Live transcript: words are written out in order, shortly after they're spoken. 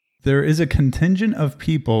There is a contingent of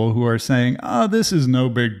people who are saying, oh, this is no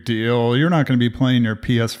big deal. You're not going to be playing your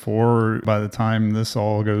PS4 by the time this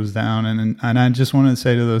all goes down. And I just want to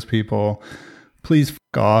say to those people, please f***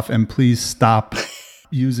 off and please stop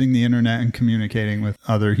using the internet and communicating with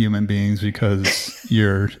other human beings because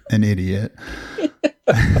you're an idiot.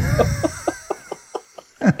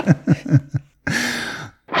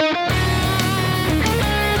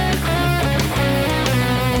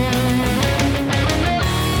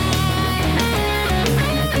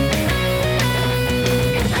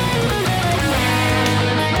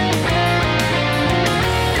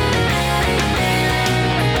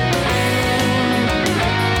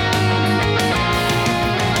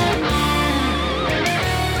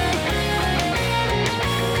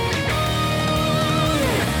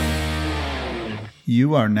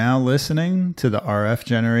 You are now listening to the RF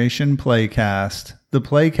Generation Playcast. The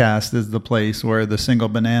Playcast is the place where the Single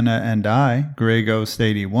Banana and I,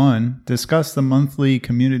 GreyGhost81, discuss the monthly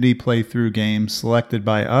community playthrough games selected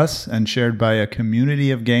by us and shared by a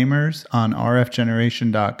community of gamers on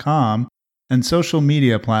rfgeneration.com and social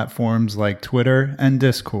media platforms like Twitter and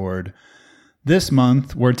Discord. This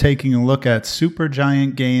month, we're taking a look at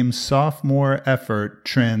Supergiant Games' sophomore effort,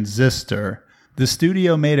 Transistor. The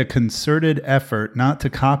studio made a concerted effort not to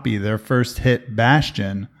copy their first hit,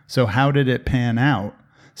 Bastion, so how did it pan out?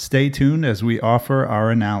 Stay tuned as we offer our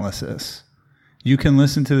analysis. You can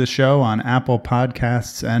listen to the show on Apple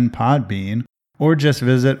Podcasts and Podbean, or just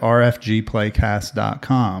visit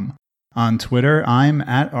rfgplaycast.com. On Twitter, I'm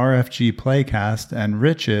at rfgplaycast, and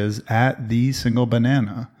Rich is at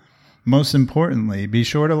TheSingleBanana. Most importantly, be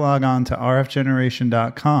sure to log on to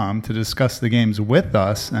rfgeneration.com to discuss the games with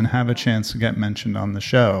us and have a chance to get mentioned on the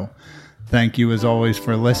show. Thank you as always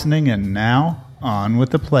for listening, and now, on with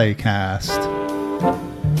the Playcast.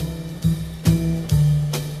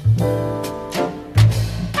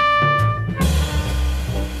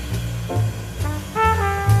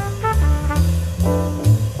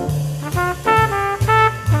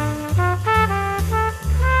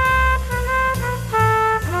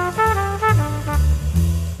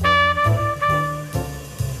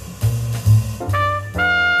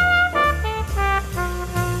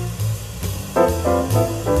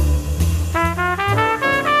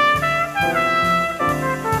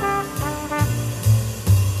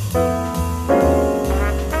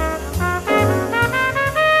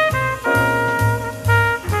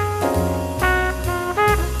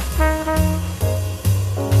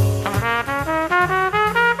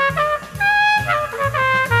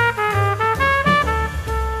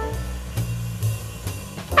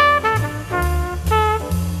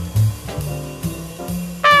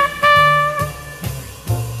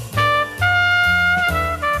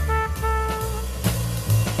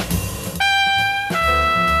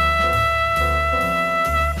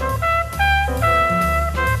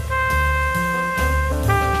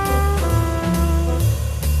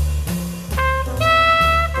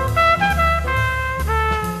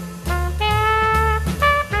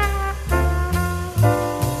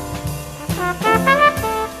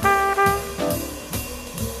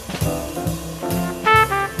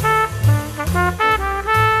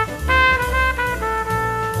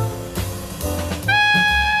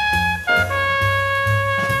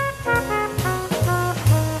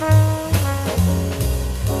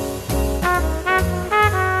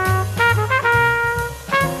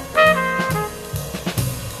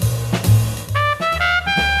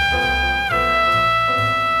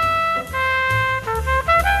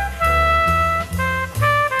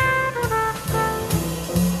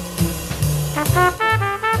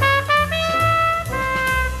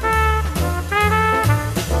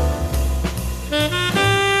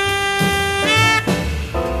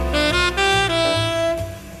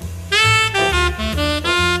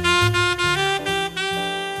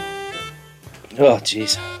 Oh,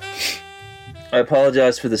 jeez. I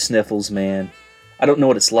apologize for the sniffles, man. I don't know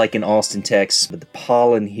what it's like in Austin, Texas, but the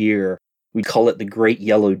pollen here, we call it the Great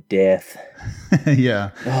Yellow Death. Yeah.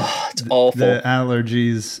 Oh, it's awful. The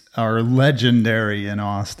allergies are legendary in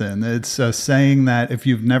Austin. It's a saying that if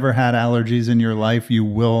you've never had allergies in your life, you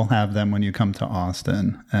will have them when you come to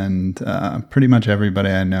Austin. And pretty much everybody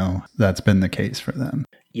I know, that's been the case for them.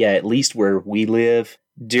 Yeah, at least where we live,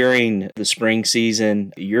 during the spring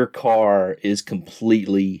season, your car is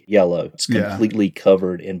completely yellow. It's completely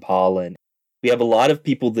covered in pollen. We have a lot of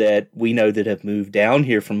people that we know that have moved down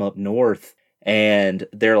here from up north, and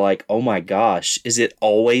they're like, oh my gosh, is it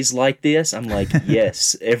always like this? I'm like,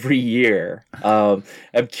 yes, every year. I'm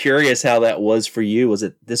curious how that was for you. Was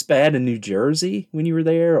it this bad in New Jersey when you were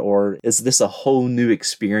there, or is this a whole new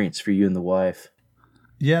experience for you and the wife?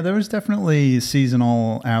 Yeah, there was definitely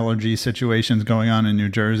seasonal allergy situations going on in New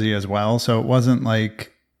Jersey as well. So it wasn't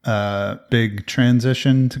like a big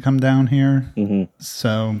transition to come down here. Mm-hmm.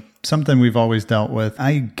 So something we've always dealt with.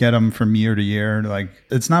 I get them from year to year. Like,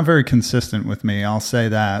 it's not very consistent with me. I'll say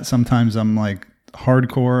that. Sometimes I'm like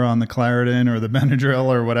hardcore on the Claritin or the Benadryl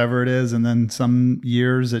or whatever it is. And then some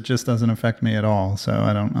years it just doesn't affect me at all. So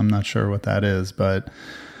I'm not sure what that is, but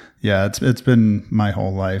yeah, it's been my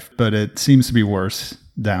whole life, but it seems to be worse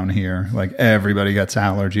down here. Like, everybody gets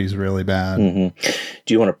allergies really bad. Mm-hmm.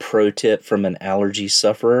 Do you want a pro tip from an allergy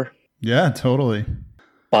sufferer? Yeah, totally.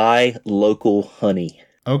 Buy local honey.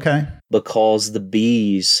 Okay. Because the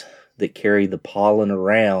bees that carry the pollen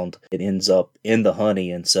around, it ends up in the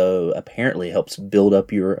honey, and so apparently it helps build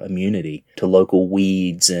up your immunity to local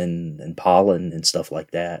weeds and pollen and stuff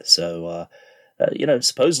like that. So,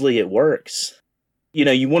 supposedly it works.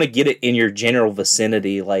 You want to get it in your general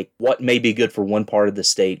vicinity. Like, what may be good for one part of the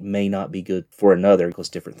state may not be good for another because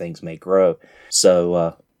different things may grow.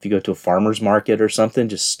 So if you go to a farmer's market or something,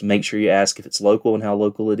 just make sure you ask if it's local and how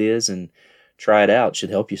local it is and try it out. It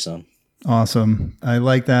should help you some. Awesome. I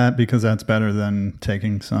like that because that's better than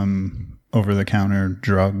taking some over-the-counter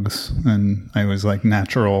drugs. And I always like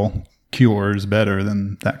natural cures better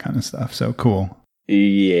than that kind of stuff. So cool.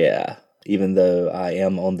 Yeah. Even though I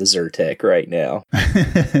am on the Zyrtec right now.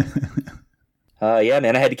 Yeah,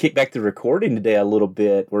 man, I had to kick back the recording today a little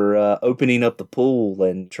bit. We're opening up the pool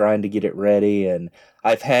and trying to get it ready, and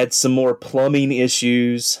I've had some more plumbing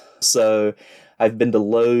issues, so I've been to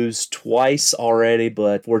Lowe's twice already,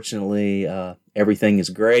 but fortunately, everything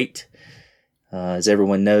is great. As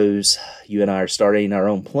everyone knows, you and I are starting our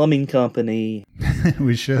own plumbing company.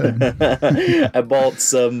 We should. I bought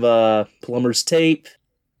some plumber's tape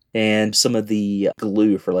and some of the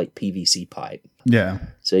glue for like PVC pipe. Yeah.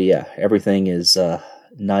 So yeah, everything is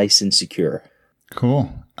nice and secure.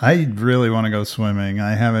 Cool. I really want to go swimming.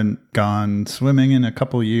 I haven't gone swimming in a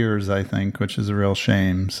couple years, I think, which is a real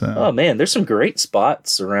shame. So. Oh man, there's some great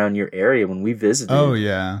spots around your area when we visited. Oh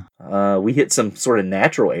yeah. We hit some sort of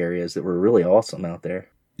natural areas that were really awesome out there.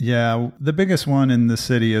 Yeah, the biggest one in the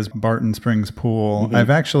city is Barton Springs Pool. Mm-hmm. I've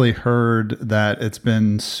actually heard that it's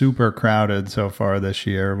been super crowded so far this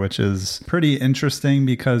year, which is pretty interesting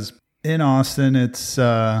because in Austin, it's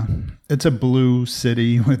a blue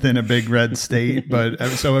city within a big red state, but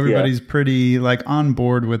so everybody's pretty like on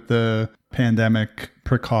board with the pandemic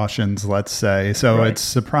precautions, let's say. So It's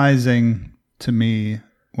surprising to me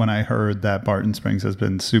when I heard that Barton Springs has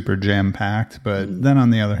been super jam-packed, but then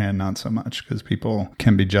on the other hand, not so much because people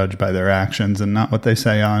can be judged by their actions and not what they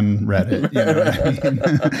say on Reddit. You know what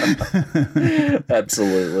I mean?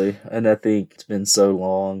 Absolutely. And I think it's been so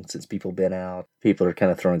long since people have been out. People are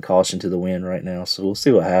kind of throwing caution to the wind right now, so we'll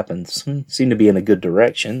see what happens. Seem to be in a good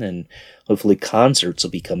direction, and hopefully concerts will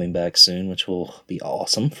be coming back soon, which will be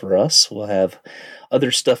awesome for us. We'll have other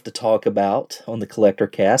stuff to talk about on the Collector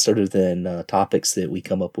Cast other than topics that we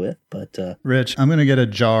come up with. But Rich, I'm going to get a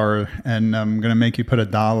jar and I'm going to make you put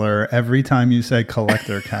 $1 every time you say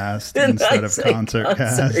Collector Cast instead of Concert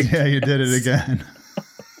Cast. Yeah, you did it again.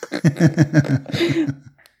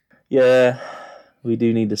 Yeah, we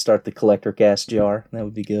do need to start the Collector Cast jar. That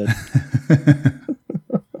would be good.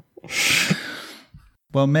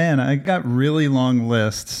 Well, man, I got really long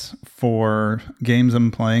lists for games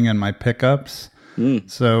I'm playing and my pickups.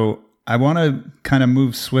 So I want to kind of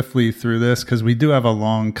move swiftly through this because we do have a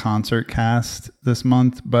long concert cast this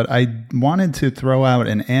month, but I wanted to throw out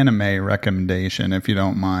an anime recommendation if you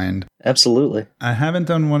don't mind. Absolutely. I haven't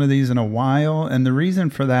done one of these in a while, and the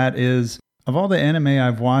reason for that is of all the anime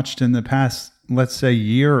I've watched in the past, let's say,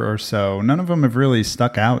 year or so, none of them have really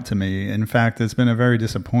stuck out to me. In fact, it's been a very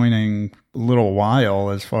disappointing little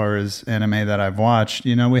while as far as anime that I've watched.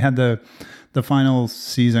 You know, we had the final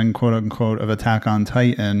season, quote unquote, of Attack on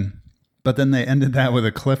Titan, but then they ended that with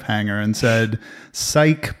a cliffhanger and said,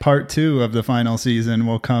 "Psych Part 2 of the final season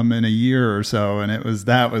will come in a year or so," and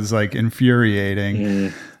that was like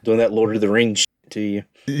infuriating. Doing that Lord of the Rings to you.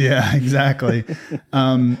 Yeah, exactly.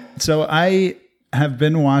 So I have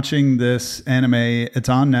been watching this anime. It's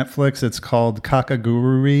on Netflix. It's called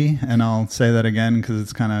Kakegurui, and I'll say that again because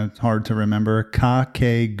it's kind of hard to remember.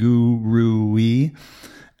 Kakegurui,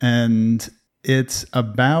 and it's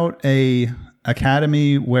about a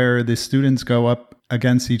academy where the students go up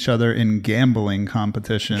against each other in gambling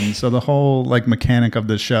competitions. So the whole like mechanic of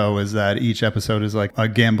the show is that each episode is like a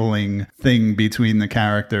gambling thing between the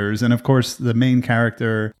characters. And of course, the main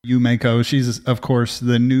character, Yumeko, she's of course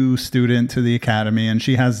the new student to the academy, and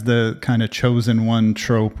she has the kind of chosen one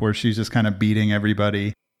trope where she's just kind of beating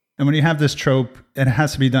everybody. And when you have this trope, it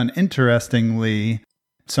has to be done interestingly.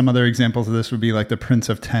 Some other examples of this would be like The Prince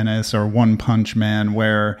of Tennis or One Punch Man,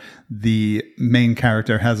 where the main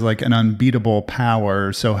character has like an unbeatable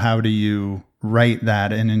power. So how do you write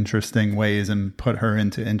that in interesting ways and put her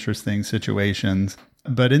into interesting situations?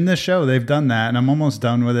 But in this show, they've done that, and I'm almost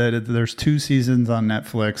done with it. There's 2 seasons on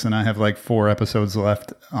Netflix, and I have like 4 episodes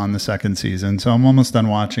left on the second season. So I'm almost done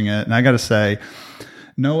watching it. And I got to say,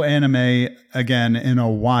 no anime, again, in a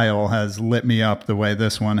while has lit me up the way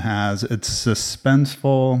this one has. It's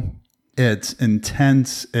suspenseful. It's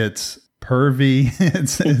intense. It's pervy.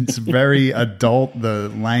 It's very adult, the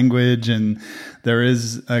language. And there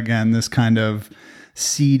is, again, this kind of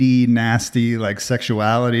seedy, nasty, like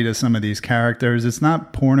sexuality to some of these characters. It's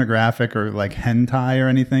not pornographic or like hentai or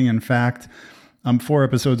anything. In fact, I'm 4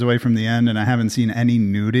 episodes away from the end and I haven't seen any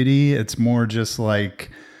nudity. It's more just like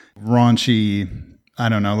raunchy, I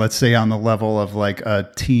don't know, let's say on the level of like a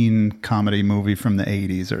teen comedy movie from the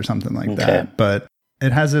 80s or something like that. But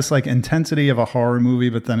it has this like intensity of a horror movie,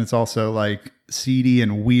 but then it's also like seedy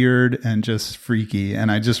and weird and just freaky. And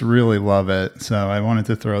I just really love it. So I wanted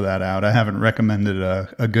to throw that out. I haven't recommended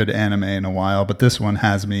a good anime in a while, but this one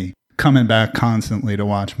has me coming back constantly to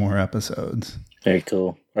watch more episodes. Very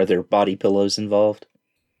cool. Are there body pillows involved?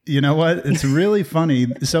 You know what? It's really funny.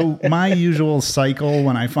 So my usual cycle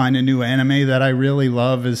when I find a new anime that I really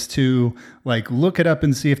love is to like look it up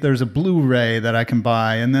and see if there's a Blu-ray that I can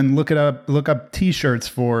buy, and then look up t-shirts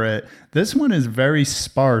for it. This one is very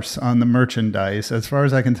sparse on the merchandise. As far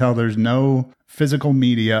as I can tell, there's no physical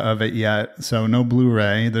media of it yet. So no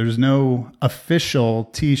Blu-ray. There's no official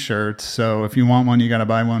t-shirts. So if you want one, you got to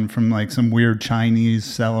buy one from like some weird Chinese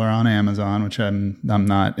seller on Amazon, which I'm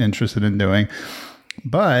not interested in doing.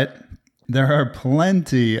 But there are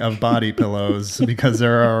plenty of body pillows because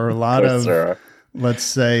there are a lot of, let's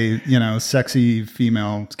say, sexy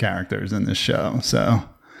female characters in this show. So,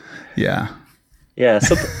 yeah. Yeah.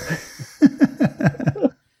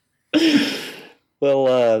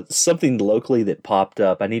 Well, something locally that popped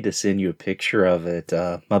up, I need to send you a picture of it.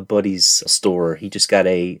 My buddy's store, he just got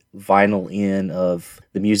a vinyl in of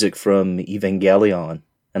the music from Evangelion.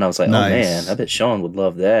 And I was like, nice. Oh, man, I bet Sean would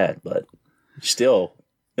love that. But still,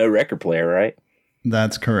 no record player, right?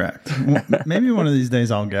 That's correct. Well, maybe one of these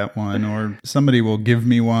days I'll get one, or somebody will give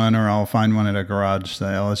me one, or I'll find one at a garage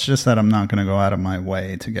sale. It's just that I'm not going to go out of my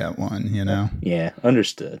way to get one, you know? Yeah,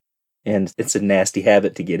 understood. And it's a nasty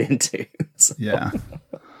habit to get into. So. Yeah.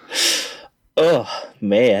 Oh,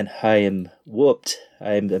 man, I am whooped.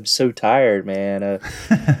 I'm so tired, man.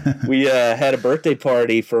 We had a birthday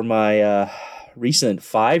party for my recent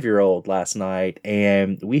 5-year-old last night,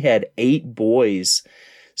 and we had 8 boys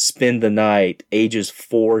spend the night ages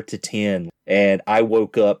 4 to 10, and I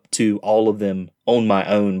woke up to all of them on my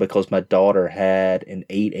own because my daughter had an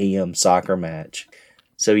 8 a.m. soccer match.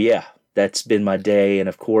 So yeah, that's been my day. And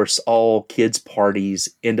of course, all kids parties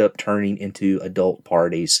end up turning into adult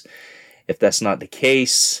parties. If that's not the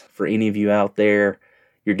case for any of you out there,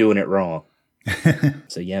 you're doing it wrong.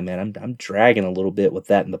 So yeah, man, I'm dragging a little bit with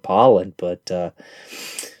that in the pollen, but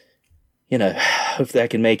hopefully I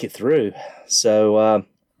can make it through. So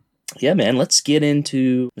yeah, man, let's get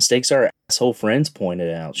into mistakes our asshole friends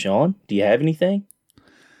pointed out. Sean, do you have anything?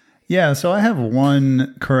 Yeah, so I have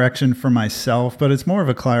one correction for myself, but it's more of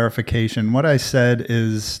a clarification. What I said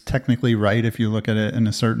is technically right if you look at it in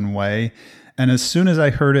a certain way. And as soon as I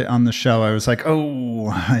heard it on the show, I was like, oh,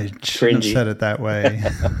 I shouldn't have said it that way.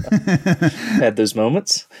 Had those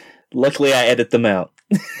moments. Luckily, I edit them out.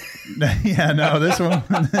 Yeah, no,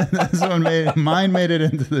 mine made it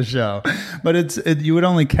into the show. But you would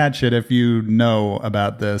only catch it if you know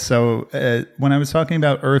about this. So when I was talking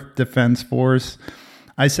about Earth Defense Force,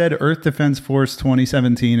 I said Earth Defense Force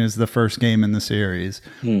 2017 is the first game in the series.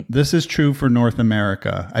 This is true for North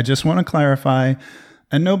America. I just want to clarify,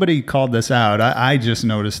 and nobody called this out. I just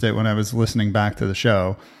noticed it when I was listening back to the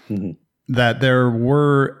show, that there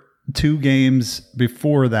were 2 games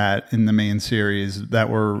before that in the main series that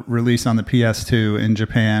were released on the PS2 in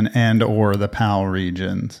Japan and or the PAL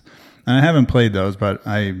regions. And I haven't played those, but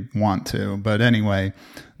I want to. But anyway,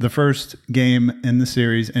 the first game in the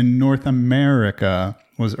series in North America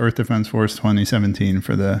was Earth Defense Force 2017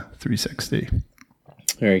 for the 360.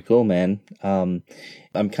 Very cool, man.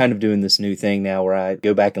 I'm kind of doing this new thing now where I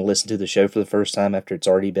go back and listen to the show for the first time after it's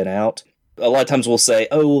already been out. A lot of times we'll say,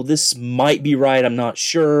 oh, this might be right, I'm not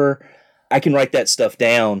sure. I can write that stuff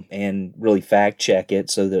down and really fact check it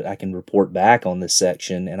so that I can report back on this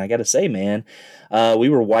section. And I got to say, man, we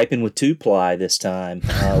were wiping with 2-ply this time.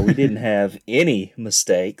 We didn't have any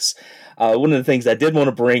mistakes. One of the things I did want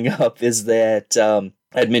to bring up is that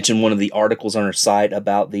I'd mentioned one of the articles on our site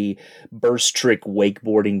about the Burst Trick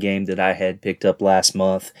wakeboarding game that I had picked up last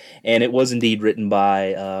month. And it was indeed written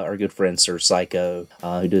by our good friend Sir Psycho,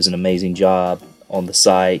 who does an amazing job on the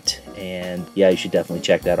site. And yeah, you should definitely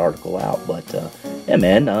check that article out. But yeah,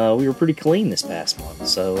 man, we were pretty clean this past month.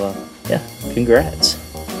 So yeah, congrats.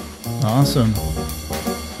 Awesome.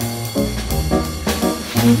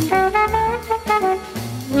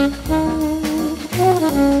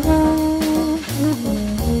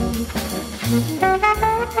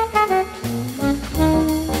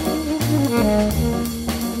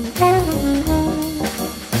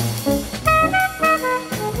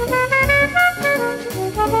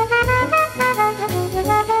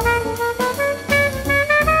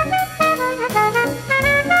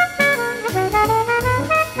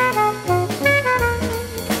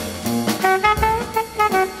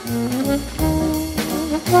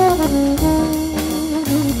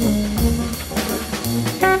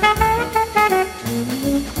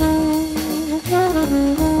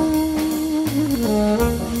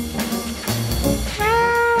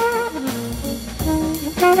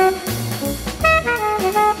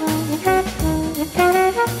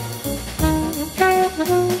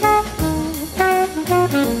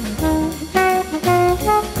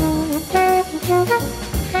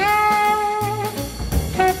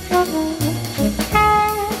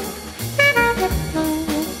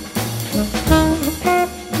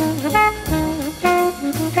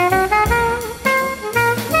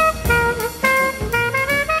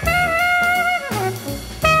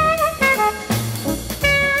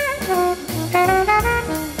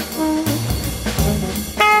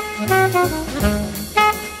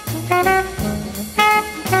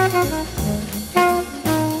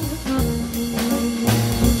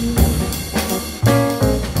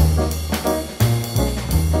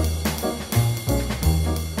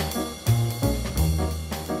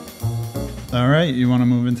 All right, you want to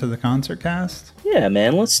move into the concert cast? Yeah,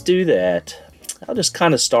 man, let's do that. I'll just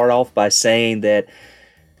kind of start off by saying that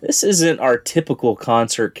this isn't our typical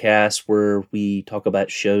concert cast where we talk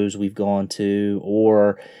about shows we've gone to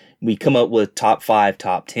or we come up with top 5,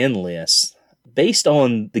 top 10 lists. Based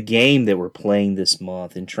on the game that we're playing this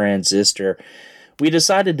month in Transistor, we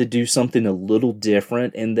decided to do something a little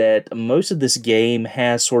different in that most of this game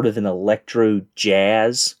has sort of an electro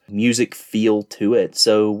jazz music feel to it.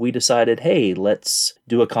 So we decided, hey, let's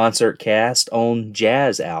do a concert cast on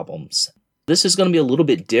jazz albums. This is going to be a little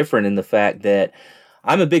bit different in the fact that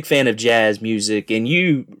I'm a big fan of jazz music and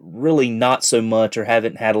you really not so much or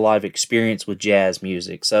haven't had a lot of experience with jazz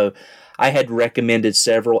music. So I had recommended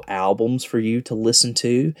several albums for you to listen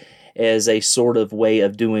to as a sort of way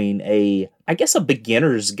of doing a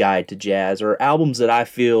beginner's guide to jazz, or albums that I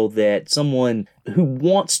feel that someone who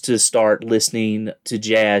wants to start listening to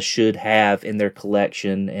jazz should have in their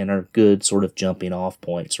collection and are good sort of jumping off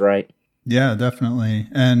points, right? Yeah, definitely.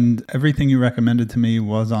 And everything you recommended to me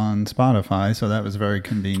was on Spotify, so that was very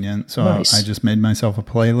convenient. So nice. I just made myself a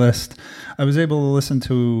playlist. I was able to listen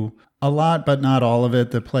to a lot, but not all of it.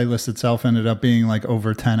 The playlist itself ended up being like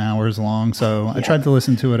over 10 hours long. So yeah. I tried to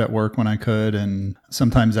listen to it at work when I could, and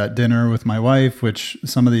sometimes at dinner with my wife, which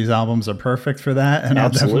some of these albums are perfect for that. And Absolutely.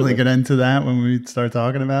 I'll definitely get into that when we start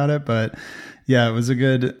talking about it. But yeah, it was a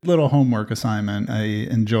good little homework assignment. I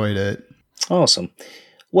enjoyed it. Awesome.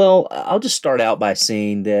 Well, I'll just start out by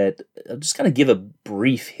saying that I'll just kind of give a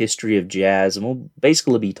brief history of jazz, and we'll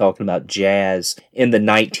basically be talking about jazz in the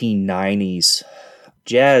 1990s.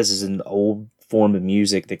 Jazz is an old form of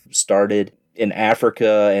music that started in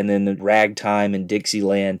Africa, and then the ragtime and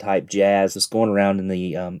Dixieland type jazz that's going around in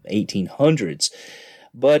the 1800s.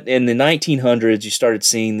 But in the 1900s, you started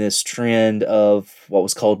seeing this trend of what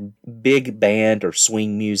was called big band or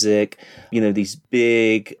swing music. You know, these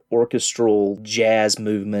big orchestral jazz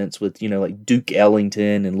movements with, like Duke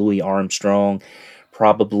Ellington and Louis Armstrong,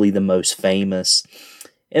 probably the most famous.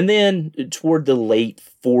 And then toward the late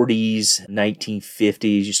 40s,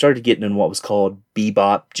 1950s, you started getting in what was called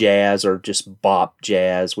bebop jazz or just bop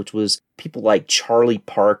jazz, which was people like Charlie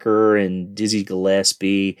Parker and Dizzy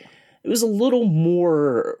Gillespie. It was a little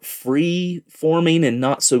more free forming and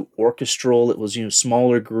not so orchestral. It was,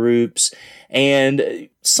 smaller groups and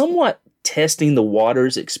somewhat testing the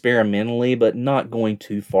waters experimentally, but not going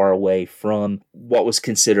too far away from what was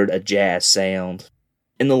considered a jazz sound.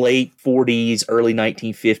 In the late 40s, early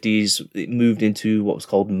 1950s, it moved into what was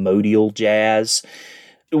called modal jazz.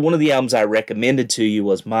 One of the albums I recommended to you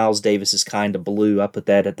was Miles Davis's Kind of Blue. I put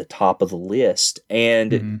that at the top of the list.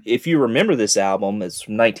 And if you remember this album, it's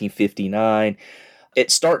from 1959.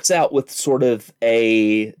 It starts out with sort of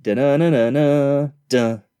a da-na-na-na-na,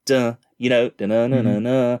 da-da,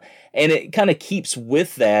 da-na-na-na-na. And it kind of keeps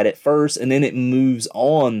with that at first, and then it moves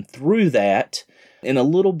on through that. And a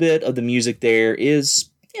little bit of the music there is,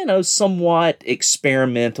 somewhat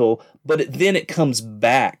experimental, but then it comes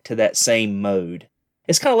back to that same mode.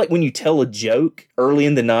 It's kind of like when you tell a joke early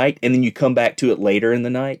in the night and then you come back to it later in the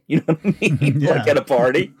night. You know what I mean? Yeah. Like at a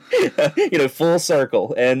party, full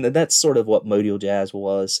circle. And that's sort of what modal jazz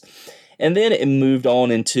was. And then it moved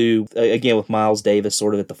on into, again, with Miles Davis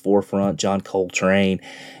sort of at the forefront, John Coltrane,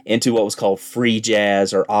 into what was called free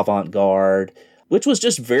jazz or avant-garde, which was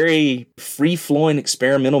just very free-flowing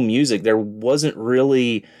experimental music. There wasn't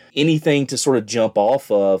really anything to sort of jump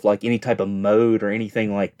off of, like any type of mode or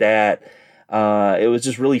anything like that. It was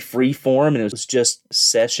just really free form, and it was just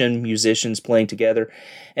session musicians playing together.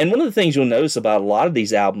 And one of the things you'll notice about a lot of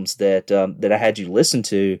these albums that I had you listen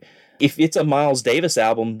to, if it's a Miles Davis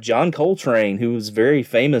album, John Coltrane, who was a very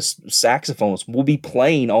famous saxophonist, will be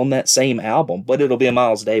playing on that same album, but it'll be a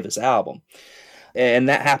Miles Davis album. And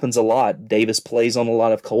that happens a lot. Davis plays on a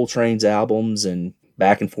lot of Coltrane's albums and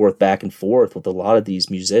back and forth with a lot of these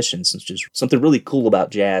musicians. It's just something really cool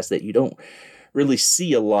about jazz that you don't really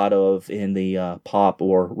see a lot of in the pop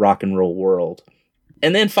or rock and roll world.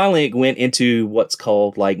 And then finally it went into what's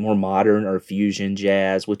called like more modern or fusion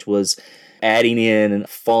jazz, which was adding in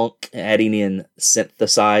funk, adding in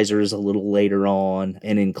synthesizers a little later on,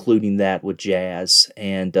 and including that with jazz.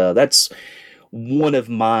 And that's one of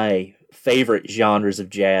my favorite genres of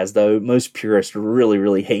jazz, though most purists really,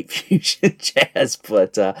 really hate fusion jazz,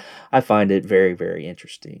 but I find it very, very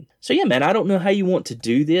interesting. So yeah, man, I don't know how you want to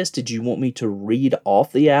do this. Did you want me to read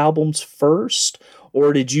off the albums first,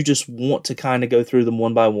 or did you just want to kind of go through them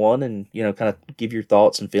one by one and, kind of give your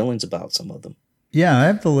thoughts and feelings about some of them? Yeah, I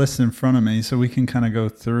have the list in front of me, so we can kind of go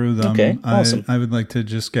through them. Okay, awesome. I would like to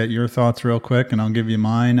just get your thoughts real quick, and I'll give you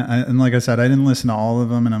mine. And like I said, I didn't listen to all of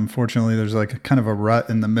them, and unfortunately, there's like a kind of a rut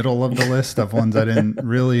in the middle of the list of ones I didn't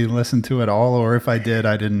really listen to at all, or if I did,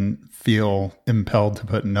 I didn't feel impelled to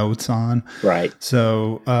put notes on. Right.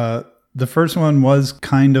 So the first one was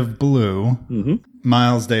Kind of Blue,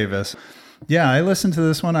 Miles Davis. Yeah, I listened to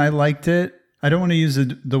this one. I liked it. I don't want to use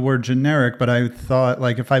the word generic, but I thought,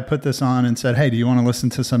 like, if I put this on and said, hey, do you want to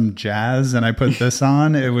listen to some jazz? And I put this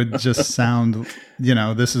on, it would just sound,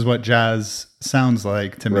 this is what jazz sounds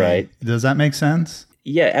like to me. Right. Does that make sense?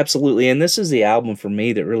 Yeah, absolutely. And this is the album for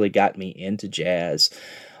me that really got me into jazz.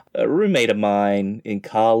 A roommate of mine in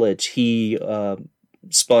college, he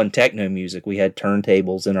spun techno music. We had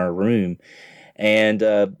turntables in our room. And,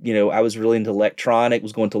 I was really into electronic,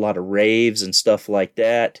 was going to a lot of raves and stuff like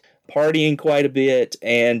that. Partying quite a bit,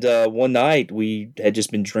 and one night we had just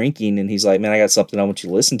been drinking, and he's like, man, I got something I want you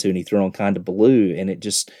to listen to, and he threw on Kind of Blue, and it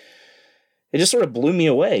just sort of blew me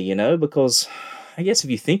away, because I guess if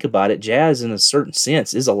you think about it, jazz in a certain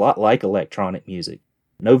sense is a lot like electronic music.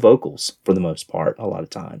 No vocals for the most part, a lot of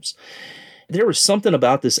times. There was something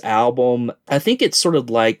about this album, I think it's sort of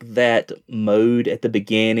like that mode at the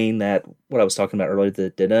beginning, that what I was talking about earlier,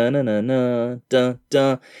 the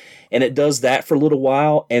da-da-na-na-na-da-da. And it does that for a little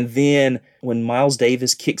while. And then when Miles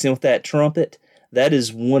Davis kicks in with that trumpet, that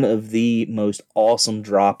is one of the most awesome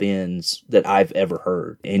drop-ins that I've ever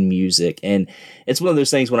heard in music. And it's one of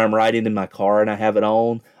those things when I'm riding in my car and I have it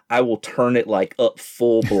on, I will turn it like up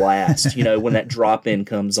full blast, when that drop-in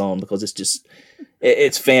comes on, because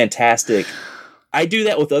it's fantastic. I do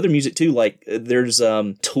that with other music too. Like there's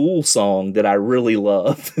Tool song that I really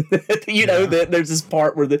love. There's this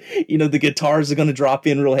part where the guitars are going to drop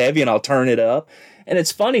in real heavy and I'll turn it up. And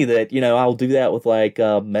it's funny that, I'll do that with like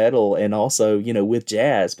metal and also, with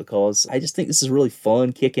jazz, because I just think this is a really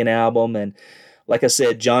fun kicking album. And like I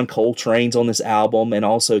said, John Coltrane's on this album, and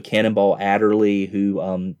also Cannonball Adderley,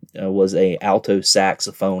 who was a alto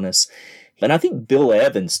saxophonist. And I think Bill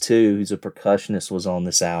Evans, too, who's a percussionist, was on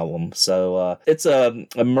this album. So it's a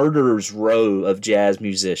murderer's row of jazz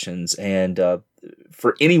musicians. And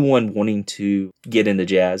for anyone wanting to get into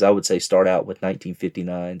jazz, I would say start out with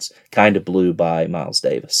 1959's Kind of Blue by Miles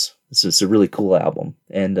Davis. It's a really cool album.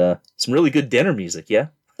 And some really good dinner music, yeah?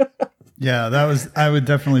 Yeah, I would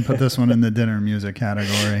definitely put this one in the dinner music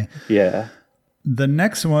category. Yeah. The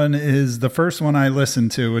next one is the first one I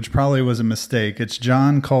listened to, which probably was a mistake. It's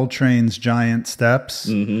John Coltrane's Giant Steps.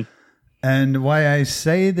 Mm-hmm. And why I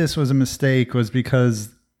say this was a mistake was because,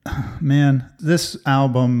 man, this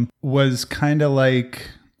album was kind of like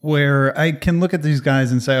where I can look at these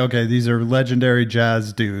guys and say, okay, these are legendary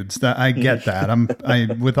jazz dudes. That I get that. I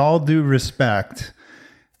with all due respect,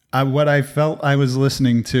 what I felt I was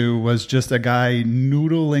listening to was just a guy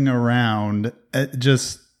noodling around,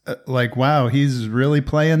 just like, wow, he's really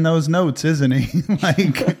playing those notes, isn't he?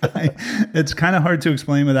 It's kind of hard to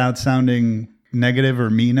explain without sounding negative or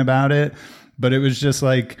mean about it. But it was just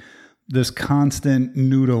like this constant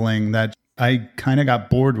noodling that I kind of got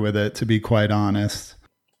bored with it, to be quite honest.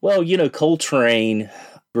 Well, Coltrane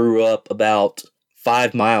grew up about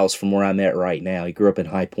 5 miles from where I'm at right now. He grew up in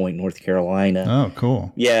High Point, North Carolina. Oh,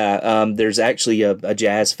 cool. Yeah, there's actually a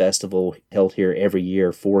jazz festival held here every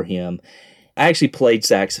year for him. I actually played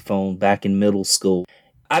saxophone back in middle school.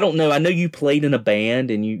 I don't know. I know you played in a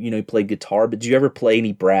band and you played guitar, but did you ever play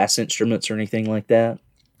any brass instruments or anything like that?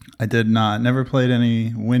 I did not. Never played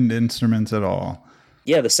any wind instruments at all.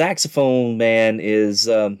 Yeah, the saxophone, man, is,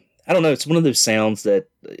 I don't know, it's one of those sounds that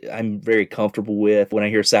I'm very comfortable with. When I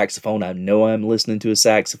hear saxophone, I know I'm listening to a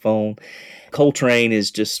saxophone. Coltrane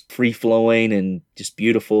is just free-flowing and just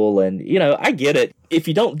beautiful, and, I get it. If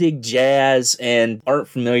you don't dig jazz and aren't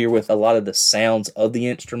familiar with a lot of the sounds of the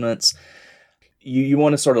instruments, you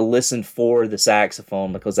want to sort of listen for the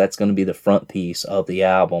saxophone because that's going to be the front piece of the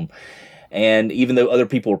album. And even though other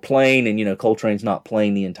people are playing and, Coltrane's not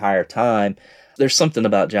playing the entire time, there's something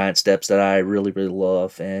about Giant Steps that I really, really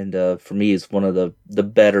love. And for me, it's one of the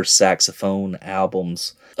better saxophone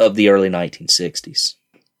albums of the early 1960s.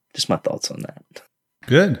 Just my thoughts on that.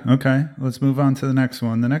 Good. Okay. Let's move on to the next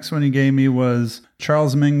one. The next one he gave me was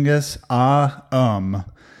Charles Mingus, And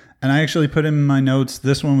I actually put in my notes,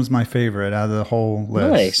 this one was my favorite out of the whole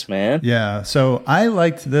list. Nice, man. Yeah. So I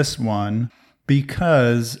liked this one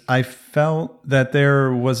because I felt that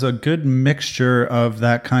there was a good mixture of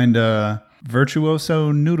that kind of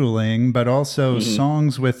virtuoso noodling, but also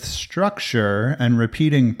songs with structure and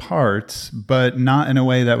repeating parts, but not in a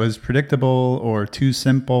way that was predictable or too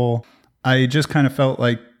simple. I just kind of felt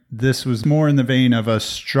like this was more in the vein of a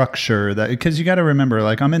structure that, because you got to remember,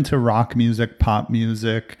 like, I'm into rock music, pop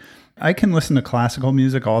music. I can listen to classical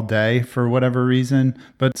music all day for whatever reason,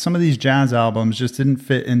 but some of these jazz albums just didn't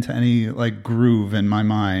fit into any like groove in my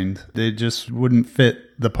mind. They just wouldn't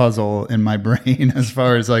fit the puzzle in my brain as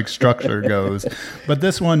far as like structure goes. But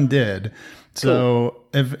this one did. So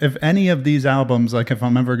cool. if any of these albums, like if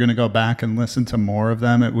I'm ever going to go back and listen to more of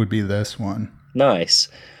them, it would be this one. Nice.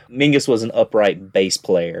 Mingus was an upright bass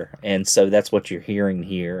player, and so that's what you're hearing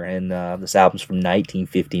here. And this album's from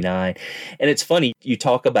 1959. And it's funny, you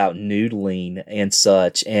talk about noodling and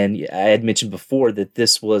such, and I had mentioned before that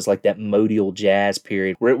this was like that modal jazz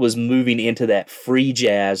period where it was moving into that free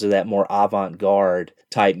jazz or that more avant-garde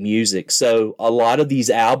type music. So a lot of these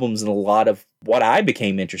albums and a lot of what I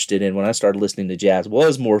became interested in when I started listening to jazz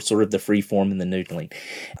was more sort of the free form and the noodling.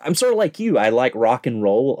 I'm sort of like you. I like rock and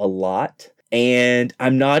roll a lot. And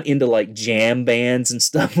I'm not into like jam bands and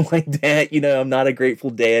stuff like that. I'm not a Grateful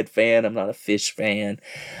Dead fan. I'm not a Phish fan.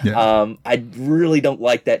 Yeah. I really don't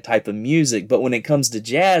like that type of music. But when it comes to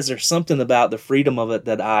jazz, there's something about the freedom of it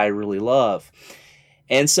that I really love.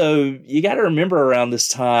 And so you got to remember around this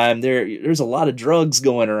time, there's a lot of drugs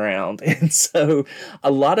going around. And so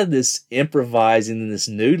a lot of this improvising and this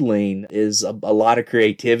noodling is a lot of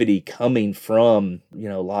creativity coming from, a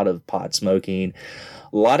lot of pot smoking,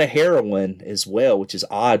 a lot of heroin as well, which is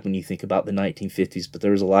odd when you think about the 1950s, but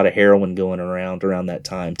there was a lot of heroin going around that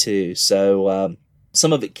time too. So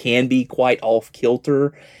some of it can be quite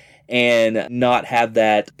off-kilter and not have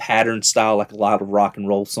that pattern style like a lot of rock and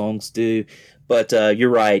roll songs do. But you're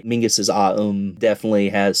right, Mingus's definitely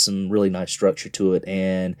has some really nice structure to it,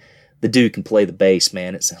 and the dude can play the bass,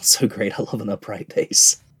 man. It sounds so great. I love an upright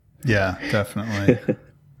bass. Yeah, definitely.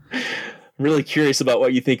 Really curious about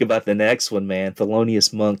what you think about the next one, man.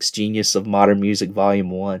 Thelonious Monk's Genius of Modern Music, Volume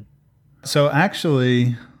 1. So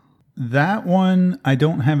actually, that one I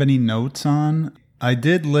don't have any notes on. I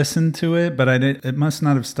did listen to it, but it must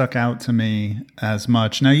not have stuck out to me as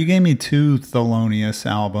much. Now, you gave me 2 Thelonious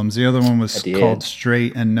albums. The other one was called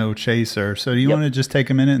Straight and No Chaser. So do you want to just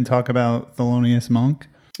take a minute and talk about Thelonious Monk?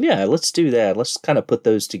 Yeah, let's do that. Let's kind of put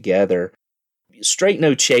those together. Straight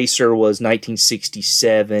No Chaser was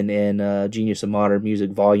 1967, and Genius of Modern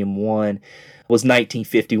Music Volume 1 was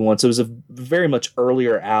 1951. So it was a very much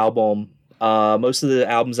earlier album. Most of the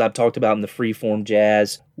albums I've talked about in the freeform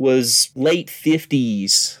jazz was late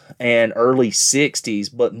 50s and early 60s,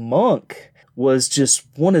 but Monk was just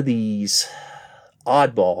one of these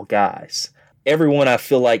oddball guys. Everyone I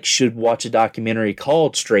feel like should watch a documentary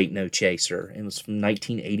called Straight No Chaser. It was from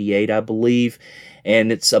 1988, I believe.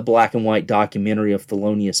 And it's a black and white documentary of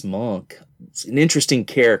Thelonious Monk. It's an interesting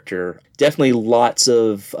character. Definitely lots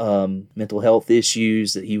of mental health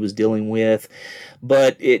issues that he was dealing with.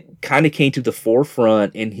 But it kind of came to the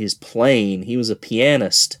forefront in his playing. He was a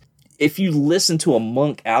pianist. if you listen to a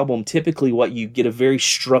Monk album, typically what you get a very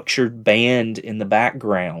structured band in the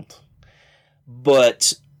background.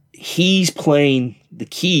 But he's playing the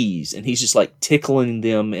keys and he's just like tickling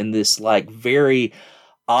them in this like very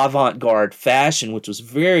avant-garde fashion, which was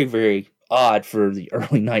very, very odd for the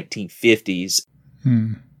early 1950s.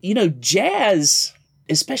 You know, jazz,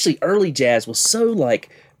 especially early jazz, was so like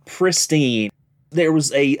pristine. There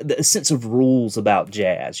was a sense of rules about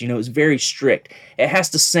jazz. You know, it's very strict. It has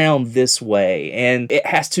to sound this way, and it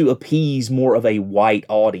has to appease more of a white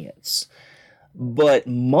audience. But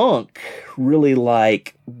Monk really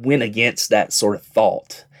like went against that sort of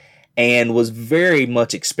thought and was very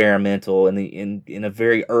much experimental in a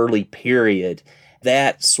very early period.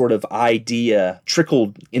 That sort of idea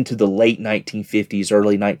trickled into the late 1950s,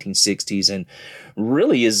 early 1960s, and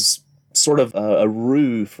really is sort of a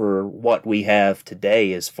roux for what we have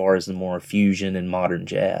today as far as the more fusion and modern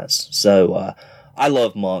jazz. So I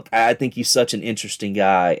love Monk. I think he's such an interesting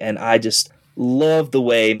guy, and I just love the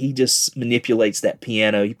way he just manipulates that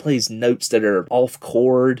piano. He plays notes that are off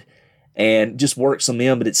chord and just works them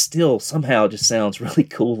in, but it still somehow just sounds really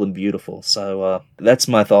cool and beautiful. So that's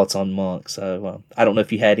my thoughts on Monk. So I don't know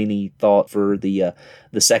if you had any thought for the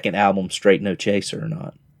second album, Straight No Chaser, or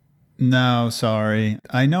not. No, sorry.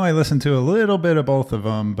 I know I listened to a little bit of both of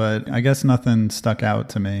them, but I guess nothing stuck out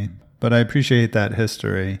to me. But I appreciate that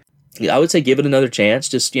history. I would say give it another chance.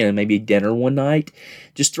 Just, you know, maybe dinner one night.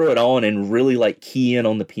 Just throw it on and really like key in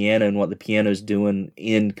on the piano and what the piano's doing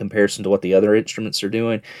in comparison to what the other instruments are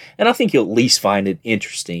doing. And I think you'll at least find it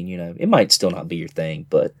interesting. You know, it might still not be your thing,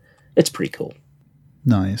 but it's pretty cool.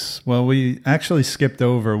 Nice. Well, we actually skipped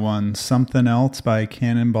over one, Something Else by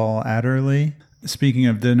Cannonball Adderley. Speaking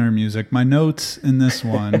of dinner music, my notes in this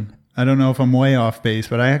one, I don't know if I'm way off base,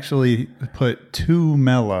 but I actually put too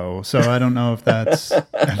mellow. So I don't know if that's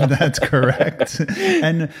correct.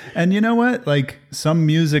 And you know what? Like, some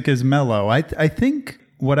music is mellow. I think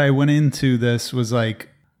what I went into this was like,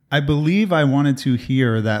 I believe I wanted to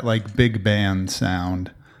hear that like big band sound.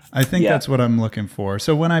 I think that's what I'm looking for.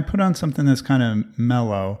 So when I put on something that's kind of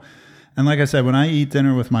mellow, and like I said, when I eat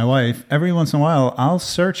dinner with my wife, every once in a while, I'll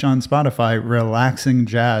search on Spotify relaxing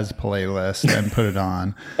jazz playlist and put it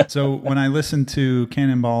on. So when I listened to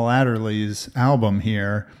Cannonball Adderley's album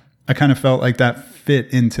here, I kind of felt like that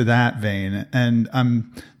fit into that vein. And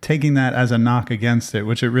I'm taking that as a knock against it,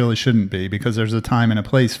 which it really shouldn't be, because there's a time and a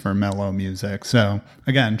place for mellow music. So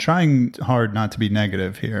again, trying hard not to be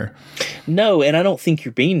negative here. No, and I don't think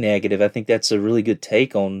you're being negative. I think that's a really good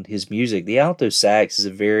take on his music. The alto sax is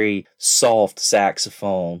a very soft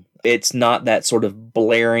saxophone. It's not that sort of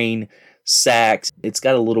blaring sax. It's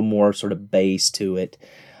got a little more sort of bass to it.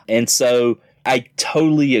 And so I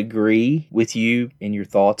totally agree with you and your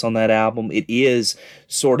thoughts on that album. It is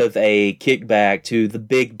sort of a kickback to the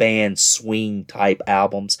big band swing type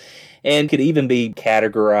albums, and could even be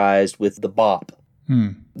categorized with the bop.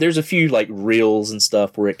 There's a few like reels and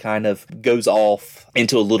stuff where it kind of goes off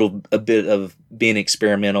into a bit of being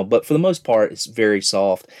experimental, but for the most part, it's very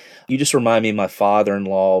soft. You just remind me of my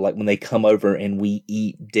father-in-law, like when they come over and we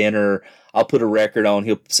eat dinner, I'll put a record on,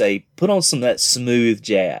 he'll say, put on some of that smooth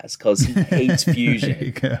jazz, because he hates fusion. There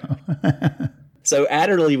you go. So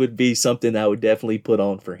Adderley would be something I would definitely put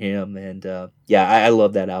on for him. And I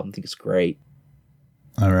love that album. I think it's great.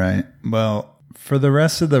 All right. Well, for the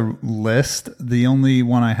rest of the list, the only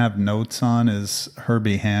one I have notes on is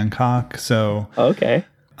Herbie Hancock. So okay,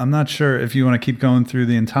 I'm not sure if you want to keep going through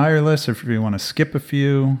the entire list or if you want to skip a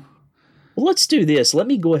few. Well, let's do this. Let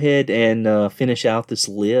me go ahead and finish out this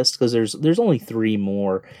list, because there's only three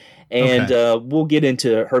more. And we'll get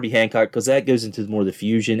into Herbie Hancock, because that goes into more the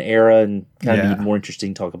fusion era and kind of be more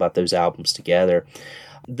interesting to talk about those albums together.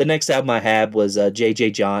 The next album I had was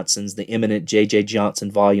J.J. Johnson's The Eminent J.J. Johnson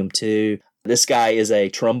Volume 2. This guy is a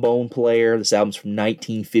trombone player. This album's from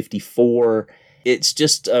 1954. It's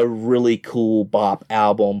just a really cool bop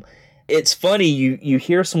album. It's funny, you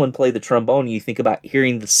hear someone play the trombone and you think about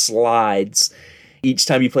hearing the slides each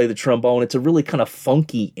time you play the trombone. It's a really kind of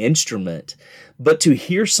funky instrument. But to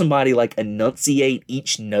hear somebody like enunciate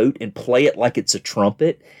each note and play it like it's a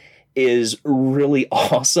trumpet is really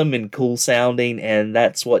awesome and cool sounding, and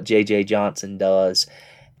that's what J.J. Johnson does.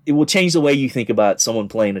 It will change the way you think about someone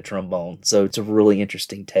playing a trombone, so it's a really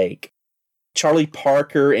interesting take. Charlie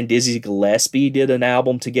Parker and Dizzy Gillespie did an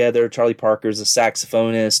album together. Charlie Parker's a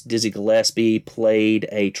saxophonist. Dizzy Gillespie played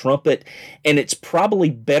a trumpet, and it's probably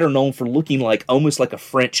better known for looking like almost like a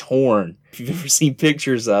French horn, if you've ever seen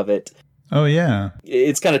pictures of it. Oh, yeah.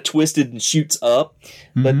 It's kind of twisted and shoots up,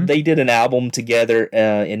 but they did an album together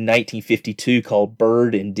in 1952 called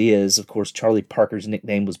Bird and Diz. Of course, Charlie Parker's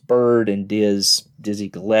nickname was Bird and Diz, Dizzy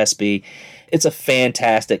Gillespie. It's a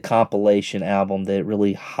fantastic compilation album that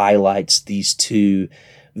really highlights these two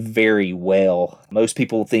very well. Most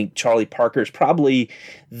people think Charlie Parker is probably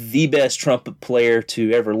the best trumpet player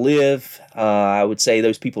to ever live. I would say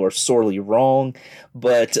those people are sorely wrong,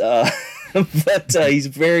 but he's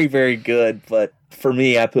very, very good. But for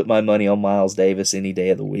me, I put my money on Miles Davis any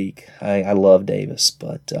day of the week. I love Davis,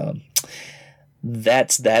 but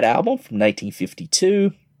that's that album from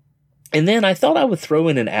 1952. And then I thought I would throw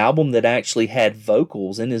in an album that actually had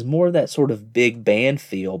vocals and is more of that sort of big band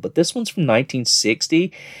feel. But this one's from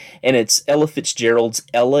 1960, and it's Ella Fitzgerald's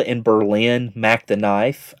Ella in Berlin, Mac the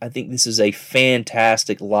Knife. I think this is a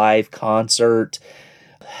fantastic live concert.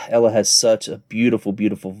 Ella has such a beautiful,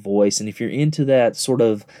 beautiful voice. And if you're into that sort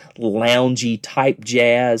of loungy type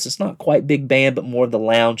jazz, it's not quite big band, but more of the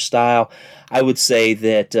lounge style, I would say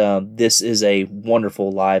that this is a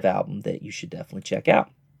wonderful live album that you should definitely check out.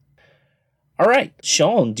 All right,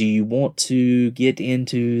 Sean, do you want to get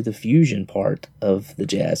into the fusion part of the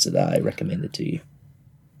jazz that I recommended to you?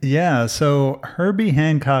 Yeah, so Herbie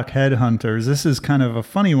Hancock Headhunters, this is kind of a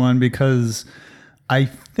funny one because I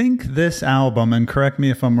think this album, and correct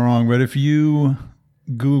me if I'm wrong, but if you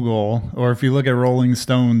Google or if you look at Rolling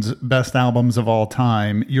Stone's best albums of all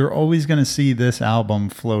time, you're always going to see this album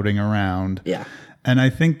floating around. Yeah. And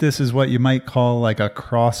I think this is what you might call like a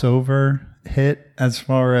crossover hit as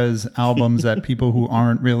far as albums that people who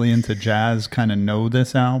aren't really into jazz kind of know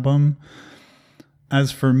this album.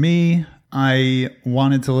 As for me, I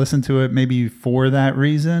wanted to listen to it maybe for that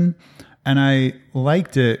reason, and I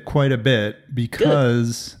liked it quite a bit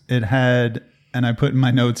because it had, and I put in my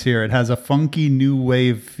notes here, it has a funky new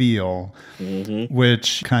wave feel,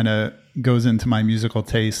 which kind of goes into my musical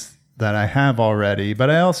taste that I have already. But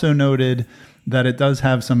I also noted that it does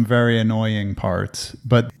have some very annoying parts,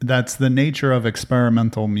 but that's the nature of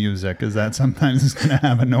experimental music, is that sometimes it's going to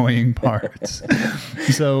have annoying parts.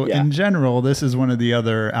 So in general, this is one of the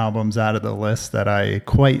other albums out of the list that I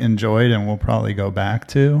quite enjoyed and will probably go back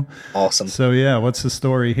to. Awesome. So yeah, what's the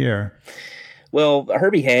story here? Well,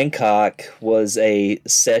 Herbie Hancock was a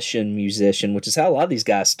session musician, which is how a lot of these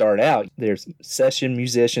guys start out. They're session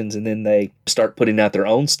musicians, and then they start putting out their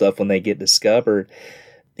own stuff when they get discovered.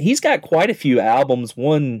 He's got quite a few albums.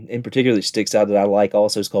 One in particular that sticks out that I like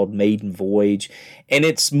also is called Maiden Voyage. And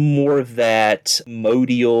it's more of that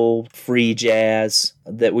modial free jazz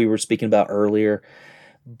that we were speaking about earlier.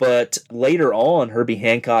 But later on, Herbie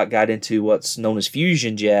Hancock got into what's known as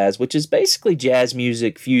fusion jazz, which is basically jazz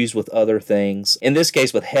music fused with other things. In this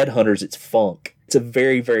case, with Headhunters, it's funk. It's a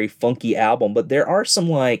very, very funky album, but there are some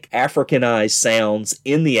like Africanized sounds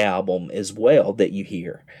in the album as well that you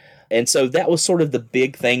hear. And so that was sort of the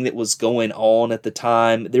big thing that was going on at the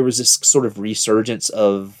time. There was this sort of resurgence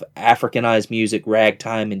of Africanized music,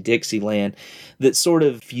 ragtime and Dixieland, that sort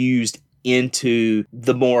of fused into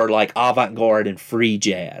the more like avant-garde and free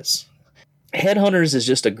jazz. Headhunters is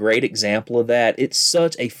just a great example of that. It's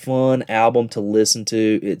such a fun album to listen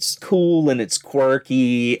to. It's cool and it's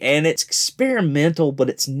quirky and it's experimental, but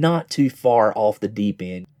it's not too far off the deep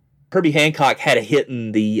end. Herbie Hancock had a hit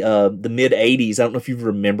in the mid-'80s. I don't know if you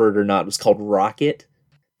remember it or not. It was called Rocket.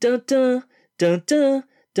 Dun, dun, dun, dun,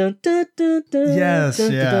 dun, dun, dun, dun, yes.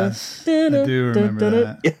 I do remember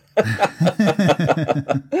that.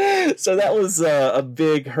 So that was a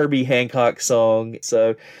big Herbie Hancock song.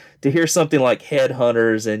 So to hear something like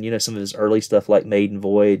Headhunters and, some of his early stuff like Maiden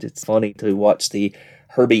Voyage, it's funny to watch the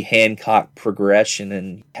Herbie Hancock progression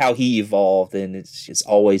and how he evolved, and it's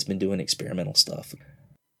always been doing experimental stuff.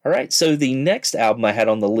 All right, so the next album I had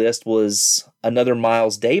on the list was another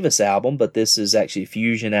Miles Davis album, but this is actually a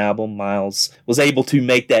fusion album. Miles was able to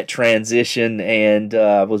make that transition and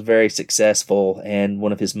was very successful, and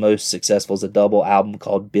one of his most successful is a double album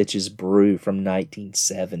called Bitches Brew from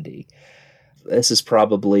 1970. This is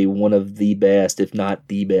probably one of the best, if not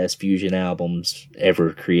the best, fusion albums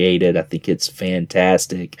ever created. I think it's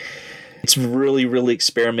fantastic. It's really, really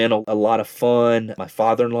experimental, a lot of fun. My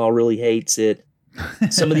father-in-law really hates it.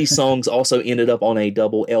 Some of these songs also ended up on a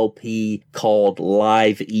double LP called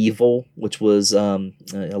Live Evil, which was a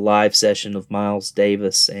live session of Miles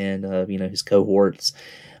Davis and his cohorts.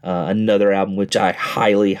 Another album which I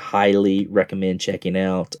highly, highly recommend checking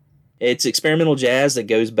out. It's experimental jazz that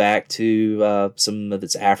goes back to some of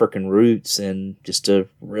its African roots, and just a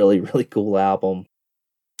really, really cool album.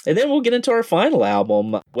 And then we'll get into our final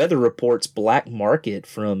album, Weather Report's Black Market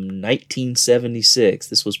from 1976.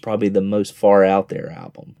 This was probably the most far out there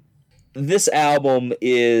album. This album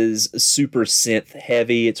is super synth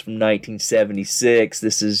heavy. It's from 1976.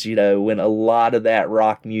 This is, when a lot of that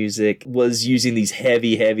rock music was using these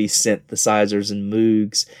heavy synthesizers and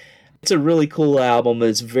Moogs. It's a really cool album.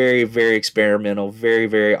 It's very, very experimental, very,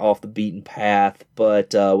 very off the beaten path.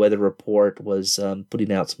 But Weather Report was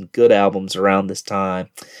putting out some good albums around this time.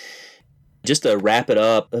 Just to wrap it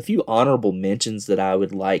up, a few honorable mentions that I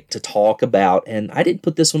would like to talk about. And I didn't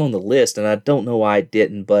put this one on the list, and I don't know why I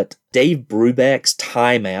didn't, but Dave Brubeck's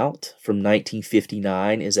Time Out from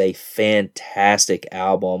 1959 is a fantastic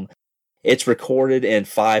album. It's recorded in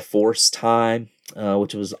 5/4 time,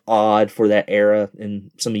 which was odd for that era, and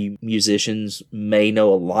some of you musicians may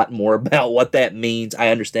know a lot more about what that means. I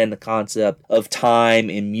understand the concept of time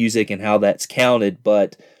in music and how that's counted,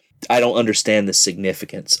 but I don't understand the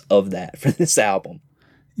significance of that for this album.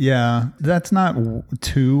 Yeah, that's not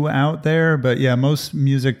too out there, but yeah, most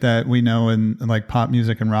music that we know in like pop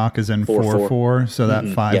music and rock is in 4/4, so that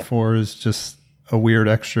 5/4 is just a weird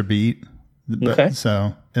extra beat. Okay.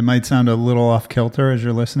 So it might sound a little off kilter as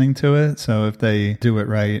you're listening to it, so if they do it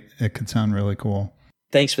right, it could sound really cool.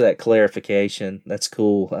 Thanks for that clarification. That's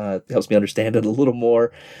cool. Helps me understand it a little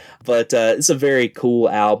more. But it's a very cool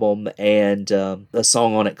album, and a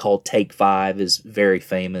song on it called Take 5 is very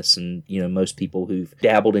famous. And, most people who've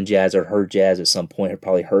dabbled in jazz or heard jazz at some point have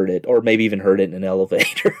probably heard it, or maybe even heard it in an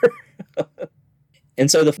elevator.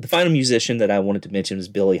 And so the final musician that I wanted to mention is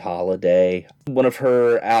Billie Holiday. One of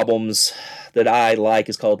her albums that I like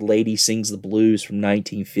is called Lady Sings the Blues from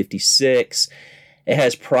 1956. It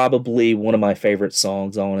has probably one of my favorite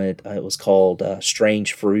songs on it. It was called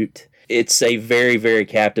Strange Fruit. It's a very, very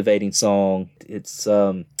captivating song. It's,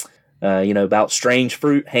 about strange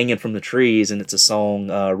fruit hanging from the trees, and it's a song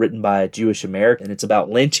written by a Jewish American, and it's about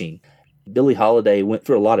lynching. Billie Holiday went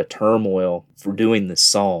through a lot of turmoil for doing this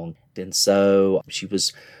song, and so she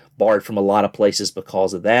was barred from a lot of places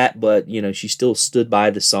because of that, but, she still stood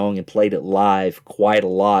by the song and played it live quite a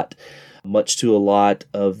lot, much to a lot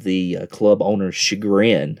of the club owners'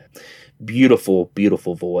 chagrin. Beautiful,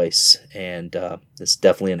 beautiful voice, and it's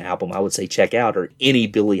definitely an album I would say check out, or any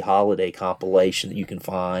Billie Holiday compilation that you can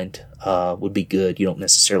find would be good. You don't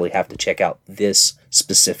necessarily have to check out this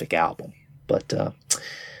specific album. But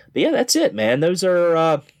yeah, that's it, man. Those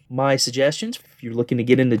are my suggestions. If you're looking to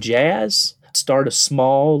get into jazz, start a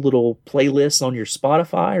small little playlist on your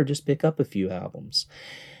Spotify, or just pick up a few albums.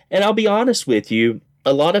 And I'll be honest with you,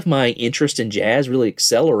 a lot of my interest in jazz really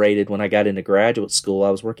accelerated when I got into graduate school. I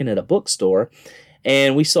was working at a bookstore,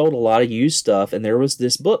 and we sold a lot of used stuff, and there was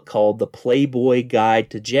this book called The Playboy Guide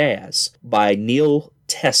to Jazz by Neil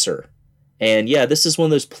Tesser. And yeah, this is one of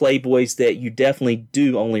those Playboys that you definitely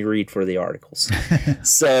do only read for the articles.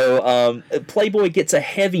 So Playboy gets a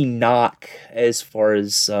heavy knock as far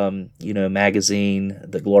as, magazine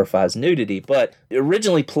that glorifies nudity. But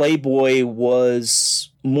originally Playboy was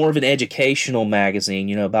more of an educational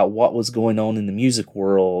magazine, about what was going on in the music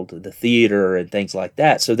world, the theater, and things like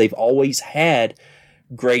that. So they've always had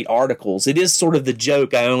great articles. It is sort of the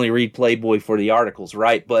joke, I only read Playboy for the articles,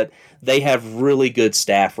 right? But they have really good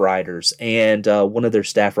staff writers, and one of their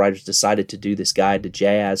staff writers decided to do this guide to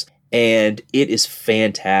jazz, and it is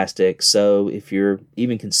fantastic. So if you're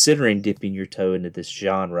even considering dipping your toe into this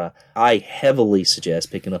genre, I heavily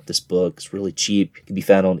suggest picking up this book. It's really cheap. It can be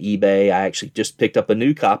found on eBay. I actually just picked up a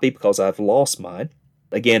new copy because I've lost mine.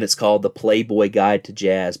 Again, it's called The Playboy Guide to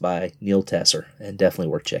Jazz by Neil Tesser, and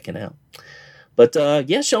definitely worth checking out. But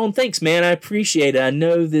yeah, Sean, thanks, man. I appreciate it. I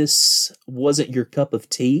know this wasn't your cup of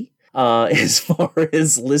tea as far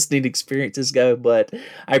as listening experiences go, but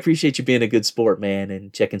I appreciate you being a good sport, man,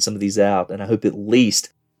 and checking some of these out. And I hope at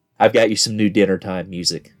least I've got you some new dinner time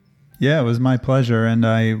music. Yeah, it was my pleasure, and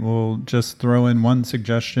I will just throw in one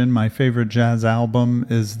suggestion. My favorite jazz album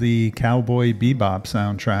is the Cowboy Bebop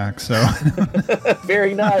soundtrack. So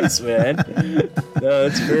very nice, man. No,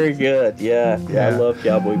 it's very good. Yeah, I love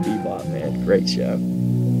Cowboy Bebop, man. Great show.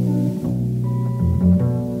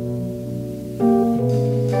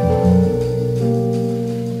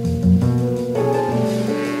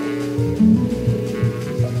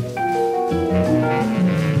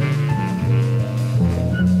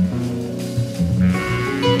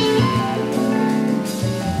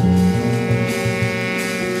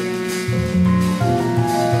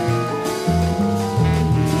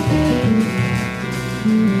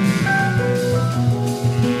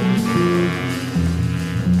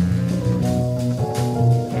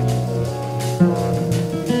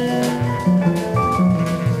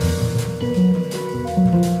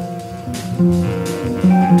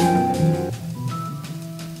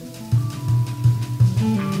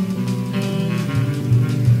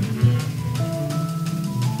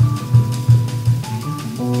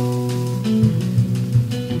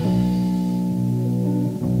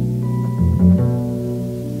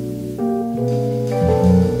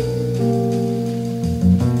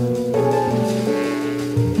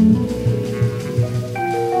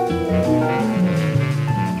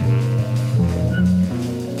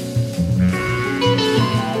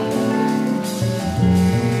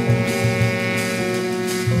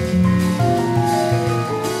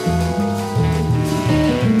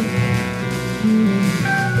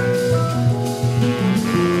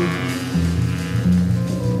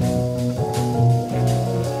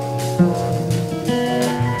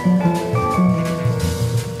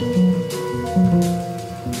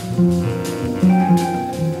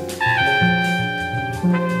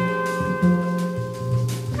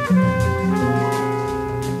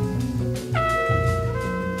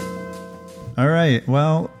 All right.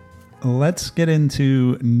 Well, let's get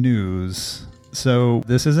into news. So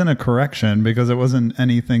this isn't a correction because it wasn't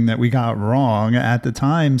anything that we got wrong. At the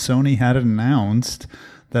time, Sony had announced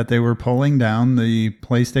that they were pulling down the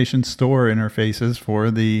PlayStation Store interfaces for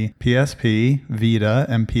the PSP, Vita,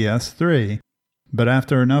 and PS3. But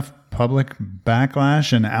after enough public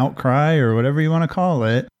backlash and outcry, or whatever you want to call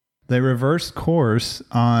it, they reversed course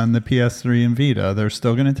on the PS3 and Vita. They're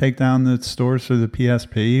still going to take down the stores for the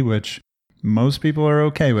PSP, which most people are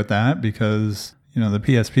okay with that because, you know, the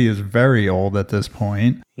PSP is very old at this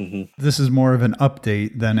point. Mm-hmm. This is more of an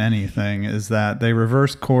update than anything, is that they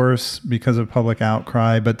reversed course because of public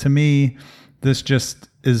outcry. But to me, this just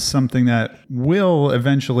is something that will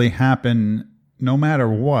eventually happen no matter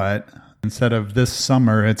what. Instead of this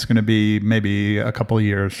summer, it's going to be maybe a couple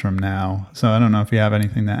years from now. So I don't know if you have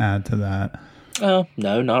anything to add to that. Oh,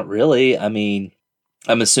 no, not really. I mean,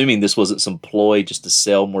 I'm assuming this wasn't some ploy just to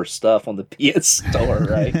sell more stuff on the PS Store,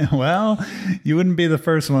 right? Well, you wouldn't be the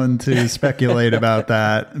first one to speculate about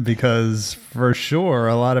that because for sure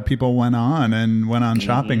a lot of people went on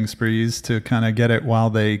shopping sprees to kind of get it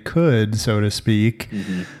while they could, so to speak.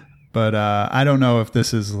 Mm-hmm. But I don't know if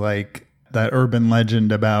this is like that urban legend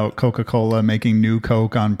about Coca-Cola making new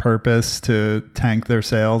Coke on purpose to tank their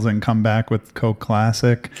sales and come back with Coke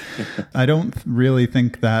Classic. I don't really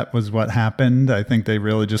think that was what happened. I think they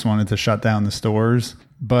really just wanted to shut down the stores.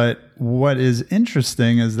 But what is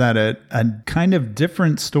interesting is that a kind of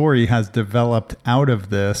different story has developed out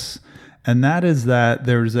of this. And that is that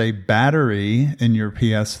there's a battery in your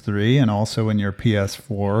PS3 and also in your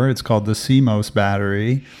PS4. It's called the CMOS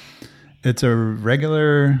battery. It's a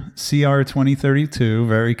regular CR2032,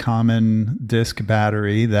 very common disk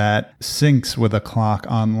battery that syncs with a clock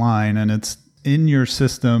online, and it's in your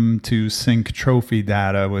system to sync trophy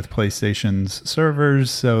data with PlayStation's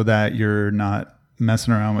servers so that you're not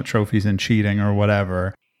messing around with trophies and cheating or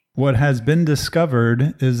whatever. What has been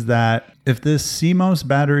discovered is that if this CMOS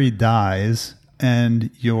battery dies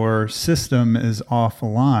and your system is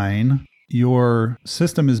offline, your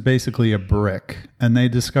system is basically a brick. And they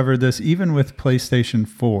discovered this even with PlayStation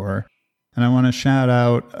 4. And I want to shout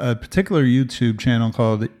out a particular YouTube channel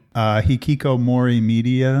called Hikikomori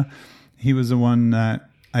Media. He was the one that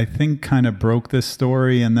I think kind of broke this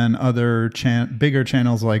story, and then other bigger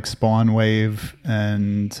channels like Spawnwave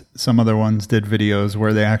and some other ones did videos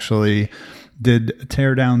where they actually did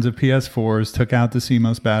teardowns of PS4s, took out the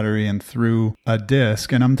CMOS battery and threw a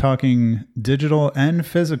disc. And I'm talking digital and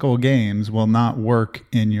physical games will not work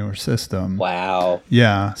in your system. Wow.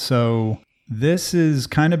 Yeah. So this is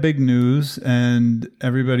kind of big news, and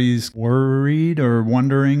everybody's worried or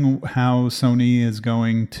wondering how Sony is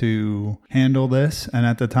going to handle this. And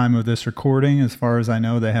at the time of this recording, as far as I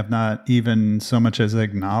know, they have not even so much as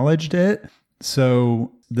acknowledged it.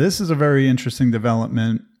 So this is a very interesting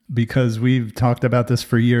development, because we've talked about this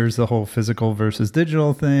for years, the whole physical versus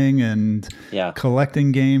digital thing, and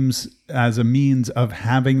collecting games as a means of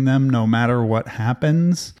having them no matter what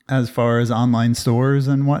happens as far as online stores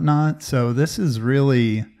and whatnot. So this is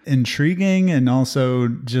really intriguing and also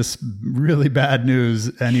just really bad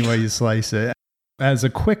news any way you slice it. As a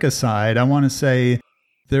quick aside, I want to say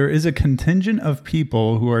there is a contingent of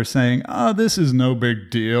people who are saying, oh, this is no big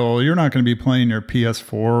deal. You're not going to be playing your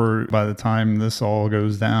PS4 by the time this all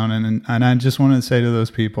goes down. And I just want to say to those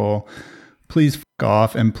people, please f***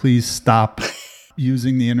 off and please stop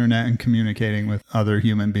using the internet and communicating with other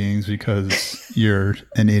human beings because you're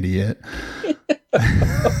an idiot.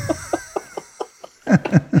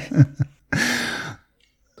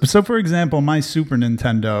 So, for example, my Super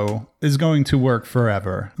Nintendo is going to work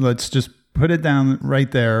forever. Let's just put it down right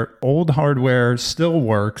there. Old hardware still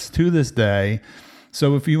works to this day.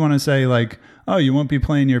 So if you want to say like, oh, you won't be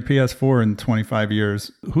playing your PS4 in 25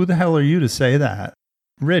 years, who the hell are you to say that?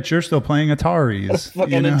 Rich, you're still playing Ataris.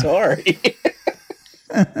 Fucking Atari.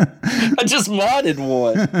 I just modded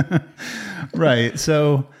one. Right.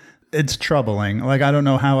 So it's troubling. Like, I don't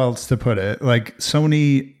know how else to put it. Like,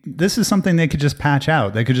 Sony, this is something they could just patch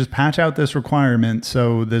out. They could just patch out this requirement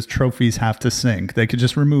so the trophies have to sync. They could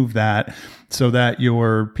just remove that so that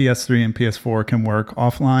your PS3 and PS4 can work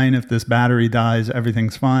offline. If this battery dies,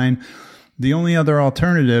 everything's fine. The only other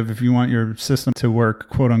alternative, if you want your system to work,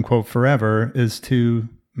 quote unquote, forever, is to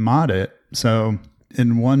mod it. So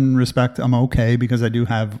in one respect, I'm okay because I do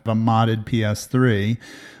have a modded PS3.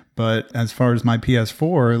 But as far as my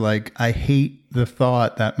PS4, like, I hate the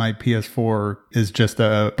thought that my PS4 is just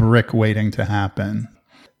a brick waiting to happen.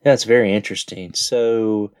 That's very interesting.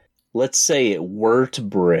 So let's say it were to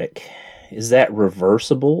brick. Is that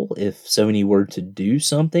reversible if Sony were to do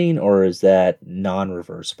something, or is that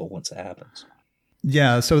non-reversible once it happens?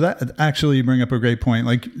 Yeah, so that actually you bring up a great point.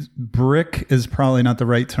 Like brick is probably not the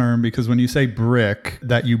right term, because when you say brick,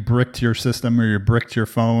 that you bricked your system or you bricked your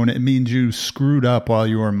phone, it means you screwed up while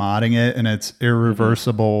you were modding it and it's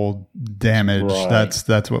irreversible damage. Right.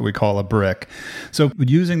 That's what we call a brick. So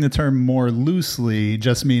using the term more loosely,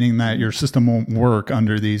 just meaning that your system won't work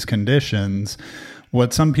under these conditions,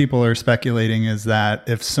 what some people are speculating is that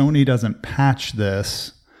if Sony doesn't patch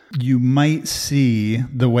this, you might see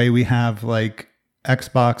the way we have like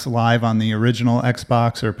Xbox Live on the original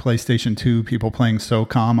Xbox or PlayStation 2, people playing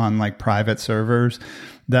SOCOM on like private servers,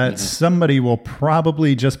 that somebody will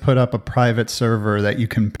probably just put up a private server that you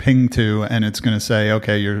can ping to, and it's going to say,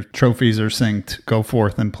 okay, your trophies are synced, go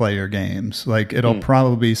forth and play your games. Like it'll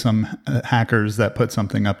probably be some hackers that put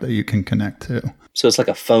something up that you can connect to. So it's like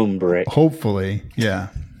a phone brick. Hopefully, yeah.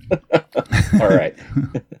 All right.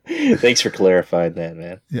 Thanks for clarifying that,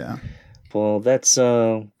 man. Yeah. Well, that's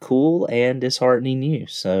cool and disheartening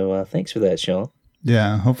news. So thanks for that, Sean.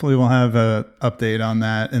 Yeah, hopefully we'll have an update on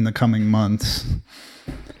that in the coming months.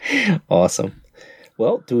 Awesome.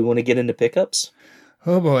 Well, do we want to get into pickups?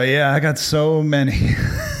 Oh boy, yeah, I got so many.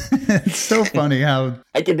 It's so funny how...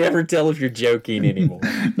 I can never tell if you're joking anymore.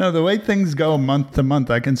 No, the way things go month to month,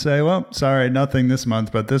 I can say, well, sorry, nothing this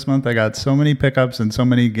month, but this month I got so many pickups and so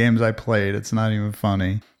many games I played, it's not even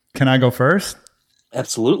funny. Can I go first?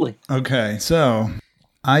 Absolutely. Okay, so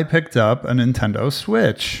I picked up a Nintendo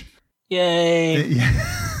Switch. Yay.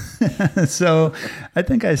 So I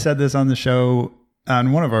think I said this on the show,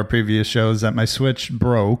 on one of our previous shows, that my Switch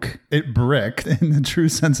broke. It bricked, in the true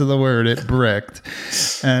sense of the word, it bricked.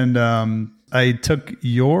 And I took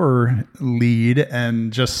your lead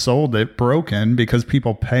and just sold it broken, because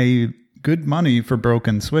people pay good money for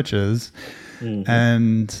broken Switches.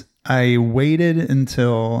 And I waited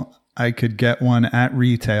until I could get one at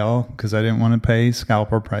retail because I didn't want to pay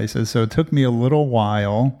scalper prices. So it took me a little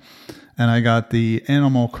while, and I got the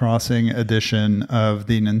Animal Crossing edition of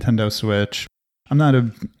the Nintendo Switch. I'm not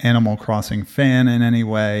an Animal Crossing fan in any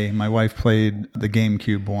way. My wife played the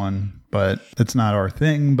GameCube one, but it's not our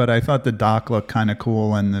thing. But I thought the dock looked kind of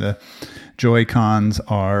cool, and the Joy-Cons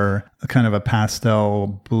are kind of a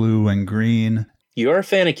pastel blue and green. You are a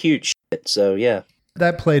fan of cute shit, so yeah.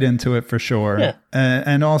 That played into it for sure. Yeah.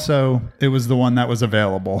 And also, it was the one that was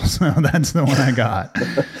available. So that's the one I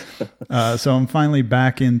got. So I'm finally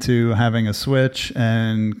back into having a Switch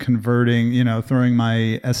and converting, throwing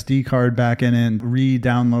my SD card back in and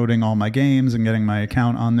re-downloading all my games and getting my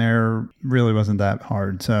account on there. Really wasn't that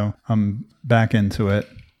hard. So I'm back into it.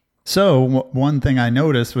 So one thing I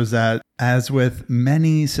noticed was that, as with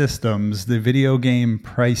many systems, the video game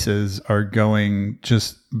prices are going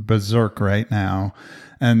just berserk right now.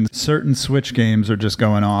 And certain Switch games are just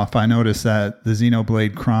going off. I noticed that the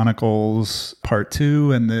Xenoblade Chronicles Part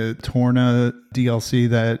 2 and the Torna DLC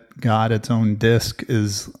that got its own disc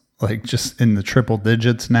is like just in the triple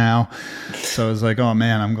digits now. So I was like, oh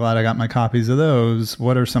man, I'm glad I got my copies of those.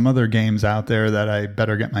 What are some other games out there that I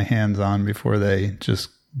better get my hands on before they just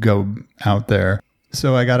go out there?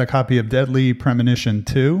 So I got a copy of Deadly Premonition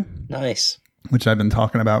 2. Nice. Which I've been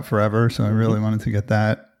talking about forever, so I really wanted to get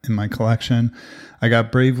that in my collection. I got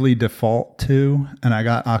Bravely Default 2, and I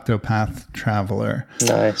got Octopath Traveler.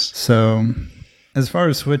 Nice. So as far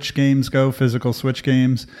as Switch games go, physical Switch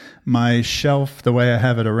games, my shelf, the way I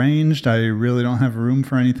have it arranged, I really don't have room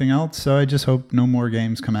for anything else, so I just hope no more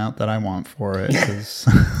games come out that I want for it, because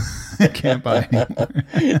I can't buy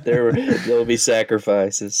anymore. There will be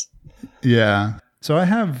sacrifices. Yeah. So I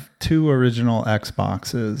have 2 original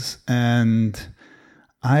Xboxes, and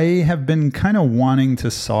I have been kind of wanting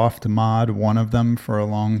to soft mod one of them for a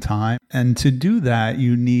long time. And to do that,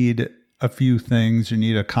 you need a few things. You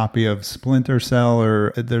need a copy of Splinter Cell,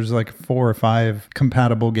 or there's like 4 or 5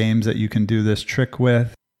 compatible games that you can do this trick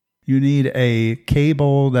with. You need a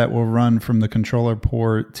cable that will run from the controller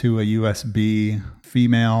port to a USB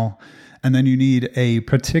female. And then you need a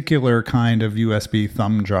particular kind of USB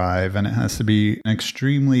thumb drive, and it has to be an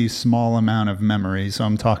extremely small amount of memory. So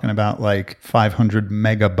I'm talking about like 500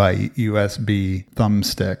 megabyte USB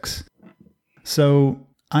thumbsticks. So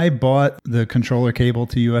I bought the controller cable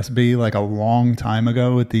to USB like a long time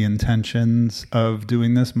ago with the intentions of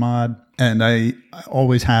doing this mod. And I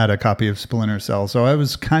always had a copy of Splinter Cell, so I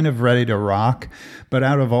was kind of ready to rock. But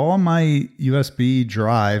out of all my USB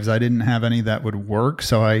drives, I didn't have any that would work,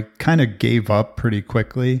 so I kind of gave up pretty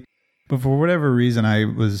quickly. But for whatever reason, I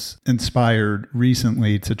was inspired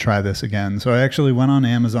recently to try this again. So I actually went on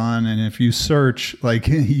Amazon, and if you search like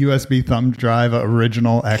USB thumb drive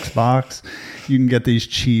original Xbox, you can get these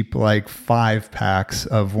cheap like 5 packs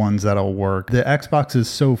of ones that'll work. The Xbox is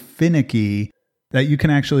so finicky that you can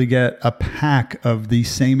actually get a pack of the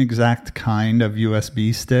same exact kind of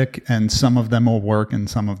USB stick, and some of them will work and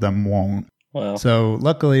some of them won't. Wow. So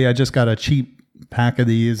luckily I just got a cheap pack of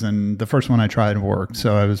these, and the first one I tried worked,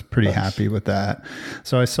 so I was pretty happy with that.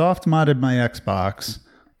 So I soft modded my Xbox.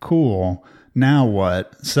 Cool. Now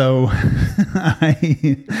what? So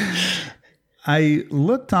I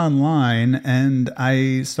looked online and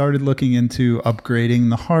I started looking into upgrading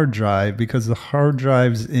the hard drive, because the hard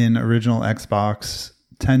drives in original Xbox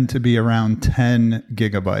tend to be around 10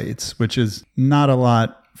 gigabytes, which is not a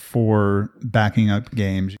lot for backing up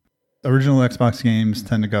games. Original Xbox games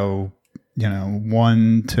tend to go,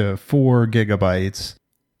 1 to 4 gigabytes.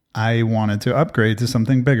 I wanted to upgrade to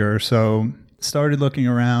something bigger, so started looking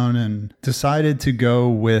around and decided to go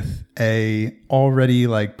with a already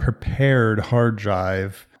prepared hard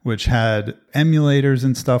drive, which had emulators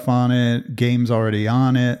and stuff on it, games already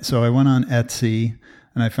on it. So I went on Etsy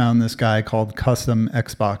and I found this guy called Custom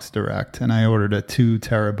Xbox Direct, and I ordered a 2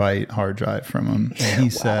 terabyte hard drive from him. And he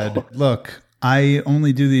said, look, I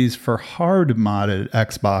only do these for hard modded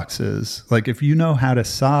Xboxes. If you know how to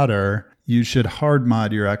solder, you should hard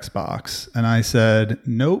mod your Xbox. And I said,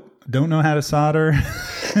 nope. Don't know how to solder.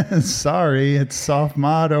 Sorry, it's soft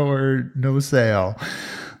mod or no sale.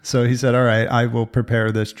 So he said, all right, I will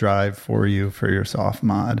prepare this drive for you for your soft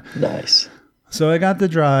mod. Nice. So I got the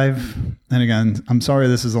drive. And again, I'm sorry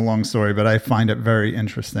this is a long story, but I find it very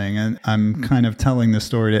interesting. And I'm kind of telling this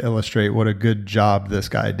story to illustrate what a good job this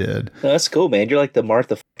guy did. That's cool, man. You're like the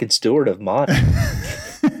Martha fucking Stewart of modding.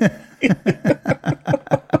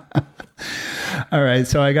 All right,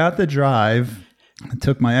 so I got the drive. I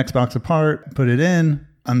took my Xbox apart, put it in.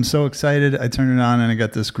 I'm so excited. I turn it on and I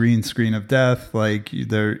got this green screen of death.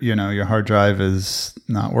 Your hard drive is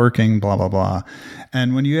not working, blah, blah, blah.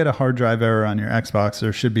 And when you get a hard drive error on your Xbox,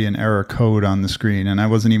 there should be an error code on the screen. And I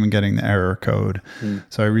wasn't even getting the error code.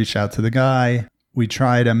 So I reached out to the guy. We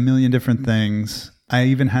tried a million different things. I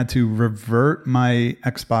even had to revert my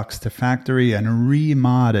Xbox to factory and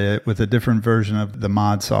remod it with a different version of the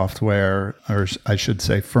mod software, or I should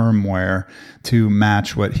say firmware, to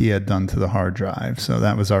match what he had done to the hard drive. So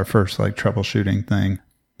that was our first troubleshooting thing.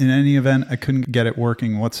 In any event, I couldn't get it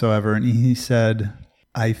working whatsoever. And he said,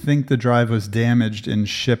 I think the drive was damaged in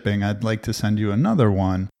shipping. I'd like to send you another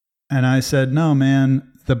one. And I said, no, man.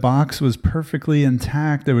 The box was perfectly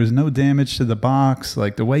intact. There was no damage to the box.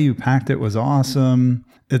 The way you packed it was awesome.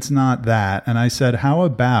 It's not that. And I said, how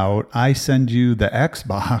about I send you the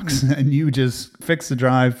Xbox and you just fix the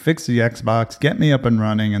drive, fix the Xbox, get me up and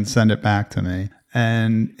running and send it back to me.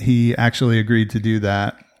 And he actually agreed to do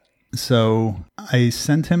that. So I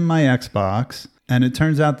sent him my Xbox. And it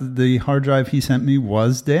turns out that the hard drive he sent me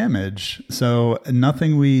was damaged. So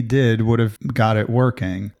nothing we did would have got it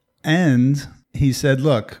working. And he said,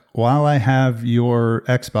 look, while I have your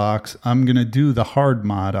Xbox, I'm going to do the hard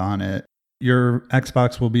mod on it. Your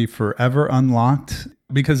Xbox will be forever unlocked,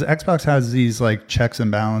 because Xbox has these checks and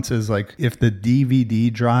balances. If the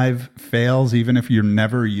DVD drive fails, even if you're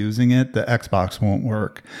never using it, the Xbox won't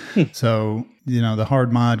work. So, the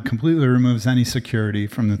hard mod completely removes any security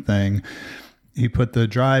from the thing. He put the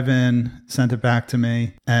drive in, sent it back to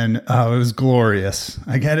me, and it was glorious.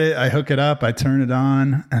 I get it, I hook it up, I turn it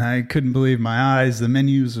on, and I couldn't believe my eyes. The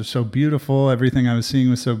menus are so beautiful. Everything I was seeing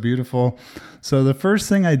was so beautiful. So the first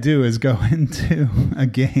thing I do is go into a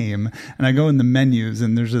game, and I go in the menus,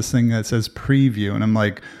 and there's this thing that says preview, and I'm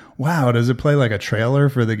like, wow, does it play like a trailer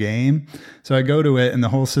for the game? So I go to it, and the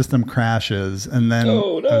whole system crashes, and then I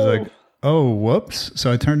was like, oh, whoops.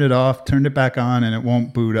 So I turned it off, turned it back on, and it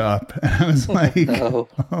won't boot up. And I was like,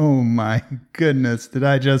 oh my goodness, did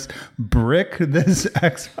I just brick this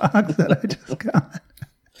Xbox that I just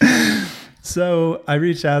got? So I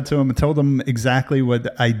reached out to him and told him exactly what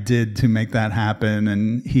I did to make that happen.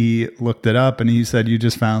 And he looked it up and he said, you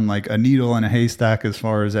just found a needle in a haystack as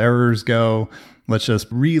far as errors go. Let's just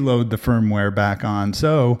reload the firmware back on.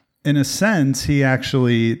 So in a sense, he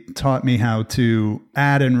actually taught me how to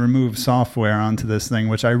add and remove software onto this thing,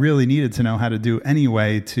 which I really needed to know how to do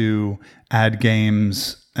anyway to add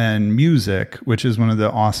games and music, which is one of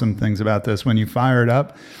the awesome things about this. When you fire it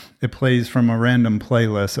up, it plays from a random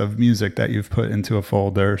playlist of music that you've put into a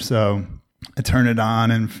folder. So I turn it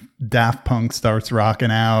on and Daft Punk starts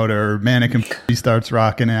rocking out or Mannequin starts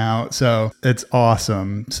rocking out. So it's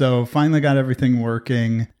awesome. So finally got everything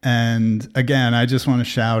working. And again, I just want to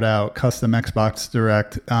shout out Custom Xbox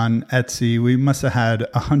Direct on Etsy. We must have had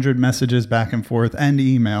 100 messages back and forth and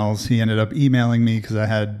emails. He ended up emailing me because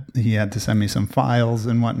he had to send me some files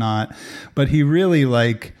and whatnot. But he really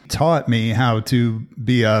taught me how to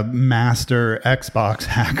be a master Xbox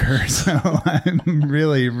hacker. So I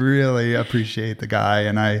really, really appreciate the guy.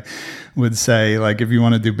 And I would say, if you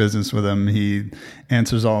want to do business with him, he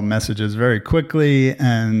answers all messages very quickly,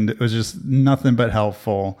 and it was just nothing but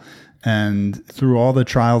helpful. And through all the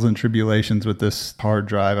trials and tribulations with this hard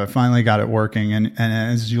drive, I finally got it working. And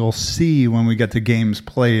as you'll see when we get to games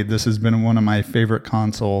played, this has been one of my favorite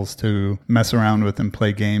consoles to mess around with and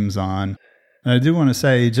play games on. And I do want to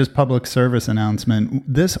say, just public service announcement,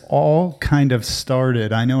 this all kind of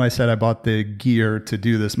started. I know I said I bought the gear to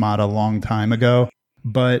do this mod a long time ago,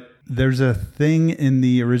 but there's a thing in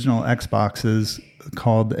the original Xboxes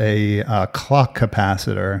called a clock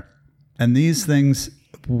capacitor. And these things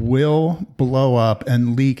will blow up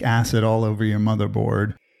and leak acid all over your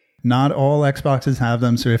motherboard. Not all Xboxes have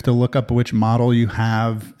them, so you have to look up which model you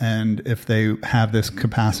have and if they have this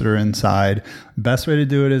capacitor inside. Best way to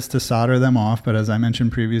do it is to solder them off, but as I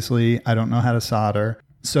mentioned previously, I don't know how to solder.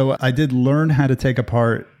 So I did learn how to take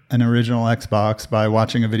apart an original Xbox by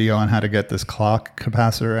watching a video on how to get this clock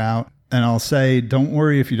capacitor out. And I'll say, don't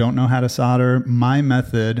worry if you don't know how to solder. My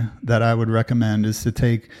method that I would recommend is to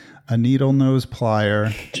take a needle nose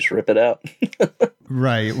plier. Just rip it out.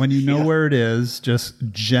 Right. When you know where it is, just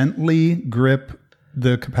gently grip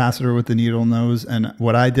the capacitor with the needle nose. And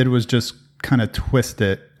what I did was just kind of twist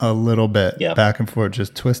it a little bit back and forth.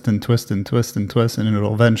 Just twist and twist and twist and twist. And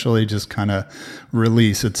it'll eventually just kind of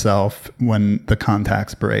release itself when the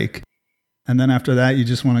contacts break. And then after that, you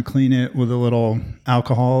just want to clean it with a little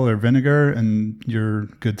alcohol or vinegar and you're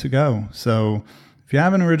good to go. So if you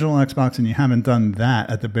have an original Xbox and you haven't done that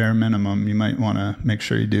at the bare minimum, you might want to make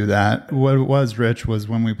sure you do that. What it was, Rich, was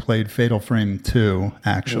when we played Fatal Frame 2,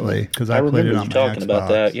 actually, because I played it on my talking Xbox. About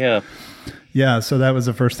that, yeah. Yeah, so that was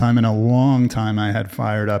the first time in a long time I had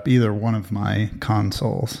fired up either one of my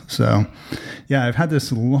consoles. So, yeah, I've had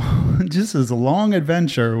this long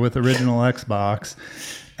adventure with original Xbox,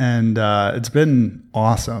 and it's been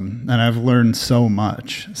awesome, and I've learned so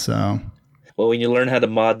much. So, well, when you learn how to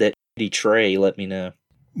mod that tray, let me know.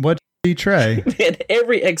 What tray? Man,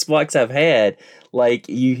 every Xbox I've had,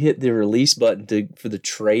 you hit the release button for the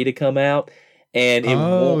tray to come out, and it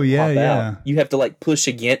won't pop out. You have to push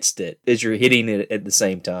against it as you're hitting it at the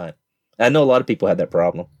same time. I know a lot of people have that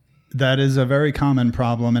problem. That is a very common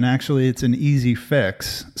problem, and actually it's an easy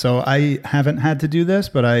fix. So I haven't had to do this,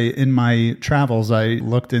 but in my travels, I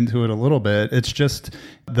looked into it a little bit. It's just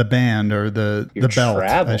the band or the belt,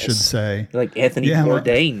 travels. I should say. You're like Anthony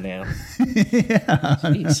Bourdain now. Yeah.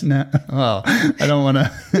 No, well, I don't want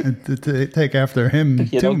to take after him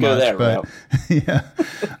too don't much. Go that but route.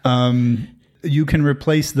 Yeah. You can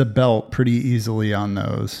replace the belt pretty easily on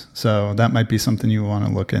those. So that might be something you want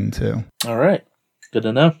to look into. All right. Good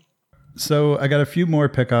to know. So I got a few more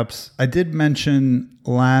pickups. I did mention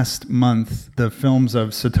last month the films of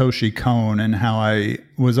Satoshi Kon and how I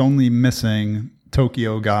was only missing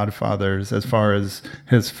Tokyo Godfathers as far as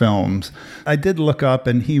his films. I did look up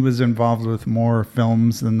and he was involved with more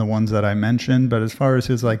films than the ones that I mentioned, but as far as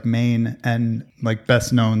his main and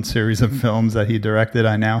best known series of films that he directed,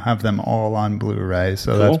 I now have them all on Blu-ray,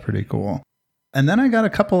 so That's pretty cool. And then I got a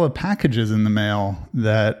couple of packages in the mail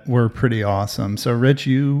that were pretty awesome. So, Rich,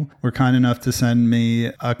 you were kind enough to send me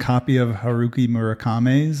a copy of Haruki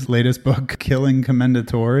Murakami's latest book, Killing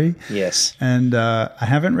Commendatore. Yes. And I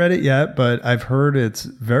haven't read it yet, but I've heard it's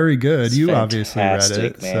very good. It's you obviously read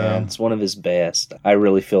it. Man. So. It's one of his best. I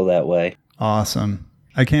really feel that way. Awesome.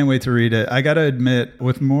 I can't wait to read it. I got to admit,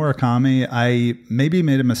 with Murakami, I maybe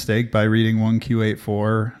made a mistake by reading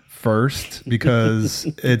 1Q84 first because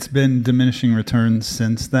it's been diminishing returns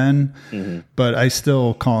since then. Mm-hmm. But I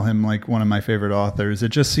still call him one of my favorite authors. It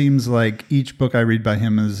just seems like each book I read by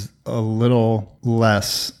him is a little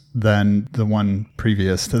less than the one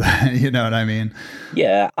previous to that. You know what I mean?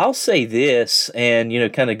 Yeah, I'll say this, and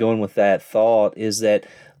kind of going with that thought, is that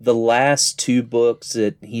the last two books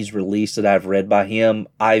that he's released that I've read by him,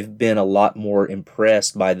 I've been a lot more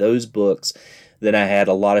impressed by those books than I had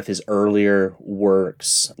a lot of his earlier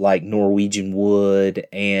works, like Norwegian Wood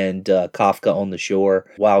and Kafka on the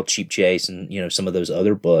Shore, Wild Sheep Chase, and some of those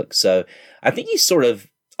other books. So I think he's sort of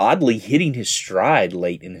oddly hitting his stride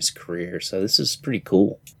late in his career. So this is pretty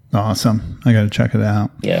cool. Awesome. I got to check it out.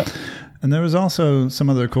 Yeah. And there was also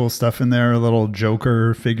some other cool stuff in there, a little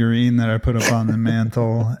Joker figurine that I put up on the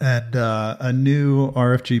mantle, and a new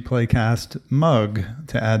RFG Playcast mug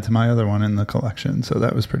to add to my other one in the collection. So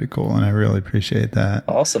that was pretty cool, and I really appreciate that.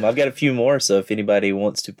 Awesome. I've got a few more, so if anybody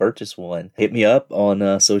wants to purchase one, hit me up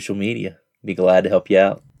on social media. Be glad to help you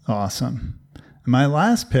out. Awesome. My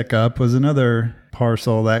last pickup was another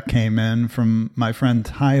parcel that came in from my friend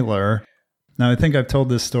Tyler. Now, I think I've told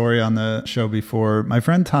this story on the show before. My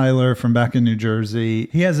friend Tyler from back in New Jersey,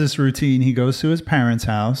 he has this routine. He goes to his parents'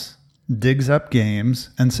 house, digs up games,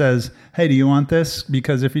 and says, hey, do you want this?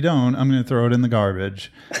 Because if you don't, I'm going to throw it in the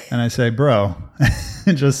garbage. And I say, bro,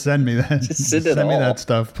 just send me that. Just send me that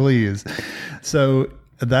stuff, please. So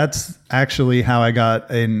that's actually how I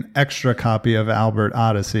got an extra copy of Albert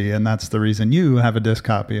Odyssey, and that's the reason you have a disc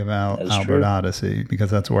copy of Albert Odyssey,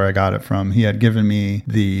 because that's where I got it from. He had given me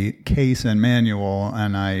the case and manual,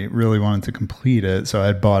 and I really wanted to complete it, so I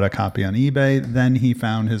had bought a copy on eBay. Then he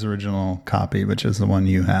found his original copy, which is the one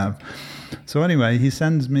you have. So anyway, he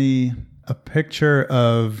sends me a picture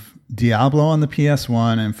of Diablo on the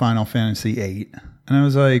PS1 and Final Fantasy VIII, and I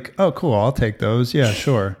was like, oh, cool, I'll take those. Yeah,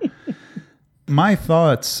 sure. My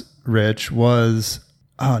thoughts, Rich, was,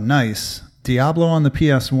 oh, nice. Diablo on the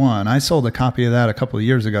PS1. I sold a copy of that a couple of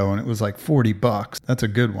years ago, and it was like $40. That's a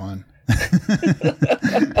good one.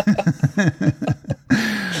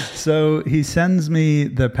 So he sends me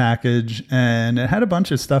the package, and it had a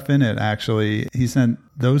bunch of stuff in it, actually. He sent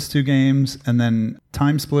those two games, and then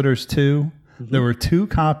Time Splitters 2. Mm-hmm. There were 2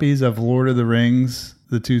 copies of Lord of the Rings,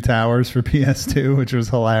 The Two Towers for PS2, which was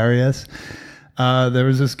hilarious. There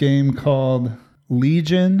was this game called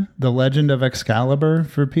Legion, The Legend of Excalibur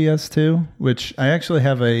for PS2, which I actually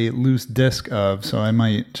have a loose disc of, so I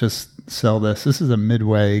might just sell this. This is a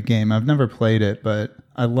Midway game. I've never played it, but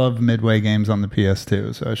I love Midway games on the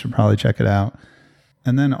PS2, so I should probably check it out.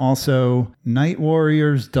 And then also Night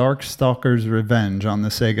Warriors Darkstalkers Revenge on the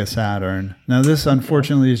Sega Saturn. Now, this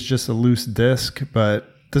unfortunately is just a loose disc,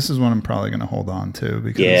 but this is one I'm probably going to hold on to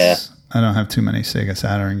because I don't have too many Sega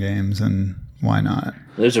Saturn games, and why not?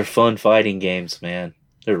 Those are fun fighting games, man.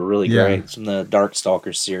 They're really great. It's from the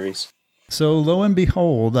Darkstalkers series. So lo and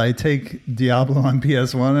behold, I take Diablo on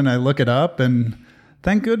PS1 and I look it up, and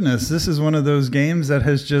thank goodness this is one of those games that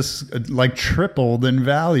has just like tripled in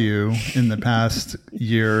value in the past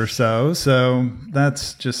year or so. So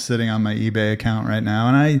that's just sitting on my eBay account right now.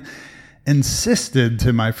 And I insisted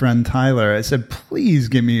to my friend Tyler, I said, please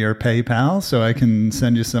give me your PayPal so I can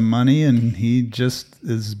send you some money. And he just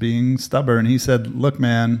is being stubborn. He said, look,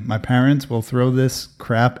 man, my parents will throw this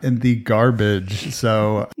crap in the garbage.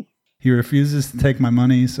 So he refuses to take my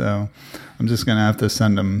money. So I'm just going to have to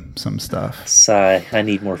send him some stuff. Sigh. I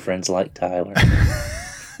need more friends like Tyler.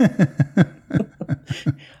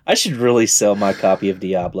 I should really sell my copy of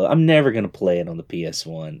Diablo. I'm never going to play it on the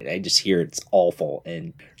PS1. I just hear it's awful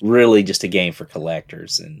and really just a game for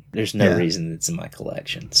collectors. And there's no reason it's in my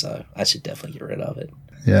collection. So I should definitely get rid of it.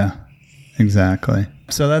 Yeah, exactly.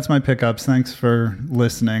 So that's my pickups. Thanks for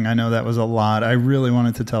listening. I know that was a lot. I really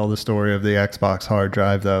wanted to tell the story of the Xbox hard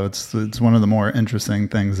drive, though. It's one of the more interesting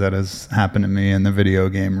things that has happened to me in the video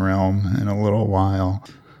game realm in a little while.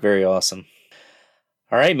 Very awesome.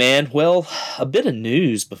 All right, man. Well, a bit of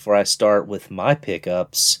news before I start with my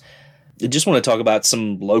pickups. I just want to talk about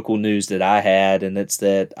some local news that I had, and it's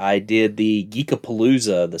that I did the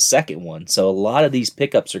Geekapalooza, the second one. So a lot of these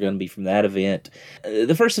pickups are going to be from that event.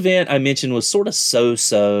 The first event I mentioned was sort of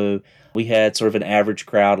so-so. We had sort of an average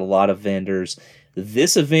crowd, a lot of vendors.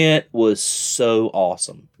 This event was so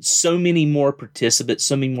awesome. So many more participants,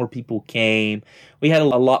 so many more people came. We had a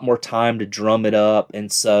lot more time to drum it up,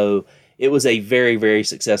 and so it was a very, very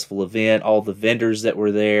successful event. All the vendors that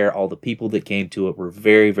were there, all the people that came to it were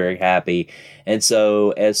very, very happy. And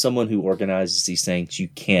so as someone who organizes these things, you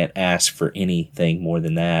can't ask for anything more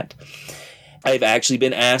than that. I've actually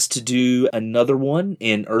been asked to do another one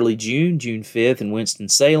in early June 5th in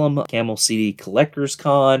Winston-Salem, Camel City Collectors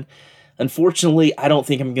Con. Unfortunately, I don't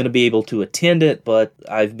think I'm going to be able to attend it, but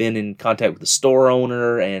I've been in contact with the store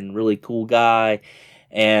owner and really cool guy.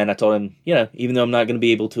 And I told him, even though I'm not going to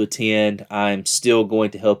be able to attend, I'm still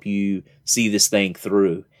going to help you see this thing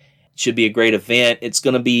through. It should be a great event. It's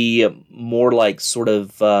going to be more like sort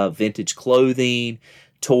of vintage clothing,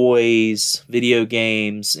 toys, video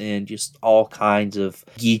games, and just all kinds of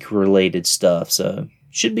geek-related stuff. So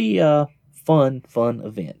should be a fun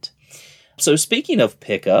event. So speaking of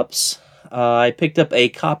pickups, I picked up a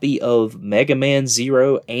copy of Mega Man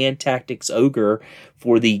Zero and Tactics Ogre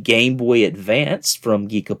for the Game Boy Advance from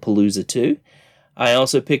Geekapalooza 2. I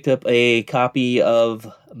also picked up a copy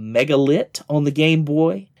of Megalit on the Game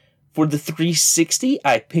Boy For the 360,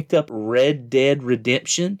 I picked up Red Dead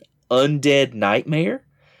Redemption Undead Nightmare,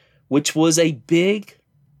 which was a big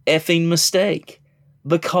effing mistake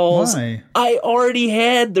because Why? I already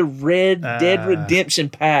had the Red Dead Redemption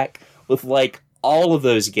pack with like all of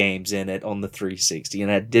those games in it on the 360,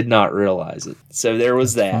 and I did not realize it. So there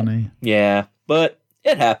was that. Funny. Yeah, but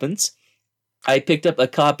it happens. I picked up a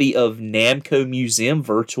copy of Namco Museum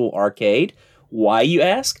Virtual Arcade. Why, you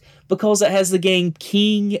ask? Because it has the game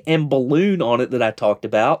King and Balloon on it that I talked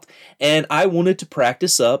about, and I wanted to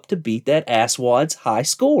practice up to beat that asswad's high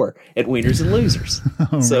score at Wieners and Losers.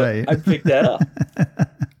 So right. I picked that up.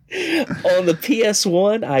 On the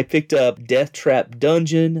PS1, I picked up Death Trap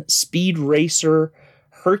Dungeon, Speed Racer,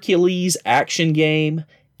 Hercules Action Game,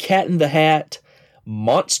 Cat in the Hat,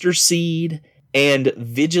 Monster Seed, and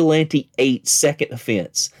Vigilante 8 Second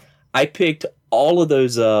Offense. I picked all of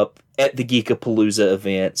those up at the Geekapalooza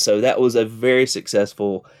event, so that was a very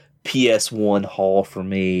successful PS1 haul for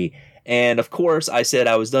me. And of course, I said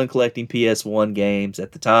I was done collecting PS1 games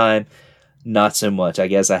at the time. Not so much. I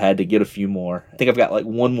guess I had to get a few more. I think I've got like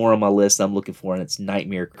one more on my list I'm looking for, and it's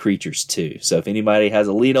Nightmare Creatures 2. So if anybody has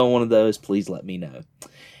a lead on one of those, please let me know.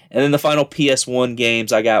 And then the final PS1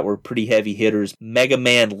 games I got were pretty heavy hitters. Mega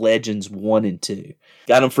Man Legends 1 and 2.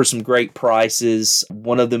 Got them for some great prices.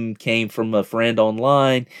 One of them came from a friend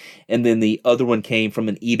online, and then the other one came from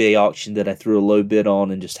an eBay auction that I threw a low bid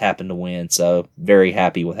on and just happened to win. So very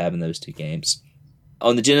happy with having those two games.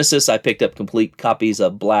 On the Genesis, I picked up complete copies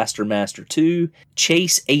of Blaster Master 2,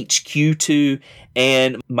 Chase HQ 2,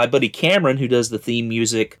 and my buddy Cameron, who does the theme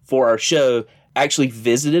music for our show, actually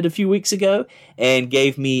visited a few weeks ago and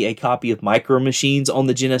gave me a copy of Micro Machines on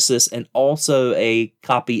the Genesis and also a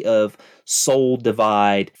copy of Soul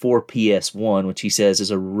Divide for PS1, which he says is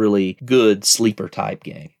a really good sleeper type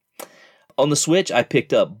game. On the Switch, I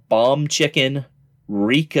picked up Bomb Chicken,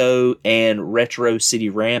 Rico, and Retro City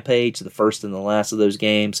Rampage, the first and the last of those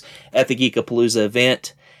games, at the Geekapalooza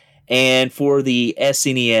event. And for the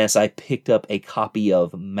SNES, I picked up a copy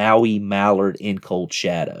of Maui Mallard in Cold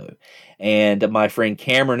Shadow. And my friend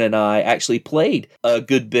Cameron and I actually played a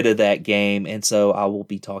good bit of that game, and so I will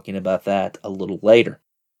be talking about that a little later.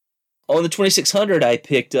 On the 2600, I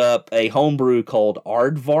picked up a homebrew called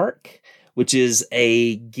Aardvark, which is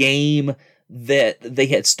a game that they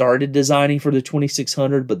had started designing for the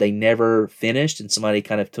 2600, but they never finished, and somebody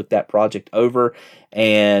kind of took that project over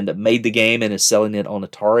and made the game and is selling it on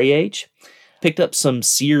Atari Age. Picked up some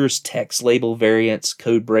Sears text label variants,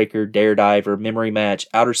 Codebreaker, Darediver, Memory Match,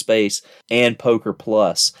 Outer Space, and Poker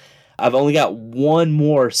Plus. I've only got one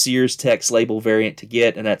more Sears text label variant to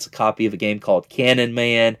get, and that's a copy of a game called Cannon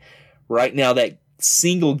Man. Right now, that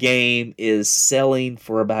single game is selling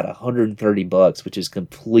for about $130, which is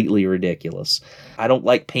completely ridiculous. I don't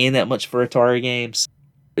like paying that much for Atari games.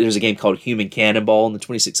 There's a game called Human Cannonball in the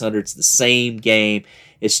 2600. It's the same game.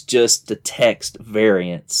 It's just the text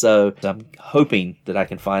variant. So I'm hoping that I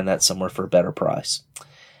can find that somewhere for a better price.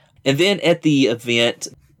 And then at the event,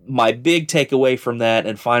 my big takeaway from that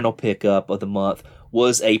and final pickup of the month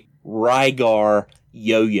was a Rygar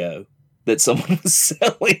yo-yo that someone was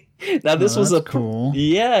selling. Now this was cool.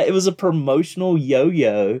 Yeah, it was a promotional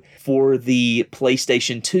yo-yo for the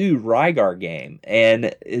PlayStation 2 Rygar game.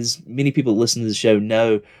 And as many people listen to the show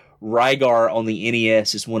know, Rygar on the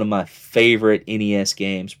NES is one of my favorite NES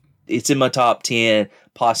games. It's in my top 10,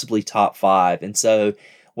 possibly top 5. And so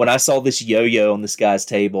when I saw this yo-yo on this guy's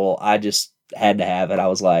table, I just had to have it. I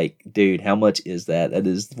was like, dude, how much is that? That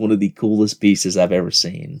is one of the coolest pieces I've ever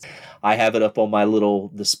seen. I have it up on my little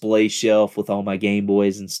display shelf with all my Game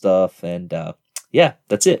Boys and stuff. And yeah,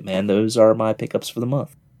 that's it, man. Those are my pickups for the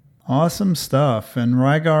month. Awesome stuff. And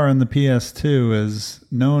Rygar on the PS2 is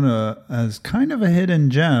known as kind of a hidden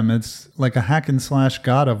gem. It's like a hack and slash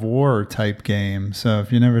God of War type game. So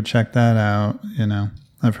if you never checked that out, you know,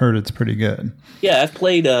 I've heard it's pretty good. Yeah, I've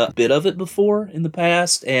played a bit of it before in the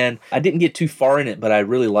past, and I didn't get too far in it, but I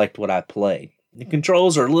really liked what I played. The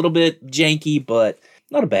controls are a little bit janky, but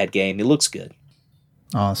not a bad game. It looks good.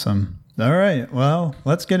 Awesome. All right. Well,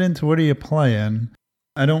 let's get into what are you playing.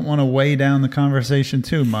 I don't want to weigh down the conversation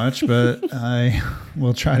too much, but I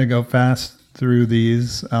will try to go fast through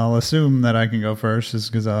these. I'll assume that I can go first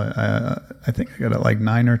just because I think I got like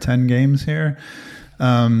 9 or 10 games here.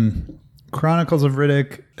 Chronicles of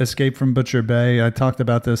Riddick, Escape from Butcher Bay. I talked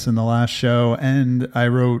about this in the last show, and I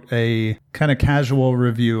wrote a kind of casual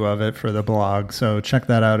review of it for the blog. So check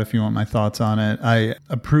that out if you want my thoughts on it. I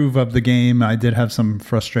approve of the game. I did have some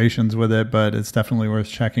frustrations with it, but it's definitely worth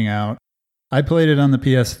checking out. I played it on the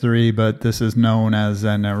PS3, but this is known as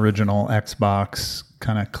an original Xbox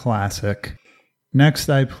kind of classic. Next,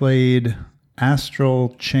 I played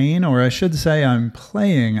Astral Chain, or I should say I'm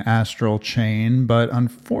playing Astral Chain, but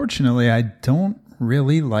unfortunately I don't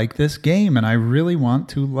really like this game, and I really want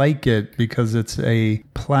to like it because it's a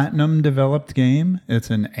Platinum developed game.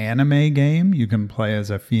 It's an anime game. You can play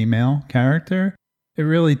as a female character. It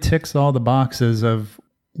really ticks all the boxes of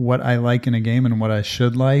what I like in a game and what I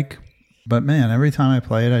should like. But man, every time I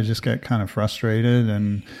play it, I just get kind of frustrated,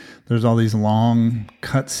 and there's all these long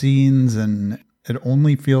cutscenes, and it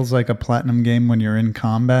only feels like a Platinum game when you're in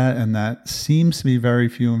combat, and that seems to be very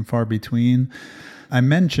few and far between. I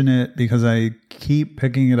mention it because I keep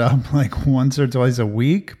picking it up like once or twice a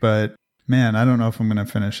week, but man, I don't know if I'm going to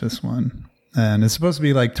finish this one. And it's supposed to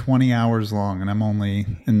be like 20 hours long, and I'm only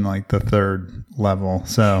in like the 3rd level.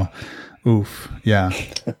 So, oof, yeah,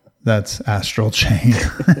 that's Astral Chain.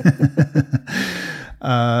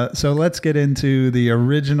 So let's get into the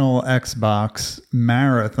original Xbox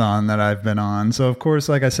marathon that I've been on. So, of course,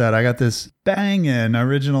 like I said, I got this banging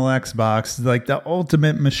original Xbox, like the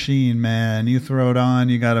ultimate machine, man. You throw it on,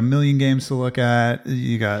 you got a million games to look at,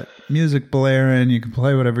 you got music blaring, you can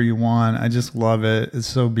play whatever you want. I just love it. It's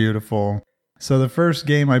so beautiful. So the first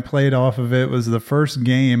game I played off of it was the first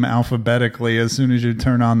game alphabetically as soon as you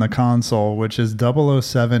turn on the console, which is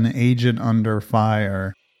 007 Agent Under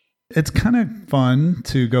Fire. It's kind of fun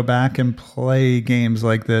to go back and play games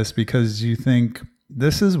like this because you think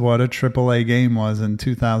this is what a AAA game was in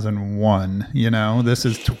 2001. You know, this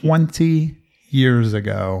is 20 years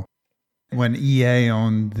ago. When EA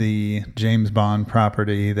owned the James Bond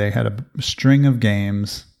property, they had a string of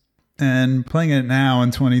games. And playing it now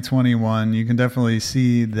in 2021, you can definitely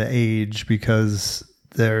see the age because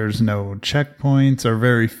there's no checkpoints or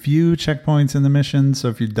very few checkpoints in the mission. So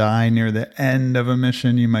if you die near the end of a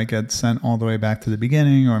mission, you might get sent all the way back to the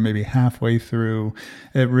beginning or maybe halfway through.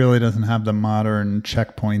 It really doesn't have the modern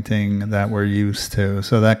checkpointing that we're used to.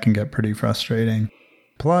 So that can get pretty frustrating.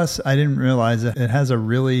 Plus, I didn't realize that it has a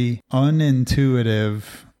really unintuitive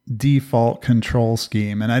default control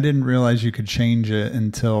scheme, and I didn't realize you could change it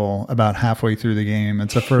until about halfway through the game.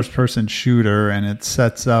 It's a first-person shooter, and it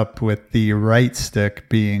sets up with the right stick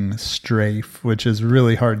being strafe, which is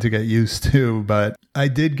really hard to get used to, but I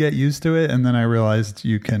did get used to it, and then I realized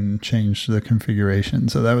you can change the configuration,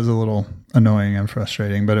 so that was a little annoying and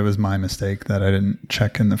frustrating, but it was my mistake that I didn't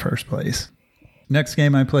check in the first place. Next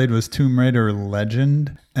game I played was Tomb Raider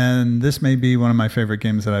Legend, and this may be one of my favorite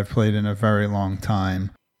games that I've played in a very long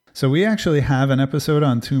time. So we actually have an episode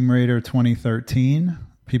on Tomb Raider 2013.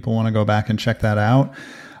 People want to go back and check that out.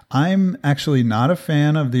 I'm actually not a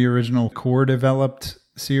fan of the original core developed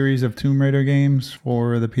series of Tomb Raider games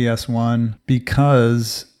for the PS1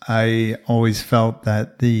 because I always felt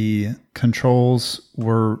that the controls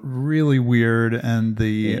were really weird and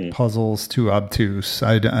the puzzles too obtuse.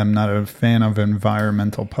 I'm not a fan of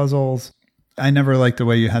environmental puzzles. I never liked the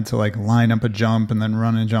way you had to like line up a jump and then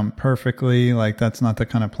run and jump perfectly. Like that's not the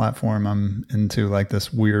kind of platform I'm into, like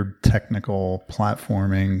this weird technical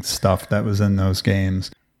platforming stuff that was in those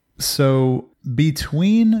games. So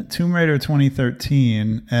between Tomb Raider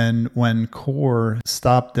 2013 and when Core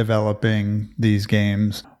stopped developing these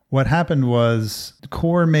games, what happened was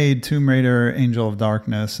Core made Tomb Raider Angel of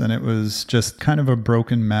Darkness, and it was just kind of a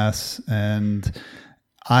broken mess, and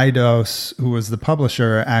Eidos, who was the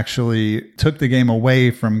publisher, actually took the game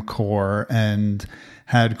away from Core and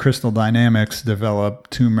had Crystal Dynamics develop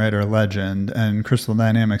Tomb Raider Legend, and Crystal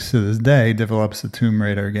Dynamics to this day develops the Tomb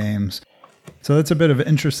Raider games. So that's a bit of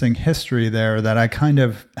interesting history there that I kind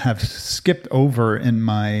of have skipped over in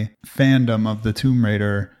my fandom of the Tomb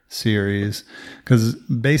Raider series, because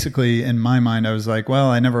basically in my mind I was like,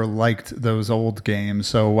 well, I never liked those old games,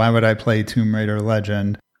 so why would I play Tomb Raider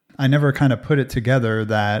Legend? I never kind of put it together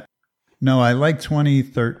that, no, I like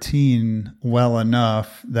 2013 well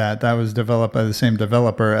enough that was developed by the same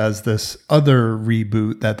developer as this other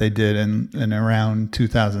reboot that they did in around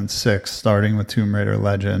 2006, starting with Tomb Raider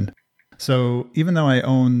Legend. So even though I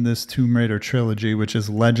own this Tomb Raider trilogy, which is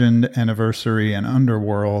Legend, Anniversary, and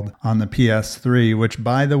Underworld on the PS3, which,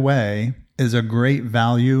 by the way, is a great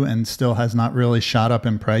value and still has not really shot up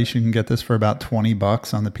in price. You can get this for about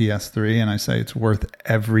 $20 on the PS3, and I say it's worth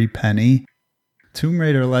every penny. Tomb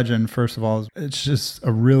Raider Legend, first of all, it's just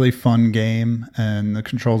a really fun game, and the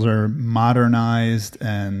controls are modernized,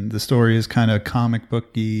 and the story is kind of comic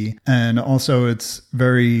booky, and also it's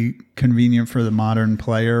very convenient for the modern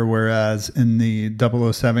player, whereas in the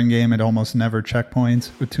 007 game, it almost never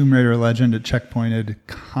checkpoints. With Tomb Raider Legend, it checkpointed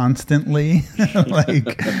constantly,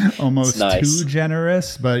 like almost too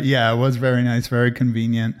generous, but yeah, it was very nice, very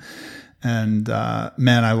convenient. And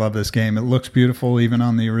man, I love this game. It looks beautiful even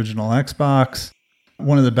on the original Xbox.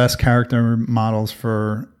 One of the best character models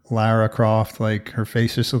for Lara Croft. Like, her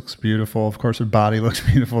face just looks beautiful. Of course, her body looks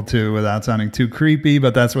beautiful too, without sounding too creepy,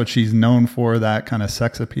 but that's what she's known for, that kind of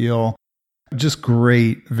sex appeal. Just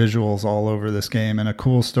great visuals all over this game and a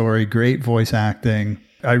cool story, great voice acting.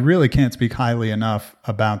 I really can't speak highly enough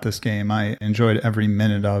about this game. I enjoyed every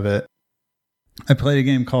minute of it. I played a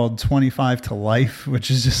game called 25 to Life,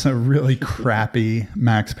 which is just a really crappy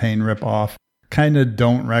Max Payne ripoff. Kind of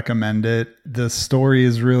don't recommend it. The story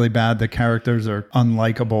is really bad. The characters are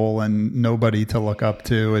unlikable and nobody to look up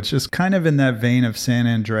to. It's just kind of in that vein of San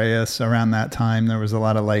Andreas. Around that time, there was a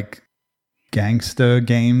lot of like gangsta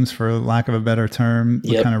games, for lack of a better term,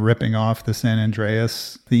 kind of ripping off the San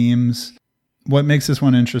Andreas themes. What makes this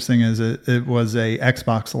one interesting is it was a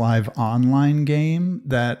Xbox Live online game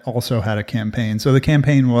that also had a campaign. So the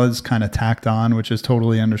campaign was kind of tacked on, which is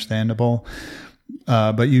totally understandable.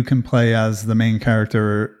 But you can play as the main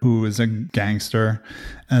character, who is a gangster,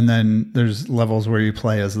 and then there's levels where you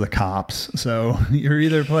play as the cops. So you're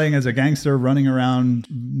either playing as a gangster running around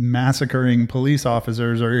massacring police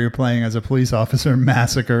officers, or you're playing as a police officer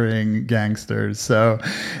massacring gangsters. So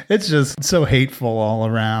it's just so hateful all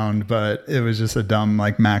around, but it was just a dumb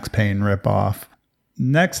like Max Payne ripoff.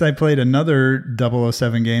 Next, I played another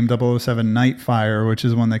 007 game, 007 Nightfire, which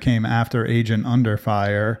is one that came after Agent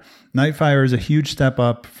Underfire. Nightfire is a huge step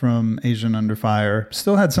up from Agent Underfire.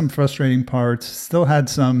 Still had some frustrating parts, still had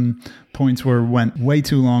some points where it went way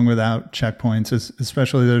too long without checkpoints,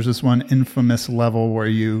 especially there's this one infamous level where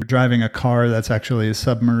you're driving a car that's actually a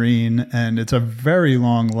submarine, and it's a very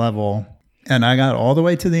long level. And I got all the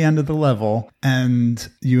way to the end of the level, and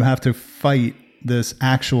you have to fight this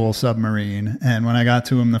actual submarine. And when I got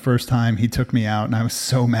to him the first time, he took me out, and I was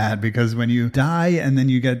so mad because when you die and then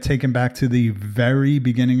you get taken back to the very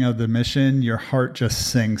beginning of the mission, your heart just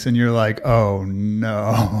sinks and you're like, oh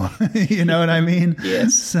no. You know what I mean?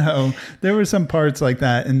 Yes. So there were some parts like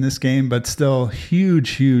that in this game, but still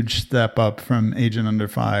huge step up from Agent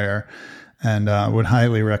Underfire, and would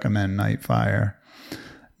highly recommend Nightfire.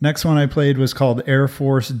 Next one I played was called Air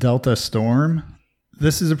Force Delta Storm.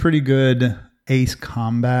 This is a pretty good Ace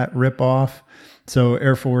Combat ripoff. So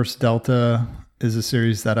Air Force Delta is a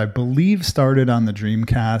series that I believe started on the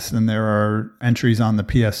Dreamcast, and there are entries on the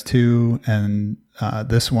PS2 and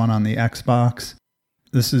this one on the Xbox.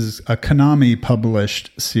 This is a Konami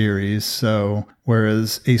published series. So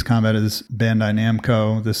whereas Ace Combat is Bandai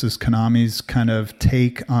Namco, this is Konami's kind of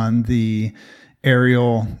take on the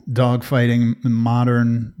aerial dogfighting,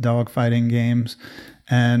 modern dogfighting games.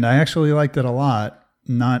 And I actually liked it a lot.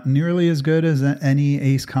 Not nearly as good as any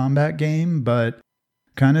Ace Combat game, but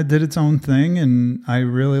kind of did its own thing, and I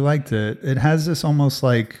really liked it. It has this almost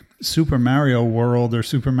like Super Mario World or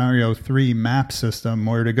Super Mario 3 map system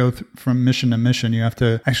where to go from mission to mission, you have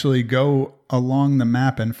to actually go along the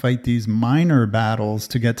map and fight these minor battles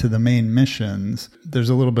to get to the main missions. There's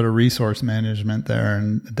a little bit of resource management there,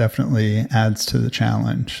 and it definitely adds to the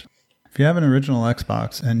challenge. If you have an original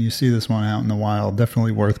Xbox and you see this one out in the wild,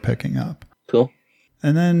 definitely worth picking up. Cool.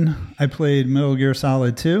 And then I played Metal Gear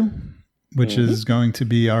Solid 2, which is going to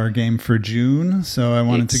be our game for June. So I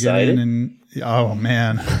wanted to get in and, oh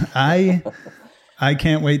man, I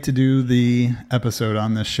can't wait to do the episode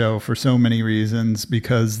on this show for so many reasons,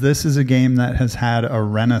 because this is a game that has had a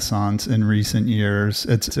renaissance in recent years.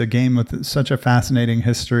 It's a game with such a fascinating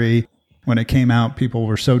history. When it came out, people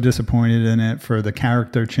were so disappointed in it for the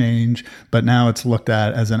character change, but now it's looked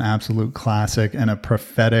at as an absolute classic and a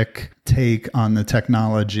prophetic take on the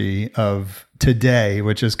technology of today,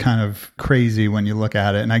 which is kind of crazy when you look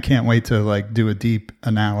at it. And I can't wait to like do a deep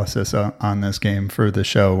analysis on this game for the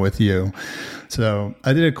show with you. So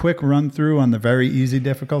I did a quick run through on the very easy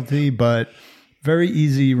difficulty, but very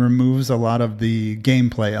easy removes a lot of the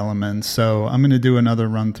gameplay elements. So I'm going to do another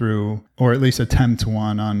run through, or at least attempt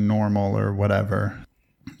one on normal or whatever.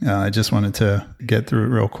 I just wanted to get through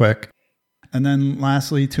it real quick. And then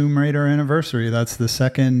lastly, Tomb Raider Anniversary. That's the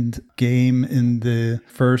second game in the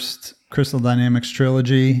first Crystal Dynamics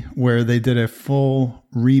trilogy, where they did a full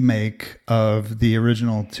remake of the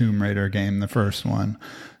original Tomb Raider game, the first one.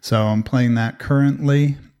 So I'm playing that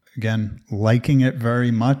currently. Again, liking it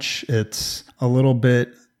very much. It's a little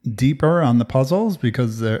bit deeper on the puzzles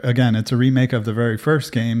because, again, it's a remake of the very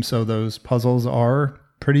first game. So those puzzles are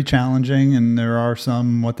pretty challenging, and there are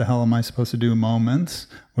some what the hell am I supposed to do moments,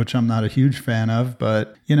 which I'm not a huge fan of.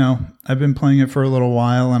 But, you know, I've been playing it for a little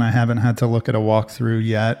while and I haven't had to look at a walkthrough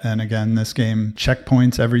yet. And again, this game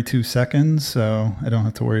checkpoints every 2 seconds, so I don't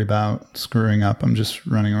have to worry about screwing up. I'm just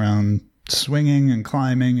running around swinging and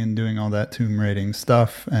climbing and doing all that tomb raiding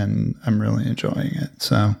stuff, and I'm really enjoying it.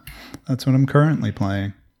 So that's what I'm currently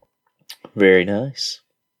playing. Very nice.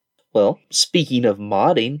 Well, speaking of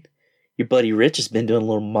modding, your buddy Rich has been doing a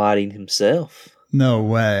little modding himself. No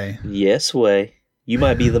way. Yes way. You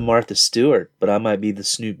might be the Martha Stewart, but I might be the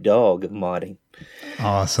Snoop Dogg of modding.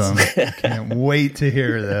 Awesome. Can't wait to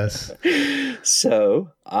hear this.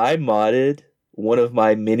 So, I modded one of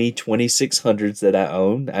my mini 2600s that I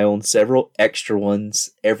own. I own several extra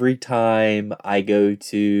ones. Every time I go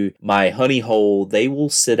to my honey hole, they will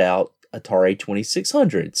sit out Atari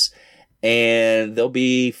 2600s. And they'll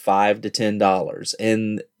be $5 to $10.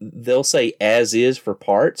 And they'll say as is for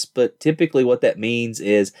parts, but typically what that means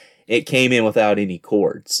is it came in without any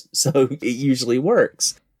cords. So it usually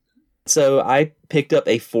works. So I picked up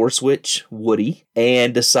a 4-switch Woody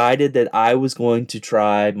and decided that I was going to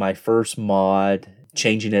try my first mod,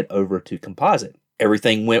 changing it over to composite.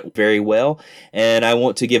 Everything went very well. And I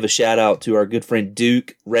want to give a shout out to our good friend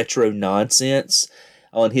Duke Retro Nonsense.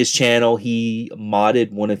 On his channel, he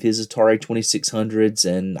modded one of his Atari 2600s,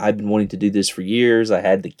 and I've been wanting to do this for years. I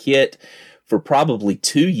had the kit for probably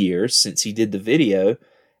 2 years since he did the video,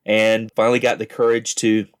 and finally got the courage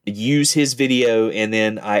to use his video. And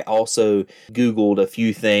then I also Googled a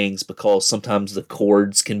few things because sometimes the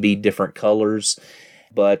cords can be different colors.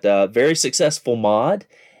 But very successful mod,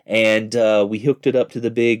 and we hooked it up to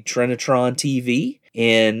the big Trinitron TV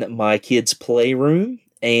in my kids' playroom,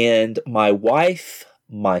 and my wife,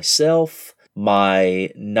 myself,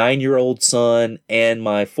 my 9-year-old son, and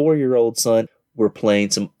my 4-year-old son were playing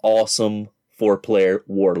some awesome 4-player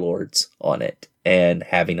Warlords on it and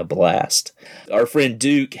having a blast. Our friend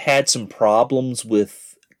Duke had some problems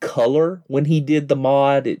with color when he did the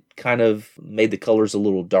mod. It kind of made the colors a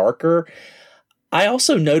little darker. I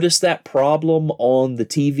also noticed that problem on the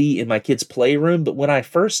TV in my kids' playroom, but when I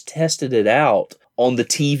first tested it out on the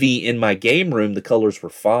TV in my game room, the colors were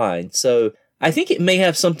fine. So I think it may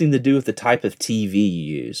have something to do with the type of TV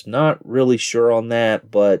you use. Not really sure on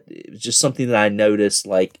that, but it was just something that I noticed,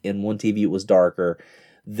 like in one TV it was darker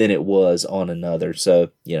than it was on another.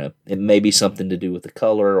 So, it may be something to do with the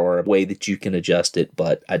color or a way that you can adjust it,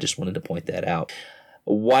 but I just wanted to point that out.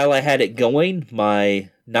 While I had it going,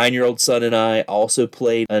 my 9-year-old son and I also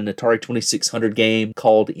played an Atari 2600 game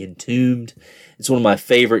called Entombed. It's one of my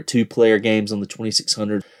favorite 2-player games on the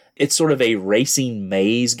 2600. It's sort of a racing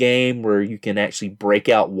maze game where you can actually break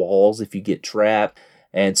out walls if you get trapped.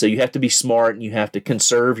 And so you have to be smart and you have to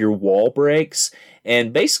conserve your wall breaks.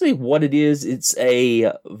 And basically what it is, it's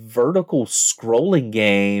a vertical scrolling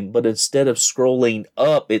game, but instead of scrolling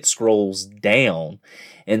up, it scrolls down.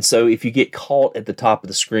 And so if you get caught at the top of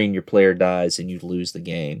the screen, your player dies and you lose the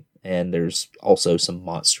game. And there's also some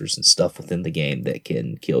monsters and stuff within the game that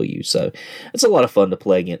can kill you. So it's a lot of fun to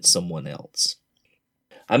play against someone else.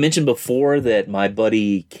 I mentioned before that my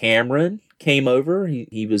buddy Cameron came over.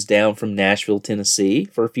 He was down from Nashville, Tennessee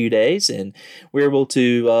for a few days, and we were able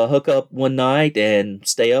to hook up one night and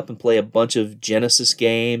stay up and play a bunch of Genesis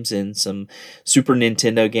games and some Super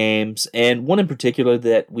Nintendo games. And one in particular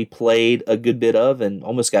that we played a good bit of and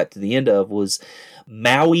almost got to the end of was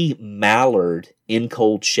Maui Mallard in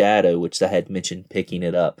Cold Shadow, which I had mentioned picking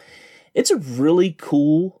it up. It's a really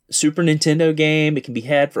cool Super Nintendo game. It can be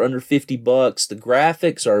had for under $50. The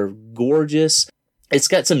graphics are gorgeous. It's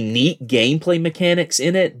got some neat gameplay mechanics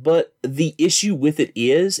in it, but the issue with it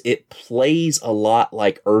is it plays a lot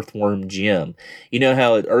like Earthworm Jim. You know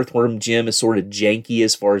how Earthworm Jim is sort of janky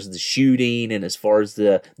as far as the shooting and as far as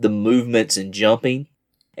the movements and jumping?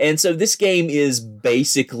 And so this game is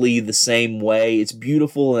basically the same way. It's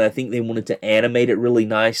beautiful, and I think they wanted to animate it really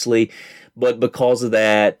nicely. But because of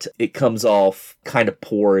that, it comes off kind of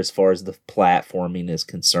poor as far as the platforming is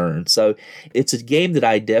concerned. So it's a game that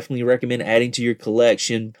I definitely recommend adding to your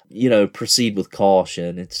collection. Proceed with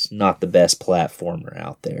caution. It's not the best platformer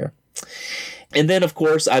out there. And then, of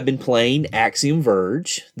course, I've been playing Axiom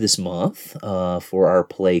Verge this month for our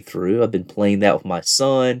playthrough. I've been playing that with my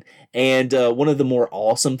son. And one of the more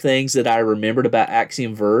awesome things that I remembered about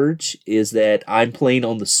Axiom Verge is that I'm playing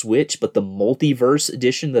on the Switch, but the Multiverse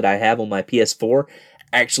edition that I have on my PS4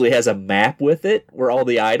 actually has a map with it where all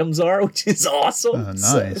the items are, which is awesome.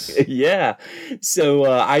 Nice. So, yeah. So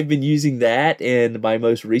I've been using that in my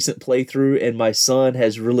most recent playthrough, and my son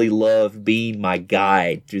has really loved being my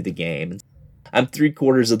guide through the game. I'm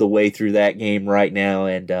 3/4 of the way through that game right now,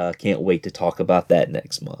 and can't wait to talk about that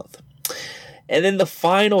next month. And then the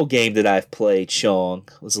final game that I've played, Sean,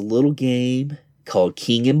 was a little game called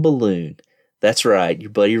King and Balloon. That's right, your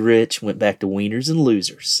buddy Rich went back to Wieners and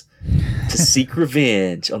Losers to seek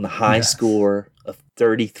revenge on the high score of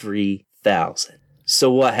 33,000. So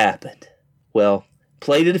what happened? Well,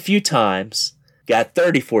 played it a few times, got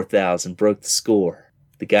 34,000, broke the score.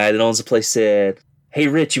 The guy that owns the place said, hey,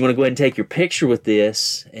 Rich, you want to go ahead and take your picture with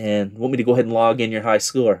this and want me to go ahead and log in your high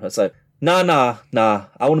score? I was like, nah. I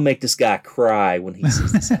want to make this guy cry when he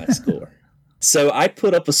sees this high score. So I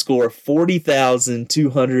put up a score of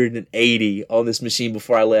 40,280 on this machine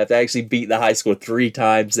before I left. I actually beat the high score 3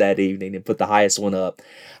 times that evening and put the highest one up.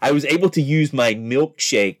 I was able to use my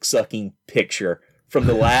milkshake sucking picture from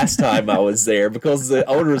the last time I was there because the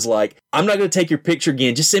owner was like, I'm not going to take your picture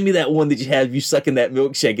again. Just send me that one that you have you sucking that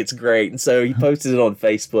milkshake. It's great. And so he posted it on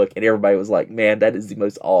Facebook and everybody was like, man, that is the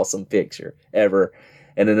most awesome picture ever.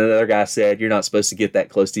 And then another guy said, you're not supposed to get that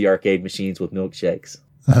close to the arcade machines with milkshakes.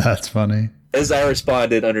 That's funny. As I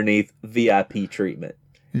responded underneath VIP treatment.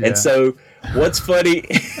 Yeah. And so what's funny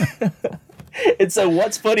is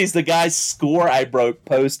the guy's score I broke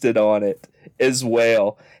posted on it as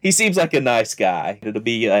well. He seems like a nice guy. It'll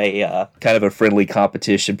be a kind of a friendly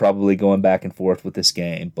competition, probably going back and forth with this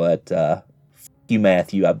game. But you,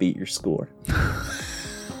 Matthew, I beat your score.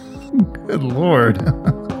 Good Lord.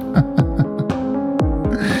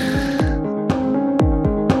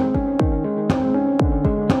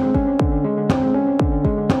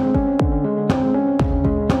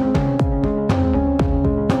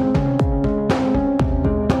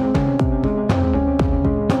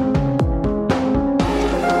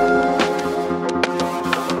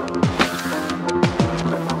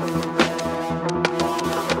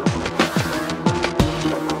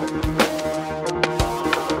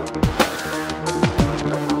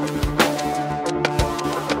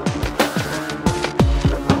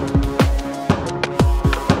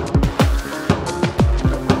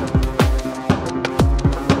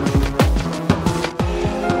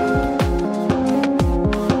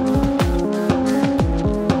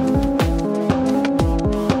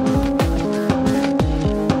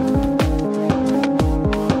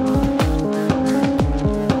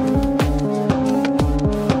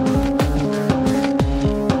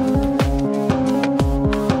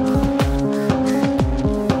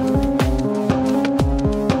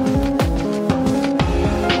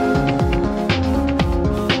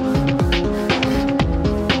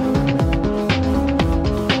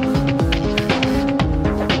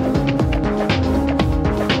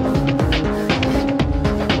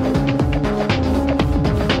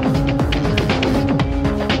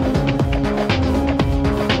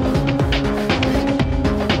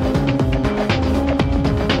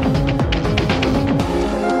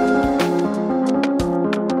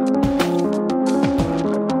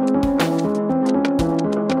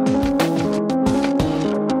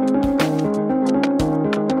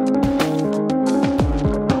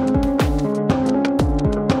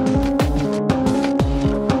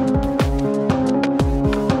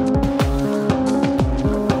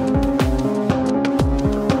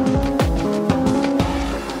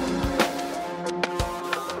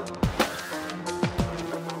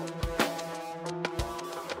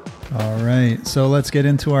 So let's get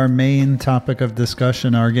into our main topic of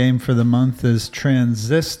discussion. Our game for the month is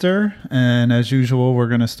Transistor. And as usual, we're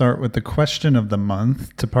going to start with the question of the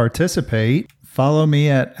month. To participate, follow me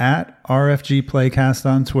at RFG Playcast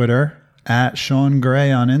on Twitter, at Sean Gray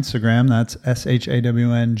on Instagram. That's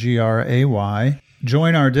SHAWNGRAY.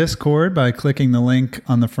 Join our Discord by clicking the link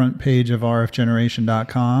on the front page of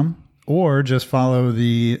rfgeneration.com. Or just follow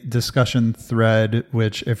the discussion thread,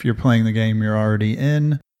 which if you're playing the game, you're already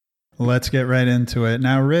in. Let's get right into it.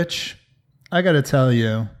 Now, Rich, I got to tell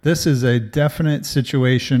you, this is a definite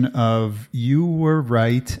situation of you were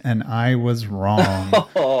right and I was wrong.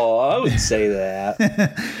 Oh, I would say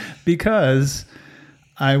that. Because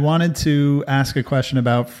I wanted to ask a question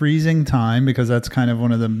about freezing time, because that's kind of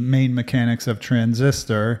one of the main mechanics of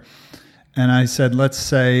Transistor. And I said, let's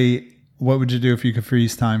say, what would you do if you could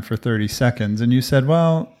freeze time for 30 seconds? And you said,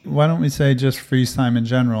 well, why don't we say just freeze time in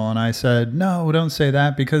general? And I said, no, don't say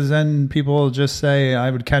that, because then people will just say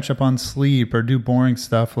I would catch up on sleep or do boring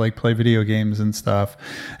stuff like play video games and stuff.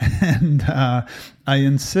 And I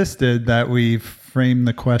insisted that we frame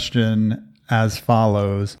the question as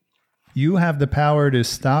follows. You have the power to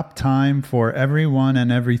stop time for everyone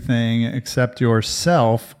and everything except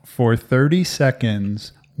yourself for 30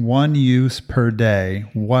 seconds. One use per day.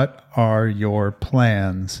 What are your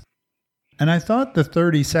plans? And I thought the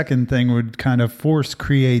 30-second thing would kind of force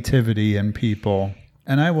creativity in people.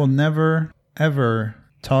 And I will never, ever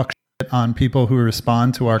talk shit on people who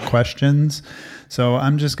respond to our questions. So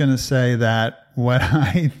I'm just going to say that what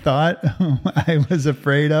I thought I was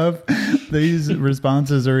afraid of, these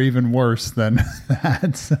responses are even worse than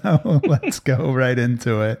that. So let's go right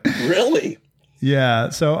into it. Really? Yeah,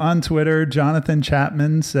 so on Twitter, Jonathan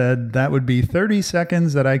Chapman said that would be 30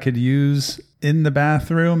 seconds that I could use in the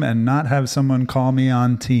bathroom and not have someone call me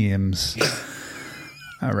on Teams.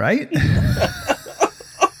 All right.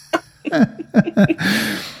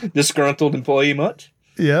 Disgruntled employee much?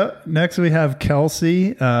 Yep. Next we have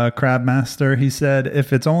Kelsey, Crabmaster. He said,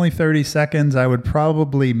 if it's only 30 seconds, I would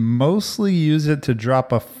probably mostly use it to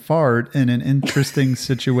drop a fart in an interesting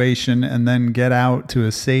situation and then get out to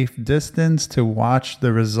a safe distance to watch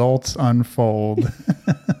the results unfold.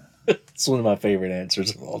 It's one of my favorite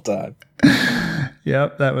answers of all time.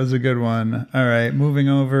 Yep, that was a good one. All right, moving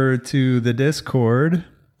over to the Discord.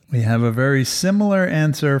 We have a very similar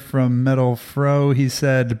answer from Metal Fro. He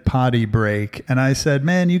said potty break. And I said,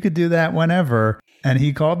 man, you could do that whenever. And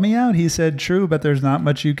he called me out. He said, true, but there's not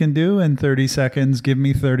much you can do in 30 seconds. Give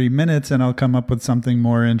me 30 minutes and I'll come up with something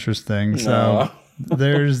more interesting. So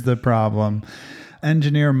there's the problem.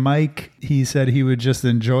 Engineer Mike, he said he would just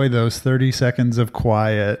enjoy those 30 seconds of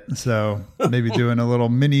quiet. So maybe doing a little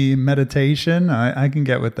mini meditation. I can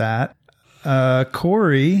get with that.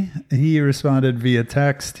 Corey, he responded via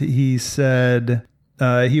text. He said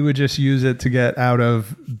he would just use it to get out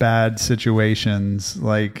of bad situations.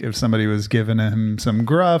 Like if somebody was giving him some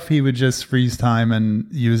gruff, he would just freeze time and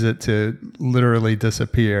use it to literally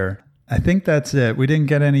disappear. I think that's it. We didn't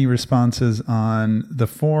get any responses on the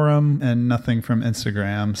forum and nothing from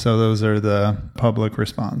Instagram. So those are the public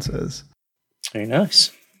responses. Very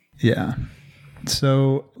nice. Yeah.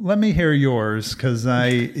 So let me hear yours because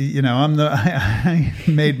I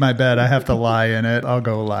made my bed. I have to lie in it. I'll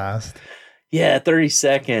go last. Yeah, 30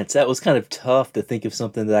 seconds. That was kind of tough to think of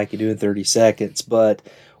something that I could do in 30 seconds. But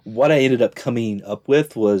what I ended up coming up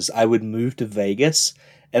with was I would move to Vegas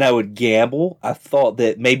and I would gamble. I thought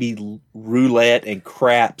that maybe roulette and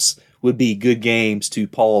craps would be good games to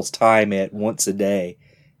Paul's time at once a day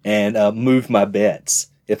and move my bets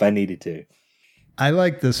if I needed to. I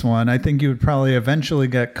like this one. I think you would probably eventually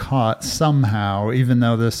get caught somehow, even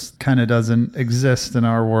though this kind of doesn't exist in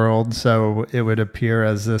our world. So it would appear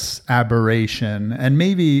as this aberration. And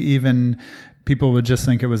maybe even people would just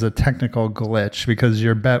think it was a technical glitch because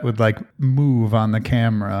your bet would like move on the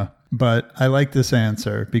camera. But I like this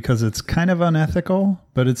answer because it's kind of unethical,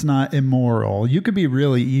 but it's not immoral. You could be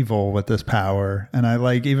really evil with this power. And I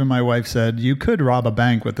like, even my wife said, you could rob a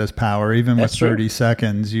bank with this power. Even with 30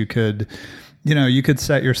 seconds, you could... you could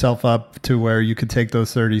set yourself up to where you could take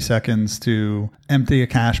those 30 seconds to empty a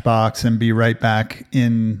cash box and be right back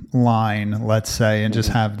in line, let's say, and just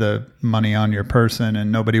have the money on your person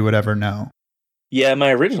and nobody would ever know. Yeah,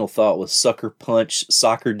 my original thought was sucker punch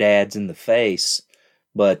soccer dads in the face,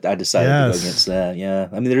 but I decided to go against that. Yeah.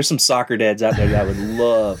 I mean, there's some soccer dads out there that I would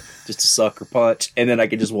love just to sucker punch, and then I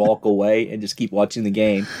could just walk away and just keep watching the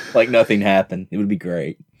game like nothing happened. It would be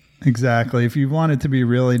great. Exactly. If you wanted to be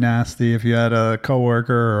really nasty, if you had a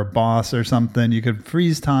coworker or a boss or something, you could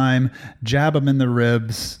freeze time, jab them in the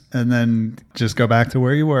ribs, and then just go back to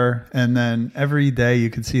where you were. And then every day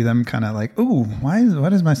you could see them kind of like, ooh, why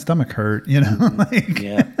does my stomach hurt?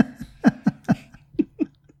 Yeah.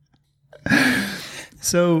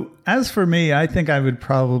 So as for me, I think I would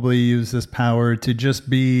probably use this power to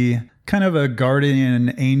just be kind of a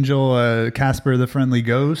guardian angel, a Casper the Friendly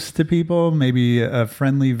Ghost to people, maybe a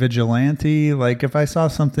friendly vigilante. Like if I saw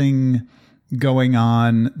something going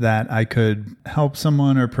on that I could help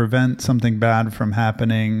someone or prevent something bad from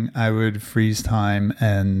happening, I would freeze time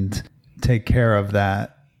and take care of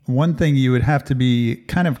that. One thing you would have to be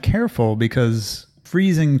kind of careful because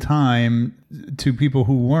freezing time to people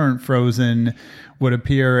who weren't frozen would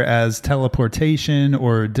appear as teleportation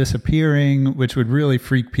or disappearing, which would really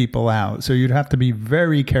freak people out. So you'd have to be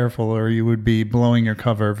very careful or you would be blowing your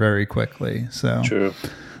cover very quickly. So true.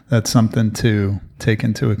 That's something to take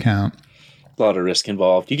into account. A lot of risk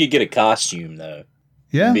involved. You could get a costume, though.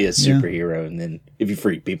 Yeah. Be a superhero, and then if you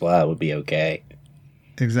freak people out, it would be okay.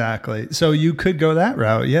 Exactly. So you could go that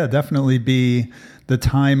route. Yeah, definitely be the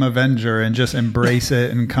Time Avenger and just embrace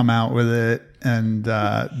it and come out with it and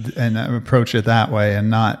approach it that way and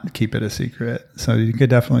not keep it a secret. So you could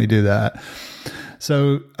definitely do that.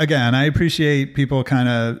 So again, I appreciate people kind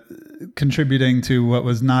of contributing to what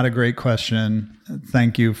was not a great question.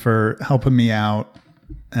 Thank you for helping me out.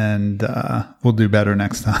 And we'll do better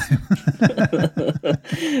next time.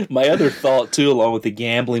 My other thought, too, along with the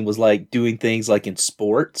gambling, was like doing things like in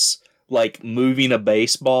sports, like moving a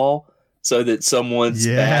baseball so that someone's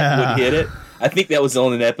bat would hit it. I think that was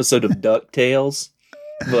on an episode of DuckTales.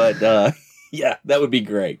 But, yeah, that would be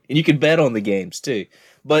great. And you could bet on the games, too.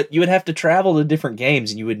 But you would have to travel to different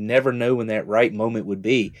games, and you would never know when that right moment would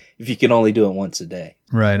be if you could only do it once a day.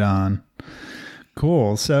 Right on.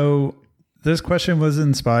 Cool. So this question was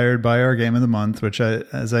inspired by our game of the month, which,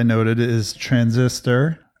 as I noted, is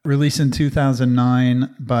Transistor. Released in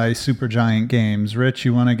 2009 by Supergiant Games. Rich,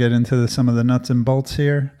 you want to get into some of the nuts and bolts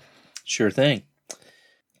here? Sure thing.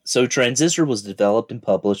 So Transistor was developed and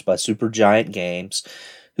published by Supergiant Games,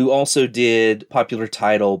 who also did popular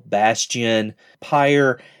title Bastion,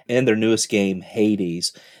 Pyre, and their newest game,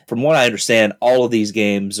 Hades. From what I understand, all of these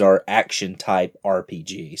games are action-type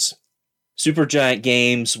RPGs. Supergiant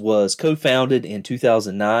Games was co-founded in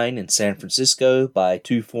 2009 in San Francisco by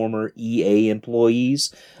two former EA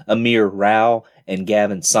employees, Amir Rao and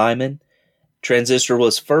Gavin Simon. Transistor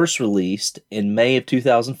was first released in May of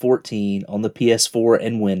 2014 on the PS4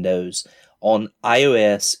 and Windows, on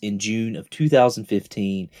iOS in June of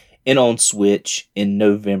 2015, and on Switch in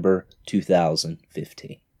November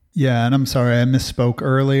 2015. Yeah, and I'm sorry, I misspoke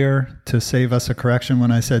earlier. To save us a correction,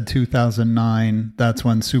 when I said 2009, that's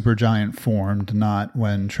when Supergiant formed, not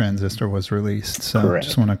when Transistor was released. So I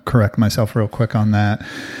just want to correct myself real quick on that.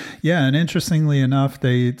 Yeah, and interestingly enough,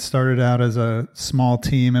 they started out as a small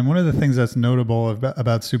team. And one of the things that's notable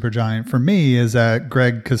about Supergiant for me is that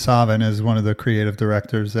Greg Kasavin is one of the creative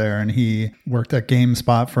directors there. And he worked at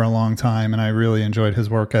GameSpot for a long time. And I really enjoyed his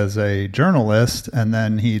work as a journalist. And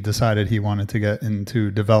then he decided he wanted to get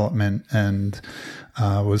into development and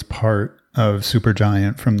was part of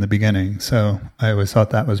Supergiant from the beginning. So I always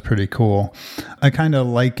thought that was pretty cool. I kind of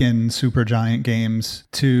liken Supergiant Games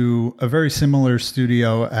to a very similar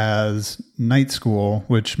studio as Night School,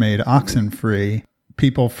 which made Oxenfree.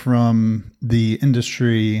 People from the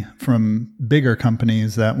industry, from bigger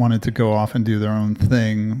companies that wanted to go off and do their own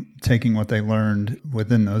thing, taking what they learned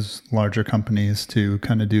within those larger companies to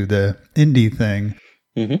kind of do the indie thing.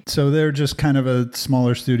 Mm-hmm. So they're just kind of a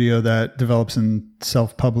smaller studio that develops and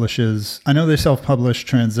self-publishes. I know they self-published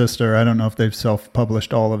Transistor. I don't know if they've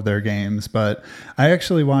self-published all of their games, but I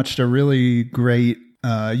actually watched a really great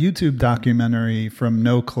YouTube documentary from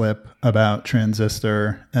NoClip about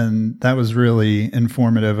Transistor, and that was really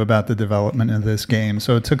informative about the development of this game.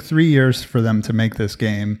 So it took 3 years for them to make this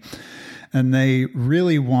game. And they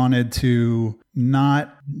really wanted to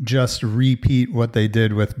not just repeat what they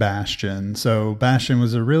did with Bastion. So Bastion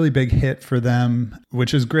was a really big hit for them,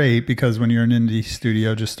 which is great because when you're an indie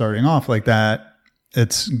studio just starting off like that,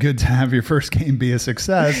 it's good to have your first game be a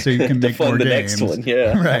success so you can make more games. Next one,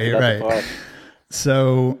 yeah. Right.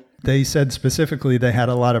 So they said specifically they had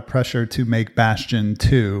a lot of pressure to make Bastion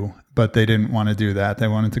 2, but they didn't want to do that. They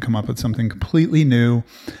wanted to come up with something completely new,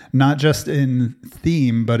 not just in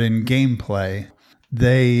theme, but in gameplay.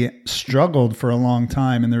 They struggled for a long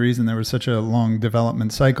time, and the reason there was such a long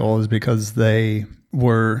development cycle is because they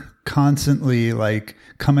were constantly like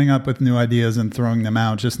coming up with new ideas and throwing them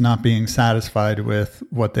out, just not being satisfied with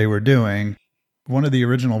what they were doing. One of the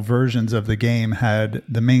original versions of the game had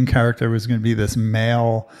the main character was going to be this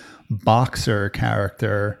male boxer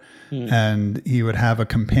character, and he would have a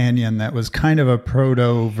companion that was kind of a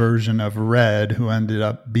proto version of Red, who ended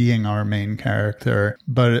up being our main character.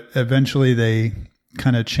 But eventually they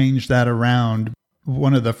kind of changed that around.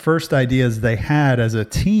 One of the first ideas they had as a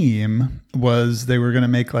team was they were going to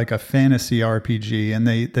make like a fantasy RPG. And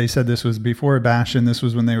they said this was before Bastion. This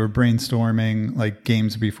was when they were brainstorming like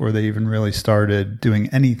games before they even really started doing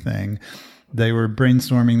anything. They were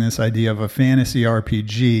brainstorming this idea of a fantasy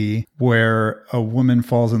RPG where a woman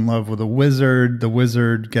falls in love with a wizard. The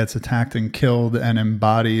wizard gets attacked and killed and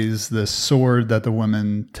embodies the sword that the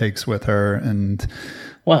woman takes with her. And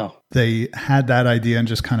wow, they had that idea and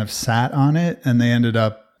just kind of sat on it. And they ended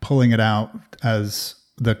up pulling it out as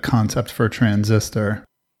the concept for Transistor.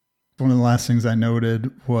 One of the last things I noted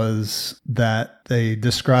was that they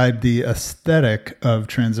described the aesthetic of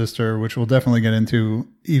Transistor, which we'll definitely get into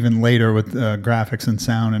even later with graphics and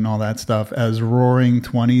sound and all that stuff, as Roaring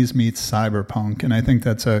 20s meets cyberpunk. And I think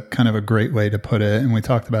that's a kind of a great way to put it. And we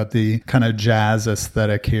talked about the kind of jazz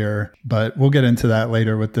aesthetic here, but we'll get into that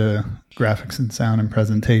later with the graphics and sound and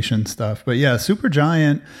presentation stuff. But yeah,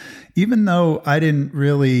 Supergiant, even though I didn't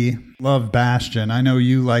really love Bastion, I know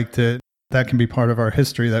you liked it. That can be part of our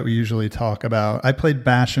history that we usually talk about. I played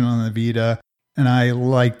Bastion on the Vita, and I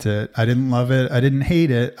liked it. I didn't love it. I didn't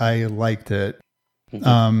hate it. I liked it.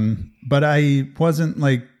 But I wasn't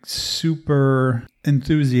like super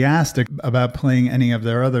enthusiastic about playing any of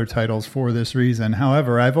their other titles for this reason.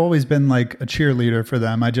 However, I've always been like a cheerleader for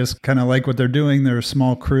them. I just kind of like what they're doing. They're a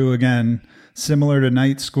small crew again, similar to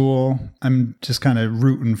Night School. I'm just kind of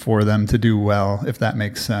rooting for them to do well, if that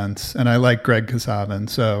makes sense. And I like Greg Kasavin,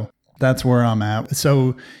 so that's where I'm at.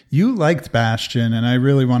 So you liked Bastion, and I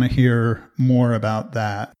really want to hear more about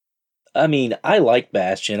that. I mean, I like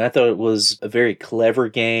Bastion. I thought it was a very clever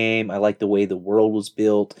game. I like the way the world was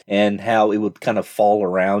built and how it would kind of fall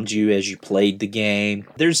around you as you played the game.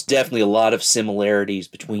 There's definitely a lot of similarities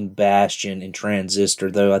between Bastion and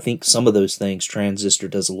Transistor, though I think some of those things Transistor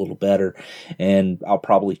does a little better, and I'll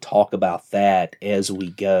probably talk about that as we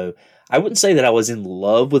go. I wouldn't say that I was in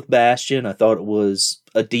love with Bastion. I thought it was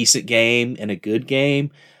a decent game and a good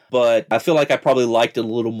game, but I feel like I probably liked it a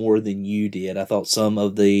little more than you did. I thought some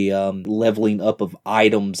of the leveling up of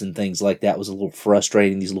items and things like that was a little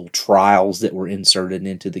frustrating, these little trials that were inserted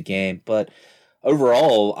into the game. But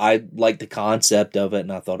overall, I liked the concept of it,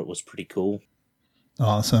 and I thought it was pretty cool.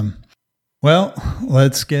 Awesome. Well,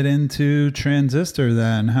 let's get into Transistor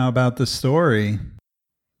then. How about the story?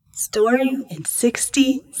 Story in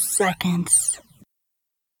 60 seconds.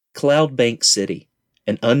 Cloudbank City,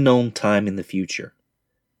 an unknown time in the future.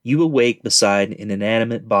 You awake beside an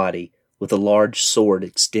inanimate body with a large sword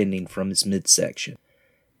extending from his midsection.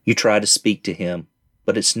 You try to speak to him,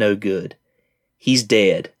 but it's no good. He's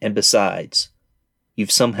dead, and besides,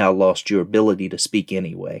 you've somehow lost your ability to speak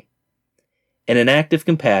anyway. In an act of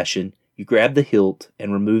compassion, you grab the hilt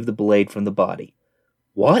and remove the blade from the body.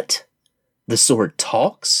 What? The sword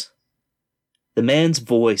talks? The man's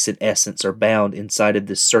voice and essence are bound inside of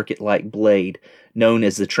this circuit-like blade known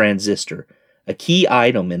as the Transistor, a key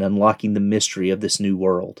item in unlocking the mystery of this new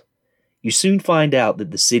world. You soon find out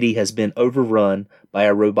that the city has been overrun by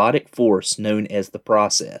a robotic force known as the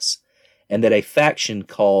Process, and that a faction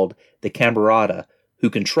called the Camerata, who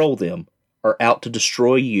control them, are out to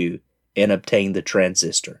destroy you and obtain the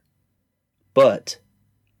Transistor. But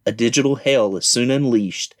a digital hell is soon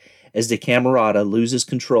unleashed as the Camerata loses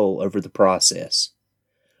control over the Process.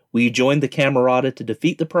 Will you join the Camerata to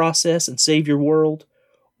defeat the Process and save your world?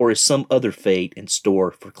 Or is some other fate in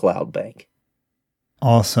store for Cloudbank?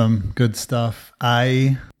 Awesome. Good stuff.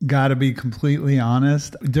 I gotta be completely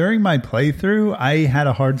honest. During my playthrough, I had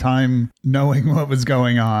a hard time knowing what was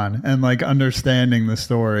going on and like understanding the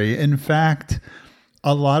story. In fact,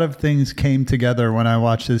 a lot of things came together when I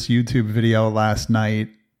watched this YouTube video last night,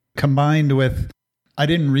 combined with, I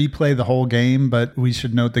didn't replay the whole game, but we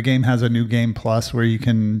should note the game has a new game plus where you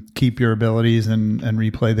can keep your abilities and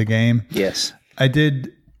replay the game. Yes. I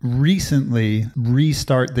did recently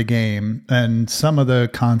restart the game and some of the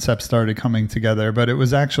concepts started coming together, but it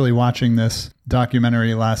was actually watching this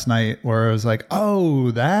documentary last night where I was like, oh,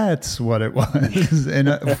 that's what it was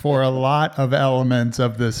for a lot of elements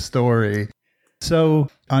of this story. So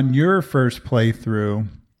on your first playthrough,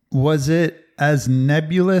 was it as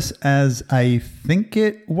nebulous as I think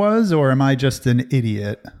it was, or am I just an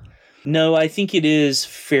idiot? No, I think it is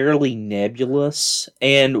fairly nebulous,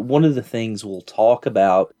 and one of the things we'll talk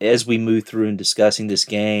about as we move through and discussing this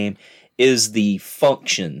game is the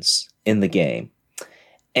functions in the game.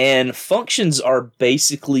 And functions are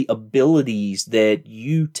basically abilities that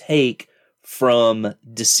you take from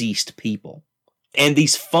deceased people. And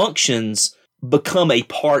these functions become a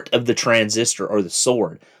part of the Transistor or the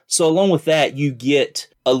sword. So along with that, you get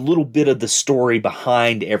a little bit of the story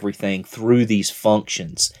behind everything through these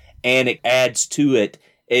functions. And it adds to it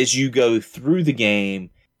as you go through the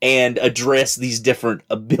game and address these different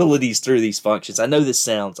abilities through these functions. I know this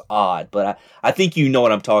sounds odd, but I think you know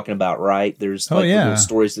what I'm talking about, right? There's little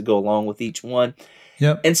stories that go along with each one.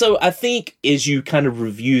 Yep. And so I think as you kind of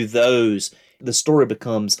review those, the story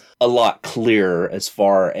becomes a lot clearer as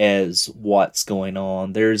far as what's going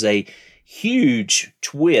on. There's a huge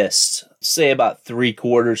twist, say about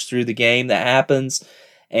 3/4 through the game that happens,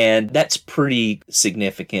 and that's pretty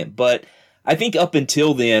significant. But I think up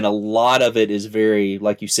until then, a lot of it is very,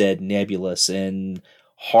 like you said, nebulous and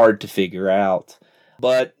hard to figure out.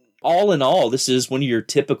 But all in all, this is one of your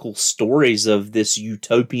typical stories of this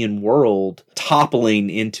utopian world toppling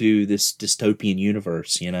into this dystopian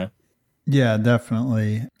universe, you know? Yeah,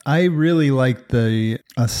 definitely. I really like the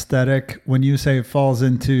aesthetic. When you say it falls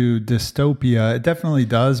into dystopia, it definitely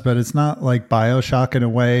does, but it's not like BioShock in a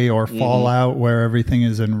way or Fallout where everything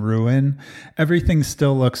is in ruin. Everything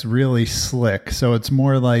still looks really slick. So it's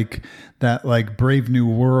more like that like Brave New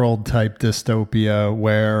World type dystopia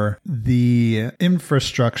where the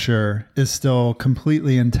infrastructure is still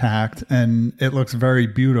completely intact and it looks very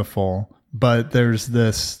beautiful. But there's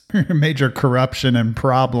this major corruption and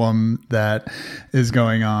problem that is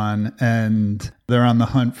going on, and they're on the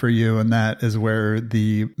hunt for you, and that is where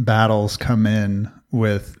the battles come in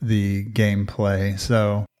with the gameplay.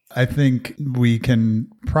 So I think we can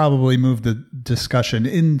probably move the discussion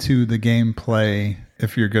into the gameplay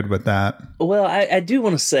if you're good with that. Well, I do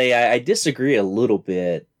want to say I disagree a little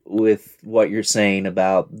bit with what you're saying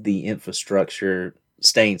about the infrastructure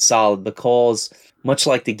staying solid because much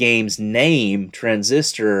like the game's name,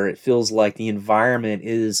 Transistor, it feels like the environment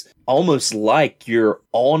is almost like you're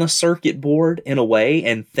on a circuit board in a way,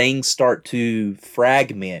 and things start to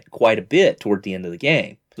fragment quite a bit toward the end of the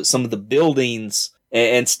game. But some of the buildings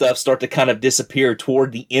and stuff start to kind of disappear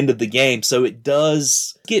toward the end of the game, so it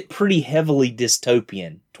does get pretty heavily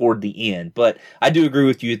dystopian toward the end. But I do agree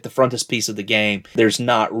with you, at the frontispiece of the game, there's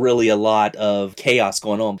not really a lot of chaos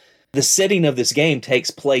going on. The setting of this game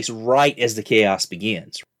takes place right as the chaos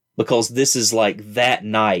begins, because this is like that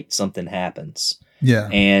night something happens. Yeah.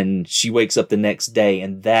 And she wakes up the next day,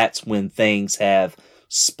 and that's when things have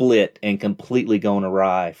split and completely gone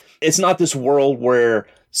awry. It's not this world where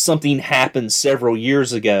something happened several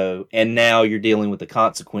years ago and now you're dealing with the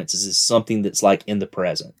consequences. It's something that's like in the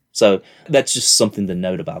present. So that's just something to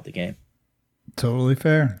note about the game. Totally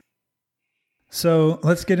fair. So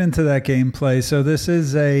let's get into that gameplay. So this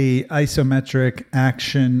is a isometric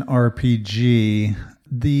action RPG.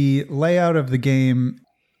 The layout of the game,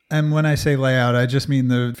 and when I say layout, I just mean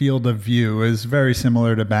the field of view, is very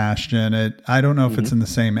similar to Bastion. I don't know if it's in the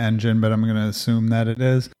same engine, but I'm going to assume that it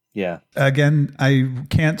is. Yeah. Again, I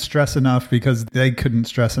can't stress enough, because they couldn't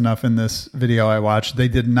stress enough in this video I watched. They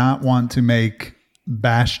did not want to make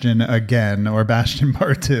Bastion again, or Bastion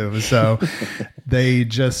Part 2. So they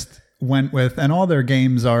just went with, and all their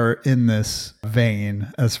games are in this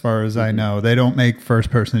vein, as far as I know. They don't make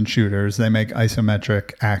first-person shooters. They make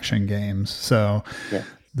isometric action games. So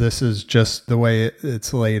this is just the way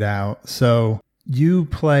it's laid out. So you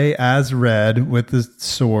play as Red with the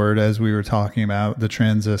sword, as we were talking about, the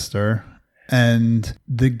Transistor. And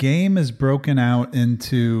the game is broken out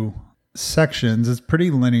into sections. It's pretty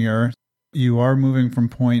linear. You are moving from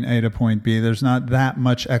point A to point B. There's not that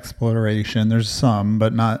much exploration. There's some,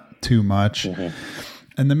 but not too much.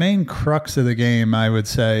 And the main crux of the game, I would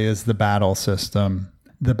say, is the battle system.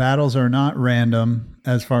 The battles are not random,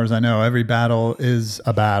 as far as I know. Every battle is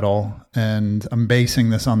a battle. And I'm basing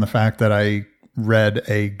this on the fact that I read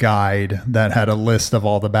a guide that had a list of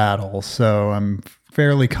all the battles. So I'm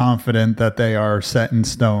fairly confident that they are set in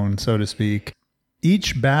stone, so to speak.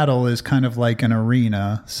 Each battle is kind of like an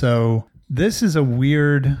arena. So this is a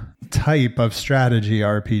weird type of strategy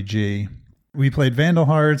RPG. We played Vandal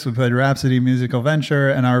Hearts, we played Rhapsody Musical Venture,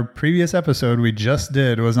 and our previous episode we just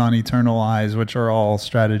did was on Eternal Eyes, which are all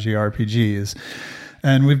strategy RPGs.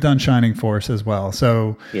 And we've done Shining Force as well.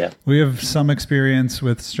 So we have some experience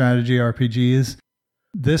with strategy RPGs.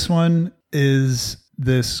 This one is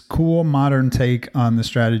this cool modern take on the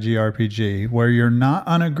strategy RPG, where you're not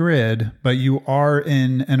on a grid, but you are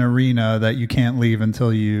in an arena that you can't leave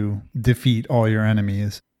until you defeat all your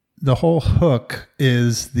enemies. The whole hook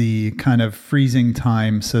is the kind of freezing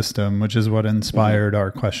time system, which is what inspired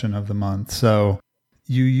our question of the month. So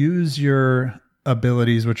you use your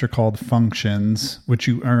abilities, which are called functions, which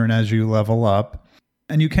you earn as you level up.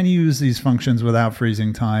 And you can use these functions without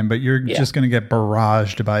freezing time, but you're just going to get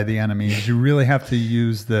barraged by the enemies. You really have to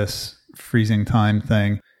use this freezing time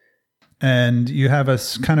thing. And you have a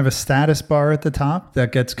kind of a status bar at the top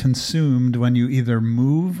that gets consumed when you either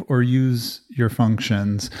move or use your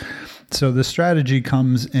functions. So the strategy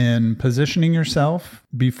comes in positioning yourself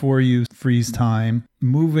before you freeze time,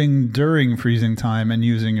 moving during freezing time, and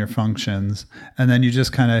using your functions. And then you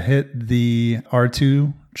just kind of hit the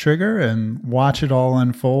R2 trigger and watch it all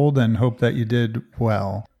unfold and hope that you did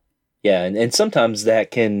well. Yeah, and sometimes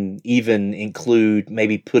that can even include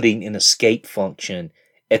maybe putting an escape function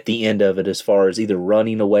at the end of it, as far as either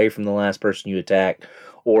running away from the last person you attack,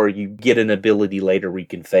 or you get an ability later where you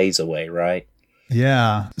can phase away, right?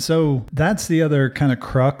 Yeah. So that's the other kind of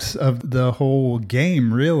crux of the whole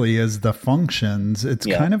game, really, is the functions. It's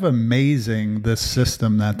kind of amazing, this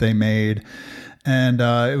system that they made. And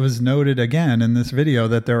it was noted again in this video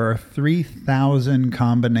that there are 3,000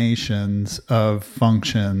 combinations of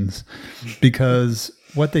functions, because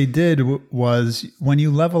what they did was, when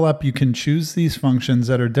you level up, you can choose these functions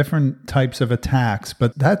that are different types of attacks,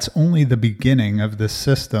 but that's only the beginning of this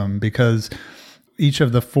system, because each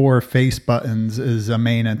of the 4 face buttons is a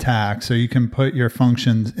main attack. So you can put your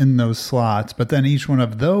functions in those slots, but then each one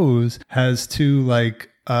of those has 2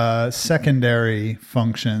 secondary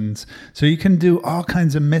functions. So you can do all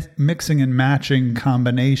kinds of mixing and matching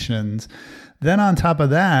combinations. Then on top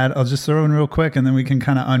of that, I'll just throw in real quick, and then we can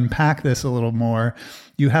kind of unpack this a little more.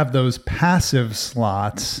 You have those passive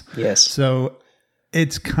slots. Yes. So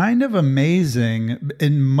it's kind of amazing.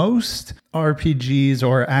 In most RPGs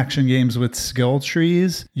or action games with skill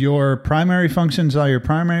trees, your primary functions are your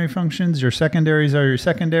primary functions, your secondaries are your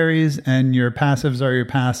secondaries, and your passives are your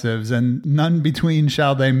passives, and none between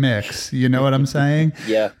shall they mix. You know what I'm saying?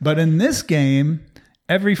 Yeah. But in this game,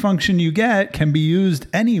 every function you get can be used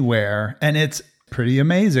anywhere, and it's pretty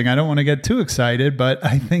amazing. I don't want to get too excited, but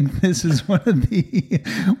I think this is one of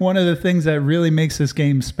the things that really makes this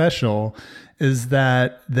game special is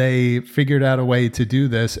that they figured out a way to do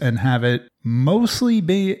this and have it mostly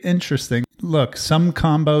be interesting. Look, some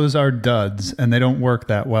combos are duds and they don't work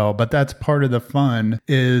that well, but that's part of the fun,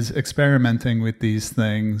 is experimenting with these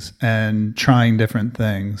things and trying different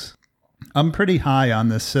things. I'm pretty high on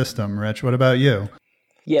this system, Rich. What about you?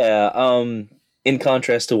 Yeah, in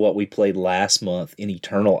contrast to what we played last month in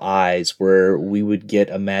Eternal Eyes, where we would get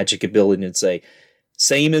a magic ability and say,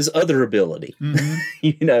 same as other ability.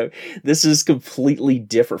 Mm-hmm. This is completely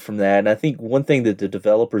different from that. And I think one thing that the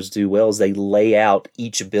developers do well is they lay out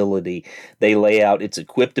each ability. They lay out its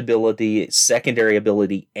equipped ability, its secondary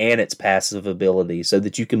ability, and its passive ability so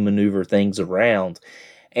that you can maneuver things around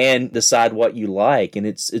and decide what you like. And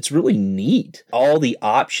it's really neat. All the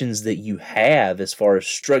options that you have as far as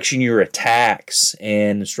structuring your attacks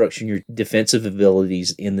and structuring your defensive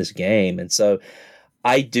abilities in this game. And so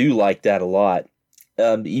I do like that a lot.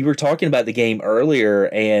 You were talking about the game earlier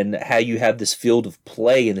and how you have this field of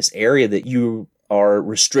play in this area that you are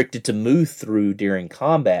restricted to move through during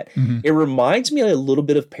combat. Mm-hmm. It reminds me a little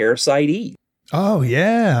bit of Parasite Eve. Oh,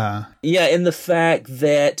 yeah. Yeah, and the fact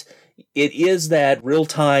that it is that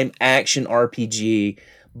real-time action RPG,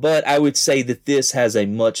 but I would say that this has a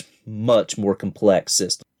much, much more complex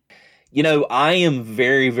system. I am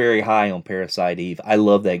very, very high on Parasite Eve. I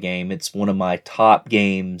love that game. It's one of my top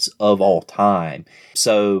games of all time.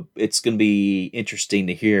 So it's going to be interesting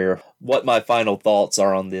to hear what my final thoughts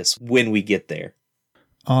are on this when we get there.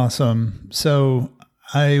 Awesome. So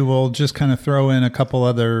I will just kind of throw in a couple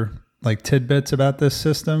other tidbits about this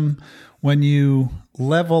system. When you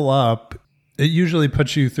level up, it usually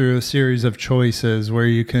puts you through a series of choices where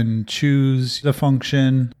you can choose the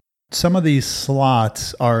function. Some of these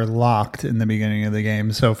slots are locked in the beginning of the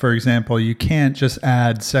game. So, for example, you can't just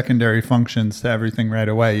add secondary functions to everything right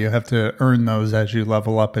away. You have to earn those as you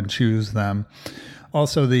level up and choose them.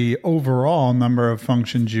 Also, the overall number of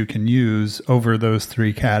functions you can use over those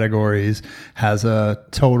three categories has a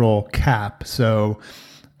total cap. So,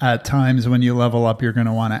 at times when you level up, you're going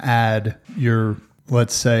to want to add your,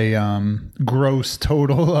 let's say, gross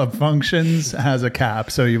total of functions has a cap.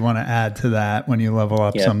 So you want to add to that when you level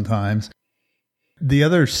up sometimes. The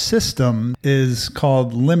other system is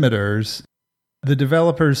called limiters. The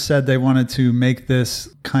developers said they wanted to make this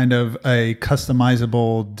kind of a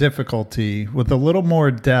customizable difficulty with a little more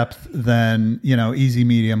depth than, easy,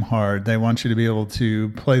 medium, hard. They want you to be able to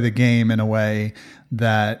play the game in a way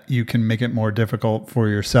that you can make it more difficult for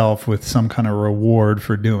yourself with some kind of reward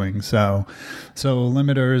for doing so. So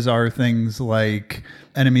limiters are things like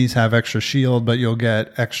enemies have extra shield, but you'll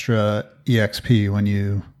get extra EXP when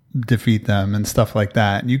you defeat them and stuff like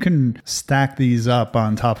that. And you can stack these up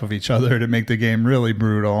on top of each other to make the game really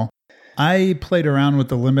brutal. I played around with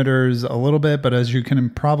the limiters a little bit, but as you can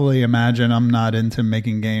probably imagine, I'm not into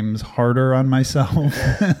making games harder on myself.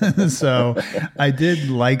 So I did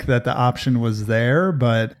like that the option was there,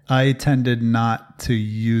 but I tended not to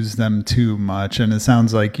use them too much. And it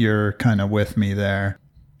sounds like you're kind of with me there.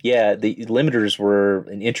 Yeah, the limiters were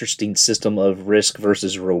an interesting system of risk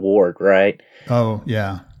versus reward, right? Oh,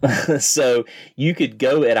 yeah. So you could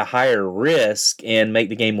go at a higher risk and make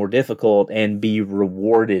the game more difficult and be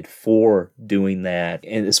rewarded for doing that.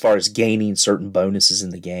 And as far as gaining certain bonuses in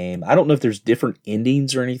the game, I don't know if there's different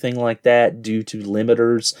endings or anything like that due to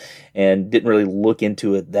limiters, and didn't really look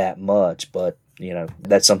into it that much. But,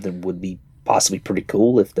 that's something would be possibly pretty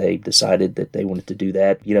cool if they decided that they wanted to do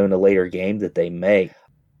that, in a later game that they make.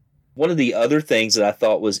 One of the other things that I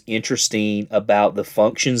thought was interesting about the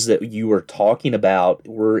functions that you were talking about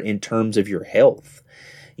were in terms of your health.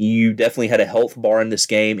 You definitely had a health bar in this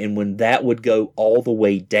game, and when that would go all the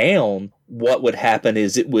way down, what would happen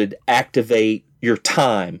is it would activate your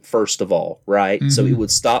time, first of all, right? Mm-hmm. So it would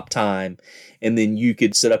stop time, and then you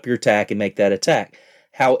could set up your attack and make that attack.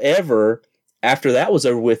 However, after that was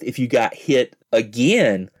over with, if you got hit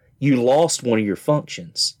again, you lost one of your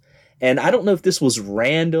functions. And I don't know if this was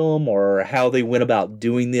random or how they went about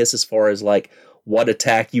doing this as far as what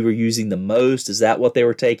attack you were using the most. Is that what they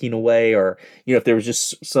were taking away? Or, if there was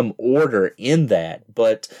just some order in that.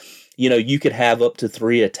 But, you could have up to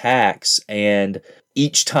 3 attacks, and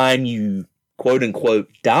each time you quote unquote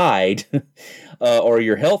died or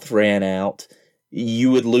your health ran out, you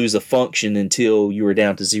would lose a function until you were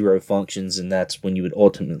down to 0 functions. And that's when you would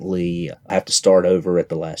ultimately have to start over at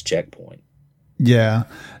the last checkpoint. Yeah.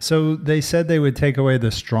 So they said they would take away the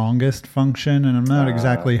strongest function, and I'm not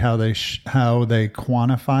exactly how they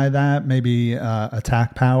quantify that. Maybe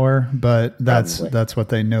attack power, but that's what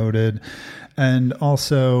they noted. And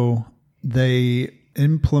also they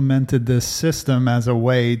implemented this system as a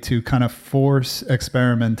way to kind of force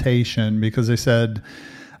experimentation, because they said,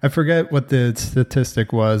 I forget what the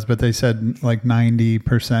statistic was, but they said like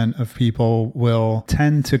 90% of people will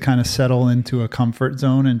tend to kind of settle into a comfort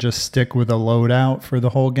zone and just stick with a loadout for the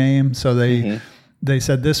whole game. So they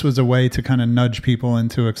said this was a way to kind of nudge people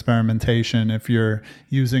into experimentation. If you're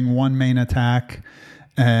using one main attack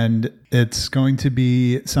and it's going to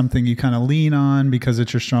be something you kind of lean on because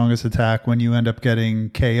it's your strongest attack, when you end up getting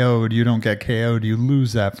KO'd, you don't get KO'd, you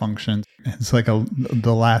lose that function. It's like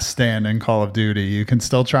the last stand in Call of Duty. You can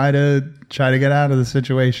still try to get out of the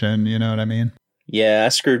situation. You know what I mean? Yeah, I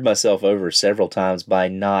screwed myself over several times by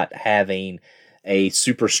not having a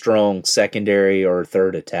super strong secondary or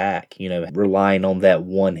third attack, relying on that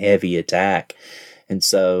one heavy attack. And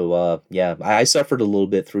so, I suffered a little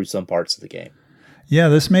bit through some parts of the game. Yeah,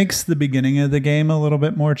 this makes the beginning of the game a little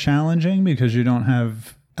bit more challenging because you don't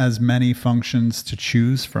have as many functions to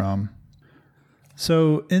choose from.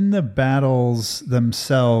 So in the battles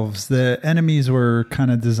themselves, the enemies were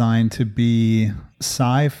kind of designed to be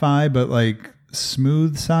sci-fi, but like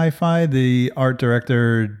smooth sci-fi. The art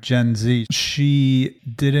director, Gen Z, she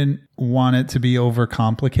didn't want it to be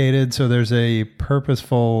overcomplicated. So there's a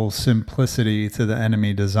purposeful simplicity to the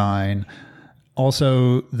enemy design.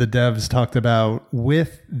 Also, the devs talked about,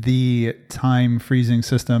 with the time freezing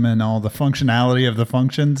system and all the functionality of the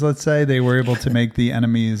functions, let's say, they were able to make the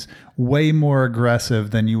enemies way more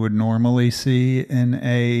aggressive than you would normally see in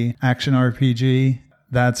a action RPG.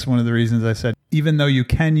 That's one of the reasons I said, even though you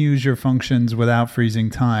can use your functions without freezing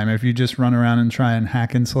time, if you just run around and try and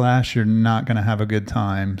hack and slash, you're not going to have a good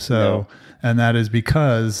time. So, and that is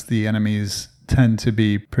because the enemies tend to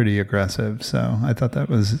be pretty aggressive. So I thought that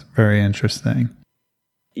was very interesting.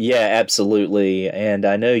 Yeah, absolutely. And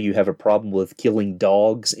I know you have a problem with killing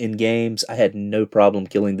dogs in games. I had no problem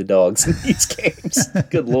killing the dogs in these games.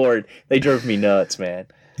 Good Lord. They drove me nuts, man.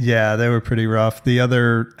 Yeah, they were pretty rough. The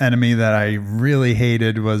other enemy that I really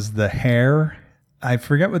hated was the hare. I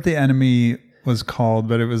forget what the enemy was called,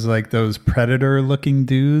 but it was like those predator looking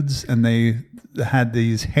dudes, and they had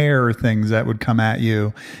these hair things that would come at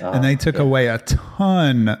you, and they took away a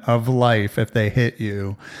ton of life if they hit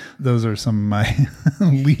you. Those are some of my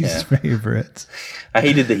least favorites. I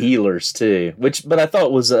hated the healers too, but I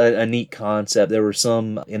thought was a neat concept. There were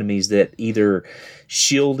some enemies that either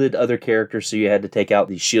shielded other characters, so you had to take out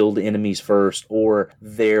the shield enemies first, or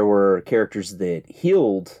there were characters that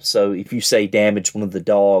healed. So if you say damage one of the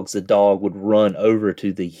dog would run over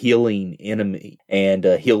to the healing enemy and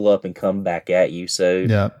heal up and come back at you. So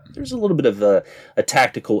there's a little bit of a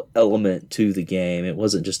tactical element to the game. It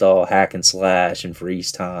wasn't just all hack and slash and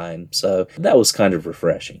freeze time. So that was kind of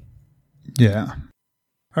refreshing. Yeah.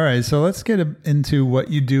 All right, so let's get into what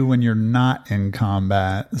you do when you're not in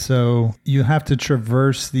combat. So you have to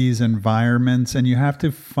traverse these environments and you have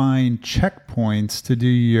to find checkpoints to do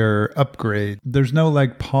your upgrade. There's no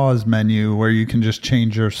like pause menu where you can just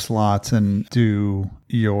change your slots and do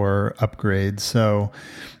your upgrades. So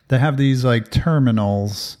they have these like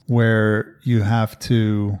terminals where you have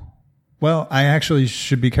to... Well, I actually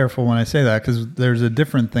should be careful when I say that, because there's a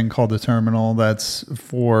different thing called a terminal that's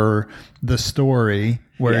for the story,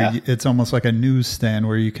 where it's almost like a newsstand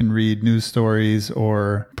where you can read news stories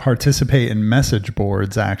or participate in message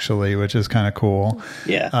boards, actually, which is kind of cool.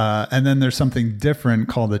 Yeah. And then there's something different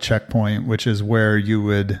called a checkpoint, which is where you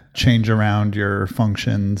would change around your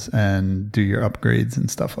functions and do your upgrades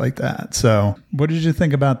and stuff like that. So what did you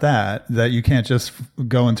think about that you can't just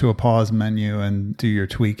go into a pause menu and do your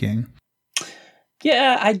tweaking?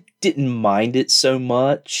 Yeah, I didn't mind it so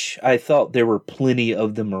much. I thought there were plenty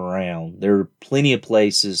of them around. There were plenty of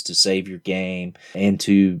places to save your game and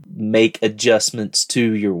to make adjustments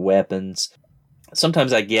to your weapons.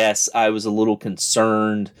 Sometimes I guess I was a little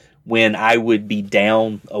concerned when I would be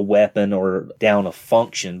down a weapon or down a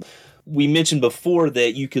function. We mentioned before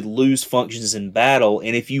that you could lose functions in battle,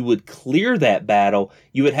 and if you would clear that battle,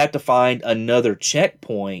 you would have to find another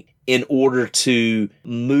checkpoint in order to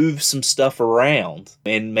move some stuff around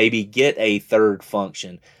and maybe get a third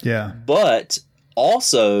function. Yeah. But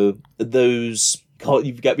also those,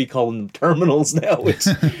 you've got me calling them terminals now, which,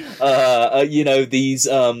 these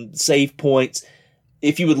save points,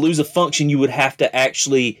 if you would lose a function, you would have to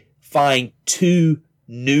actually find two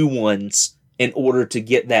new ones in order to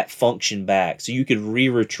get that function back. So you could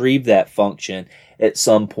retrieve that function at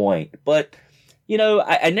some point. But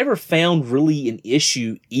I never found really an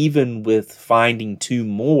issue even with finding 2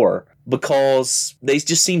 more because they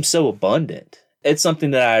just seem so abundant. It's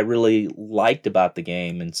something that I really liked about the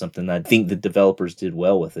game and something I think the developers did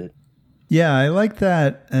well with it. Yeah, I like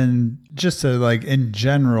that. And just to in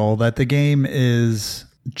general, that the game is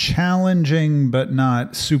challenging but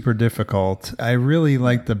not super difficult. I really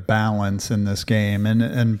like the balance in this game,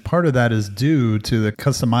 and part of that is due to the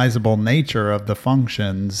customizable nature of the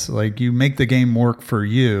functions. Like, you make the game work for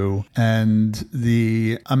you, and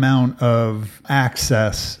the amount of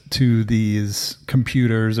access to these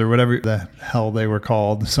computers or whatever the hell they were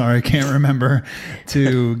called, sorry, I can't remember,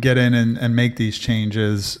 to get in and make these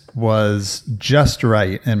changes was just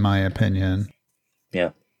right, in my opinion.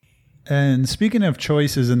 Yeah. And speaking of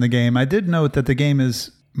choices in the game, I did note that the game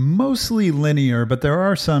is mostly linear, but there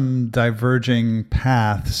are some diverging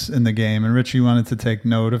paths in the game. And Rich, you wanted to take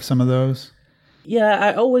note of some of those? Yeah,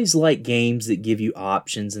 I always like games that give you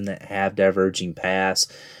options and that have diverging paths.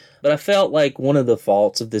 But I felt like one of the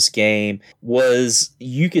faults of this game was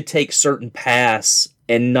you could take certain paths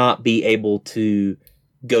and not be able to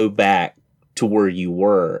go back to where you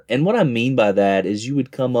were. And what I mean by that is you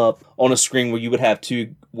would come up on a screen where you would have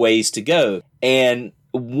 2 ways to go. And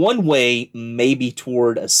one way may be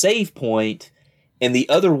toward a save point, and the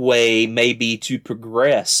other way may be to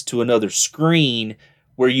progress to another screen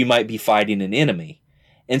where you might be fighting an enemy.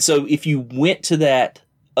 And so if you went to that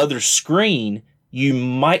other screen, you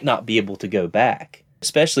might not be able to go back,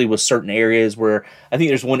 especially with certain areas where I think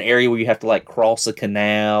there's one area where you have to cross a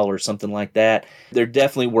canal or something like that. There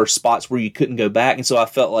definitely were spots where you couldn't go back. And so I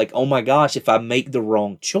felt like, oh my gosh, if I make the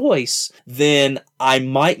wrong choice, then I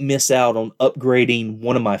might miss out on upgrading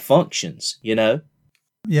one of my functions,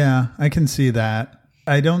 Yeah, I can see that.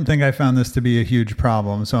 I don't think I found this to be a huge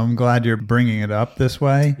problem, so I'm glad you're bringing it up this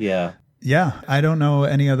way. Yeah. Yeah, I don't know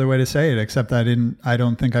any other way to say it except I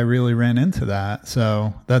don't think I really ran into that.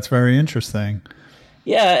 So that's very interesting.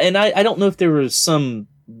 Yeah, and I don't know if there was some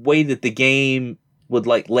way that the game would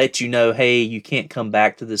let you know, hey, you can't come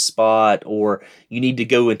back to this spot, or you need to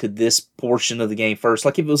go into this portion of the game first.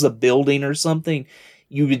 Like if it was a building or something,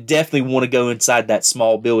 you would definitely want to go inside that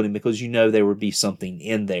small building because there would be something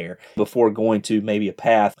in there before going to maybe a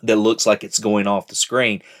path that looks like it's going off the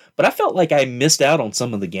screen. But I felt like I missed out on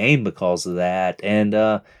some of the game because of that, and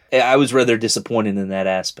I was rather disappointed in that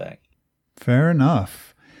aspect. Fair enough.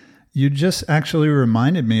 You just actually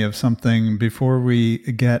reminded me of something before we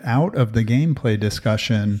get out of the gameplay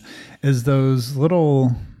discussion, is those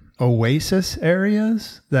little oasis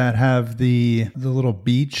areas that have the little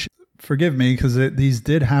beach. Forgive me, because these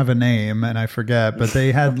did have a name and I forget, but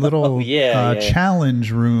they had little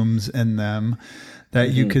challenge rooms in them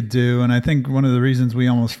that you could do. And I think one of the reasons we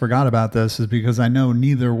almost forgot about this is because I know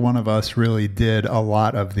neither one of us really did a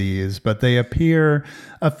lot of these, but they appear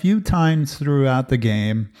a few times throughout the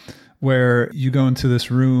game, where you go into this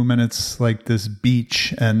room and it's like this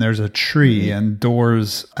beach and there's a tree and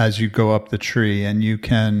doors as you go up the tree, and you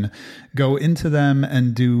can go into them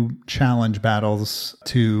and do challenge battles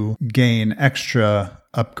to gain extra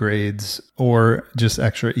upgrades or just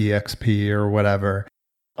extra EXP or whatever.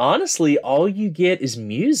 Honestly, all you get is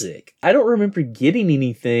music. I don't remember getting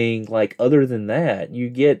anything other than that. You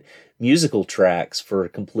get musical tracks for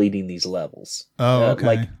completing these levels. Oh,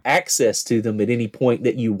 okay. Access to them at any point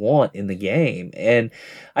that you want in the game. And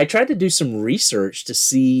I tried to do some research to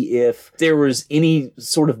see if there was any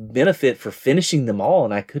sort of benefit for finishing them all,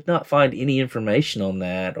 and I could not find any information on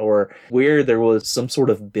that or where there was some sort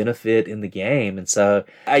of benefit in the game. And so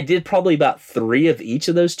I did probably about 3 of each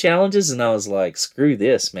of those challenges, and I was like, screw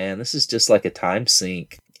this, man. This is just like a time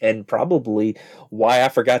sink. And probably why I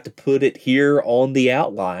forgot to put it here on the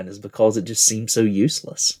outline is because it just seems so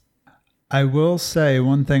useless. I will say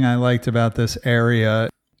one thing I liked about this area,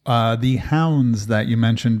 the hounds that you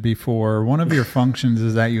mentioned before, one of your functions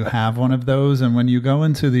is that you have one of those. And when you go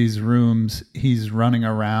into these rooms, he's running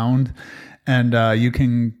around, and you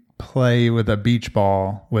can play with a beach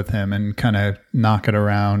ball with him and kind of knock it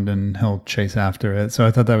around, and he'll chase after it. So I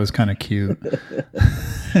thought that was kind of cute.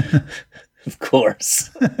 Of course.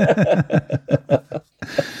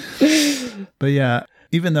 But yeah,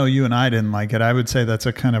 even though you and I didn't like it, I would say that's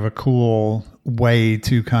a kind of a cool way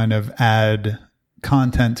to kind of add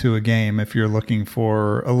content to a game if you're looking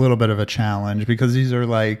for a little bit of a challenge, because these are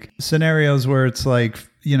like scenarios where it's like,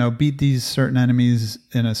 beat these certain enemies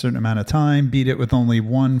in a certain amount of time, beat it with only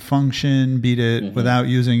one function, beat it without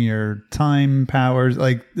using your time powers,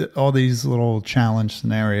 like all these little challenge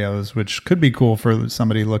scenarios, which could be cool for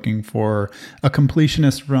somebody looking for a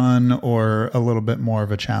completionist run or a little bit more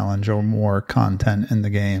of a challenge or more content in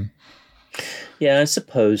the game. Yeah, I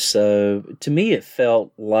suppose so. To me, it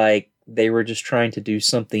felt like they were just trying to do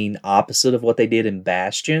something opposite of what they did in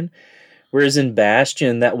Bastion. Whereas in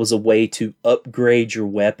Bastion, that was a way to upgrade your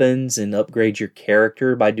weapons and upgrade your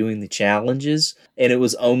character by doing the challenges, and it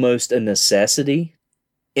was almost a necessity.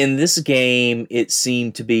 In this game, it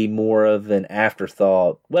seemed to be more of an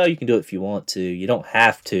afterthought. Well, you can do it if you want to. You don't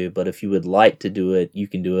have to, but if you would like to do it, you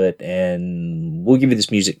can do it, and we'll give you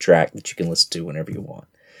this music track that you can listen to whenever you want.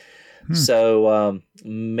 So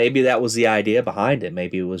maybe that was the idea behind it.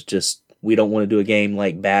 Maybe it was just, we don't want to do a game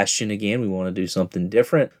like Bastion again. We want to do something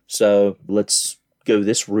different. So let's go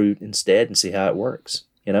this route instead and see how it works,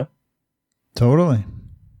 you know? Totally.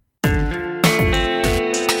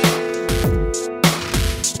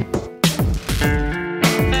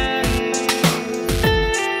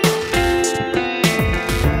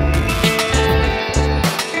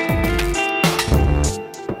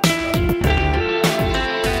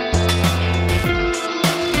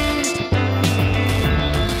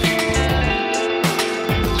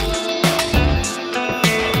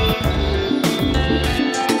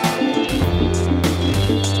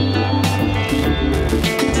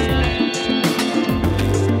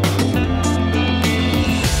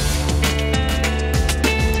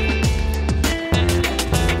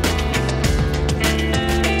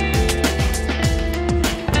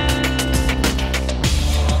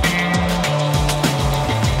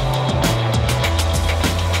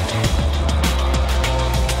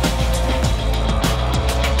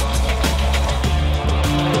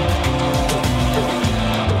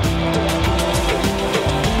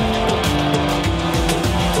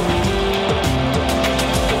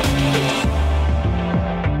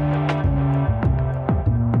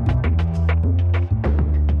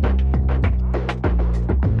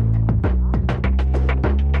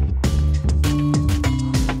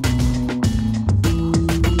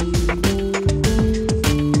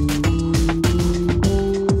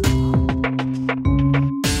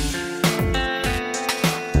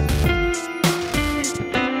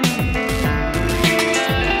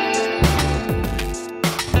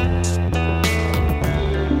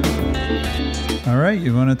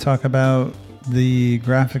 You want to talk about the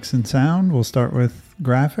graphics and sound? We'll start with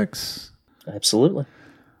graphics. Absolutely.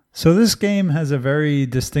 So this game has a very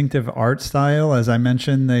distinctive art style. As I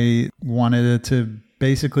mentioned, they wanted it to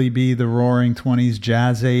basically be the roaring 20s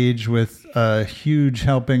jazz age with a huge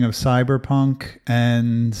helping of cyberpunk.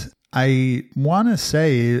 And I want to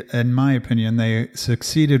say, in my opinion, they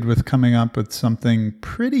succeeded with coming up with something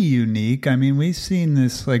pretty unique. I mean, we've seen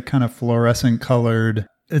this like kind of fluorescent colored.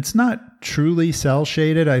 It's not truly cel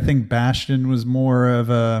shaded. I think Bastion was more of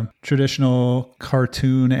a traditional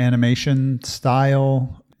cartoon animation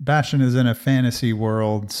style. Bastion is in a fantasy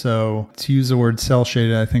world, so to use the word cel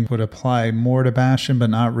shaded, I think would apply more to Bastion, but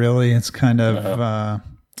not really. It's kind of, I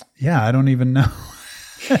don't even know.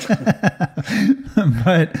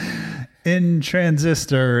 But in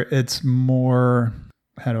Transistor, it's more,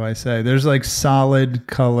 how do I say? There's like solid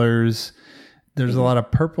colors. There's a lot of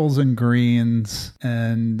purples and greens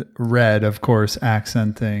and red, of course,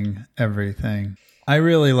 accenting everything. I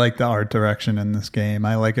really like the art direction in this game.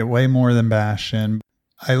 I like it way more than Bastion.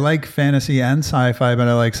 I like fantasy and sci-fi, but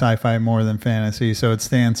I like sci-fi more than fantasy. So it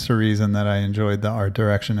stands to reason that I enjoyed the art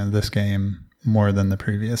direction of this game more than the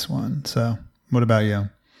previous one. So what about you?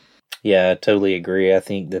 Yeah, I totally agree. I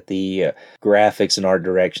think that the graphics and art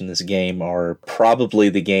direction in this game are probably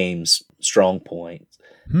the game's strong point.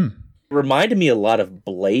 Reminded me a lot of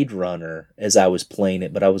Blade Runner as I was playing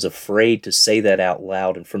it, but I was afraid to say that out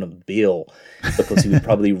loud in front of Bill because he would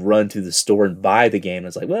probably run to the store and buy the game. I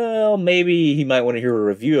was like, well, maybe he might want to hear a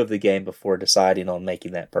review of the game before deciding on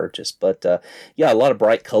making that purchase. But yeah, a lot of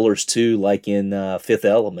bright colors too, like in Fifth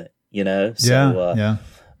Element, you know? So, yeah.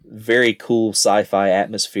 Very cool sci-fi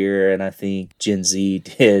atmosphere, and I think Gen Z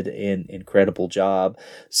did an incredible job.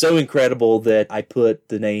 So incredible that I put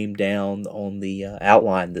the name down on the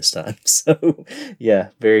outline this time. So, yeah,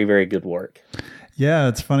 very, very good work. Yeah,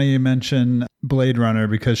 it's funny you mention Blade Runner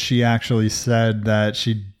because she actually said that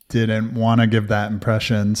she didn't want to give that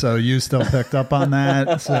impression. So you still picked up on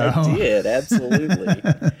that? So. I did, absolutely.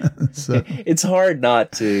 So. It's hard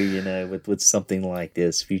not to, you know, with something like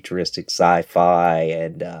this, futuristic sci-fi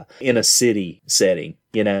and in a city setting,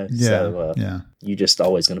 you know? Yeah, so you're just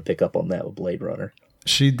always going to pick up on that with Blade Runner.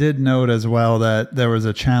 She did note as well that there was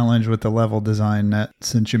a challenge with the level design that,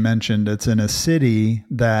 since you mentioned it's in a city,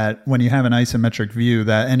 that when you have an isometric view,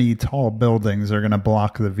 that any tall buildings are going to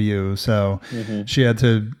block the view. So she had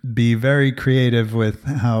to be very creative with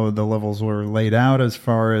how the levels were laid out as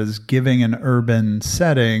far as giving an urban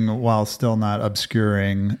setting while still not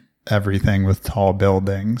obscuring everything with tall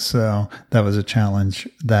buildings. So that was a challenge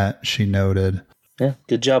that she noted. Yeah,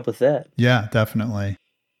 good job with that. Yeah, definitely.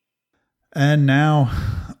 And now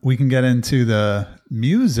we can get into the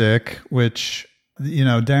music, which,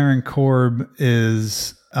 Darren Korb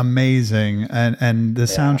is amazing. And the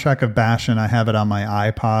soundtrack of Bastion, I have it on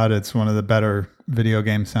my iPod. It's one of the better video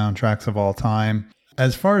game soundtracks of all time.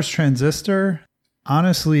 As far as Transistor,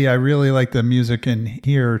 honestly, I really like the music in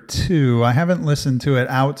here too. I haven't listened to it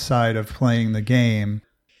outside of playing the game.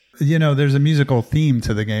 There's a musical theme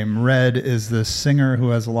to the game. Red is the singer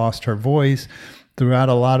who has lost her voice. Throughout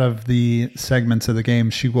a lot of the segments of the game,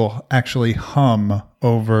 she will actually hum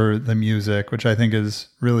over the music, which I think is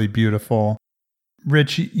really beautiful.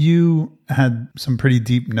 Rich, you had some pretty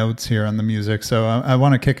deep notes here on the music, so I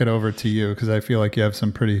want to kick it over to you because I feel like you have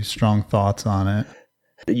some pretty strong thoughts on it.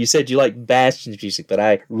 You said you like Bastion's music, but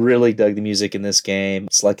I really dug the music in this game.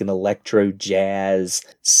 It's like an electro jazz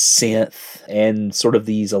synth and sort of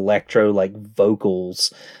these electro like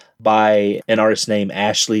vocals by an artist named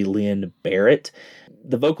Ashley Lynn Barrett.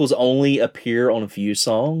 The vocals only appear on a few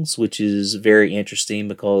songs, which is very interesting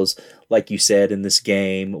because, like you said, in this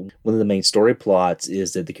game, one of the main story plots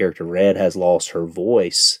is that the character Red has lost her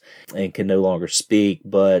voice and can no longer speak,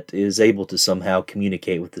 but is able to somehow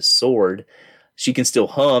communicate with the sword. She can still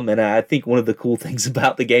hum, and I think one of the cool things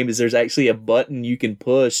about the game is there's actually a button you can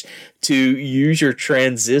push to use your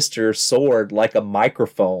transistor sword like a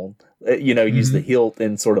microphone. Use the hilt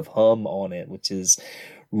and sort of hum on it, which is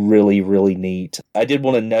really, really neat. I did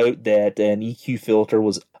want to note that an EQ filter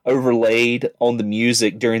was overlaid on the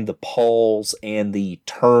music during the pause and the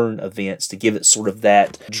turn events to give it sort of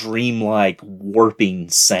that dreamlike warping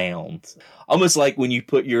sound. Almost like when you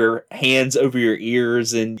put your hands over your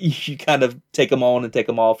ears and you kind of take them on and take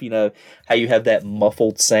them off, how you have that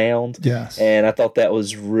muffled sound. Yes. And I thought that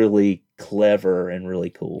was really clever and really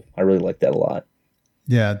cool. I really like that a lot.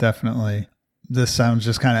 Yeah, definitely. This sounds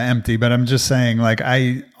just kind of empty, but I'm just saying,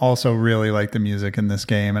 I also really like the music in this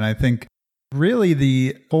game. And I think really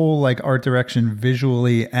the whole art direction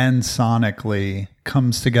visually and sonically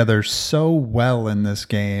comes together so well in this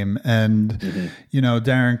game. And,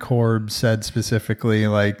 Darren Korb said specifically,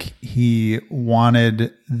 he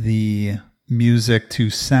wanted the music to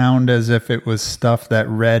sound as if it was stuff that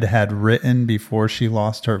Red had written before she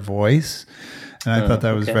lost her voice. And I thought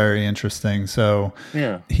that was very interesting. So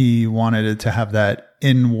he wanted it to have that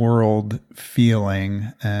in-world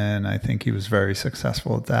feeling, and I think he was very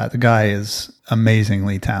successful at that. The guy is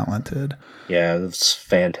amazingly talented. Yeah, it's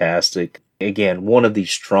fantastic. Again, one of the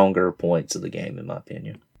stronger points of the game, in my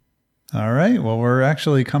opinion. All right. Well, we're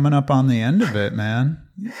actually coming up on the end of it, man.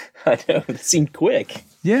 I know. It seemed quick.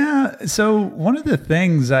 Yeah. So one of the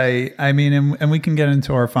things I mean, and we can get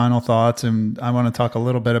into our final thoughts, and I want to talk a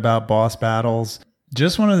little bit about boss battles.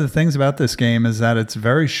 Just one of the things about this game is that it's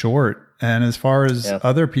very short. And as far as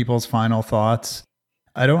other people's final thoughts,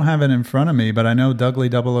 I don't have it in front of me, but I know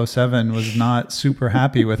Dougley007 was not super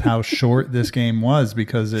happy with how short this game was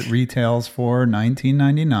because it retails for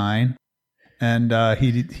 $19.99. And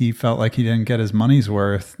he felt like he didn't get his money's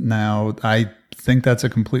worth. Now, I think that's a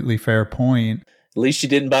completely fair point. At least you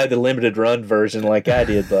didn't buy the limited run version like I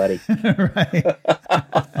did, buddy. Right.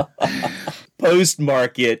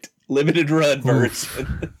 Post-market limited run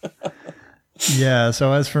version. Yeah,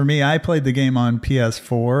 so as for me, I played the game on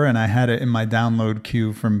PS4 and I had it in my download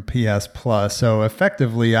queue from PS Plus. So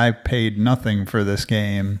effectively, I paid nothing for this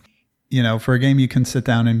game. For a game you can sit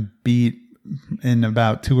down and beat in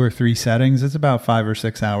about 2 or 3 settings, it's about 5 or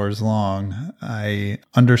 6 hours long. I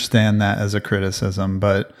understand that as a criticism,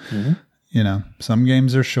 but some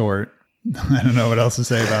games are short. I don't know what else to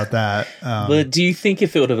say about that. But do you think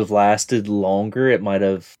if it would have lasted longer, it might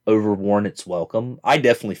have overworn its welcome? I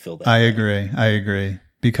definitely feel that. I agree.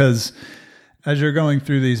 Because as you're going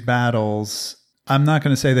through these battles, I'm not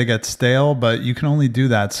going to say they get stale, but you can only do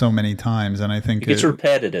that so many times. And I think it gets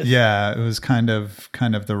repetitive. Yeah, it was kind of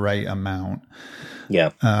the right amount.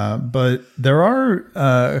 Yeah. But there are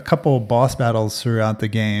a couple boss battles throughout the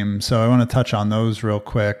game. So I want to touch on those real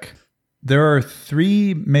quick. There are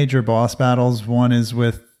 3 major boss battles. One is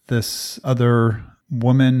with this other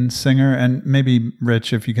woman singer, and maybe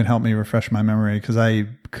Rich, if you can help me refresh my memory, because I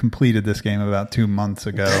completed this game about 2 months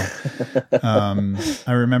ago.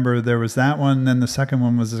 I remember there was that one. Then the second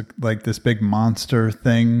one was like this big monster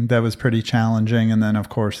thing that was pretty challenging, and then of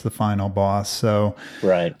course the final boss. So,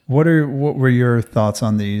 right. What were your thoughts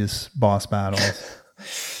on these boss battles?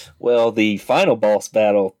 Well, the final boss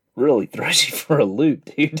battle really throws you for a loop,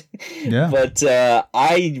 dude. Yeah. But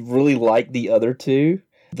I really like the other 2.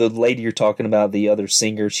 The lady you're talking about, the other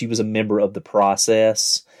singer, she was a member of The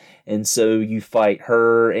Process. And so you fight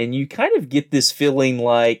her, and you kind of get this feeling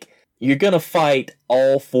like you're going to fight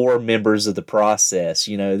all 4 members of the process.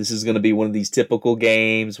 You know, this is going to be one of these typical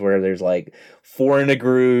games where there's like 4 in a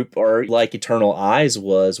group, or like Eternal Eyes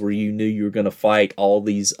was, where you knew you were going to fight all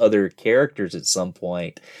these other characters at some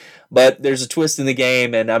point. But there's a twist in the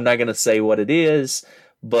game, and I'm not going to say what it is,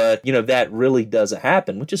 but, you know, that really doesn't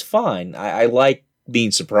happen, which is fine. I like being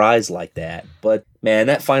surprised like that. But, man,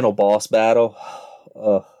 that final boss battle,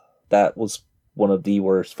 that was one of the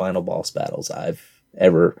worst final boss battles I've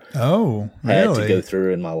ever had to go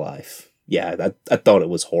through in my life. Yeah, I thought it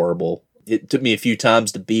was horrible. It took me a few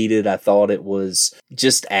times to beat it. I thought it was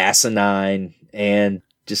just asinine and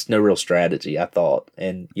just no real strategy, I thought.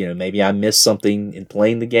 And, you know, maybe I missed something in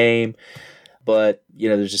playing the game, but, you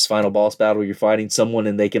know, there's this final boss battle where you're fighting someone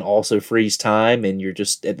and they can also freeze time, and you're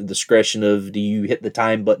just at the discretion of, do you hit the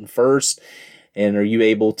time button first? And are you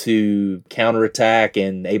able to counterattack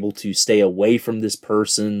and able to stay away from this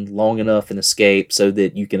person long enough and escape so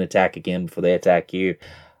that you can attack again before they attack you?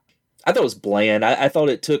 I thought it was bland. I thought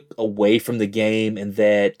it took away from the game, and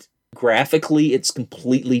that graphically it's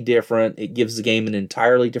completely different. It gives the game an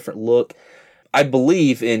entirely different look. I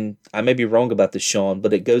believe, and I may be wrong about this, Sean,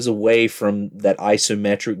 but it goes away from that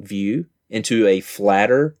isometric view into a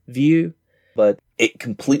flatter view. But it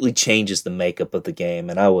completely changes the makeup of the game,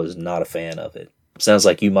 and I was not a fan of it. Sounds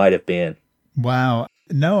like you might have been. Wow.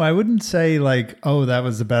 No, I wouldn't say like, oh, that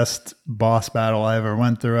was the best boss battle I ever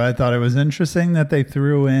went through. I thought it was interesting that they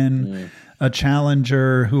threw in a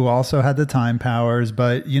challenger who also had the time powers.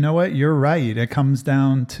 But you know what? You're right. It comes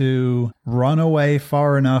down to run away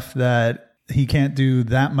far enough that he can't do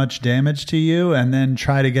that much damage to you, and then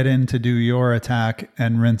try to get in to do your attack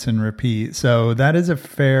and rinse and repeat. So that is a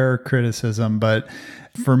fair criticism, but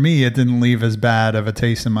for me, it didn't leave as bad of a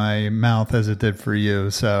taste in my mouth as it did for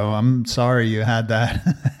you. So I'm sorry you had that.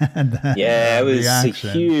 Yeah, it was reaction.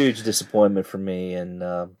 A huge disappointment for me. And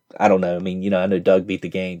I don't know. I mean, you know, I know Doug beat the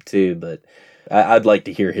game too, but I'd like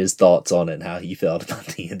to hear his thoughts on it and how he felt about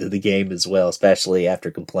the end of the game as well, especially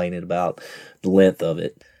after complaining about the length of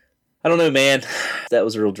it. I don't know, man. That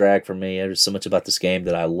was a real drag for me. There's so much about this game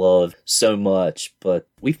that I love so much, but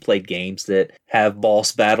we've played games that have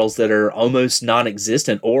boss battles that are almost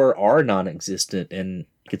non-existent or are non-existent, and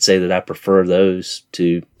I could say that I prefer those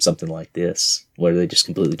to something like this, where they just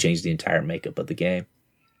completely change the entire makeup of the game.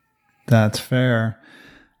 That's fair.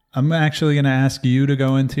 I'm actually going to ask you to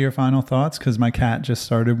go into your final thoughts, because my cat just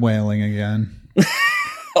started wailing again.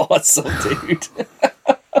 Awesome, dude.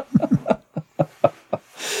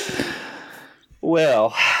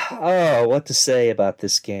 Well, what to say about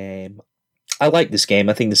this game? I like this game.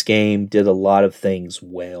 I think this game did a lot of things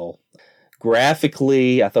well.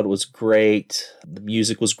 Graphically, I thought it was great. The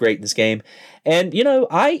music was great in this game. And, you know,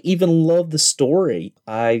 I even love the story.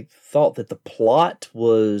 I thought that the plot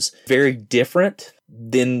was very different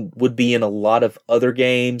than would be in a lot of other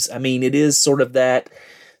games. I mean, it is sort of that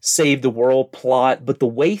save the world plot, but the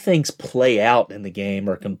way things play out in the game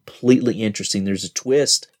are completely interesting. There's a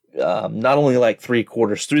twist. Not only like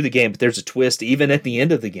 3/4 through the game, but there's a twist even at the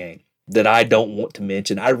end of the game that I don't want to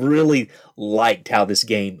mention. I really liked how this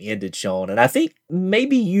game ended, Sean, and I think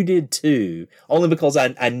maybe you did too, only because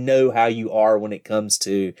I know how you are when it comes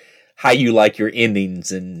to how you like your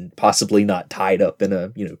endings and possibly not tied up in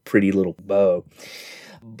a, you know, pretty little bow.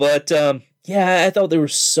 But yeah, I thought there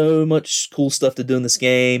was so much cool stuff to do in this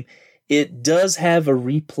game. It does have a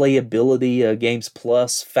replayability, a Games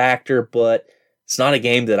Plus factor, but it's not a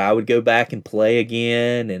game that I would go back and play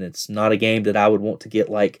again, and it's not a game that I would want to get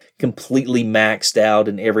like completely maxed out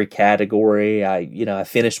in every category. I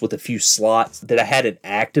finished with a few slots that I hadn't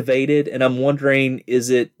activated, and I'm wondering, is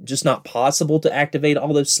it just not possible to activate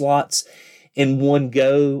all those slots in one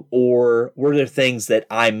go, or were there things that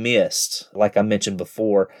I missed, like I mentioned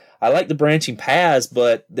before? I like the branching paths,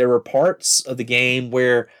 but there were parts of the game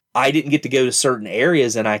where I didn't get to go to certain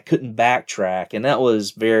areas and I couldn't backtrack, and that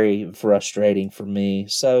was very frustrating for me.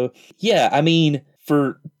 So, yeah, I mean,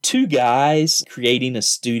 for two guys creating a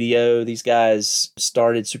studio, these guys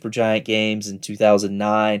started Supergiant Games in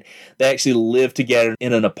 2009. They actually lived together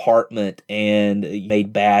in an apartment and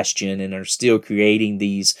made Bastion and are still creating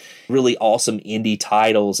these really awesome indie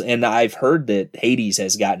titles. And I've heard that Hades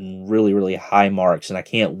has gotten really, really high marks, and I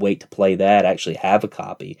can't wait to play that. I actually have a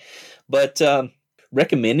copy. But,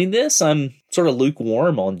 recommending this, I'm sort of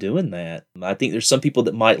lukewarm on doing that. I think there's some people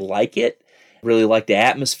that might like it, really like the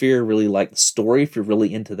atmosphere, really like the story if you're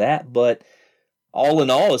really into that. But all in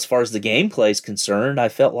all, as far as the gameplay is concerned, I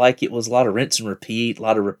felt like it was a lot of rinse and repeat, a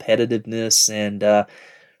lot of repetitiveness, and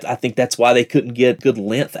I think that's why they couldn't get good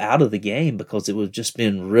length out of the game, because it would have just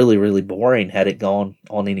been really, really boring had it gone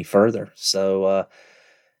on any further. So,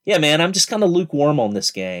 yeah, man, I'm just kind of lukewarm on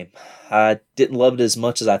this game. I didn't love it as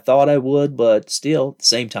much as I thought I would, but still, at the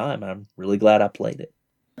same time, I'm really glad I played it.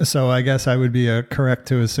 So I guess I would be correct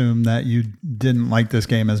to assume that you didn't like this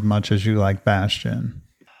game as much as you like Bastion.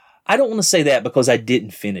 I don't want to say that because I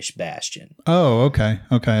didn't finish Bastion. Oh, okay.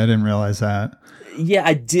 Okay, I didn't realize that. Yeah,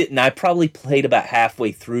 I didn't. I probably played about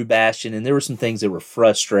halfway through Bastion, and there were some things that were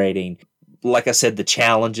frustrating. Like I said, the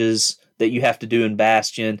challenges that you have to do in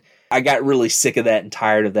Bastion, I got really sick of that and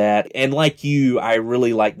tired of that. And like you, I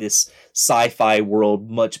really like this sci-fi world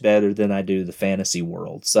much better than I do the fantasy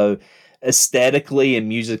world. So aesthetically and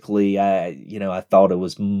musically, I thought it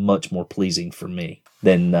was much more pleasing for me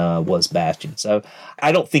than was Bastion. So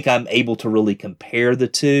I don't think I'm able to really compare the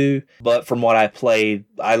two, but from what I played,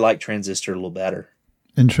 I like Transistor a little better.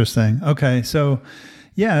 Interesting. Okay, so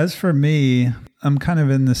yeah, as for me, I'm kind of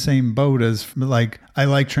in the same boat as I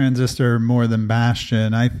like Transistor more than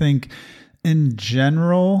Bastion. I think in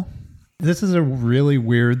general, this is a really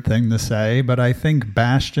weird thing to say, but I think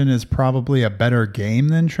Bastion is probably a better game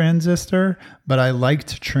than Transistor, but I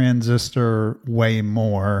liked Transistor way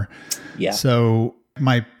more. Yeah. So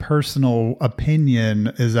my personal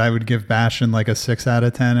opinion is I would give Bastion like a 6 out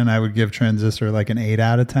of 10, and I would give Transistor like an 8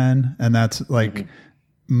 out of 10. And that's like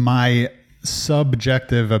my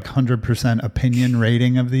subjective 100% opinion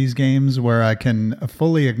rating of these games, where I can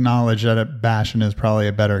fully acknowledge that Bastion is probably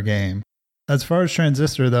a better game. As far as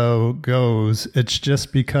Transistor, though, goes, it's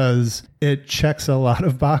just because it checks a lot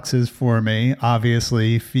of boxes for me.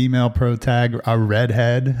 Obviously, female protag, a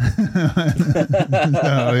redhead.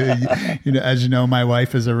 So, as you know, my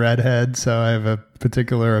wife is a redhead, so I have a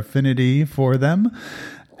particular affinity for them.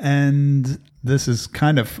 And this is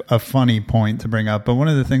kind of a funny point to bring up, but one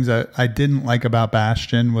of the things that I didn't like about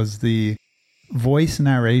Bastion was the voice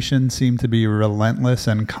narration seemed to be relentless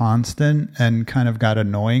and constant and kind of got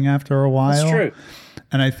annoying after a while. That's true.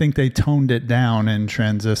 And I think they toned it down in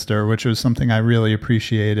Transistor, which was something I really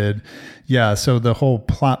appreciated. Yeah, so the whole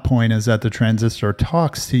plot point is that the Transistor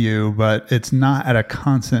talks to you, but it's not at a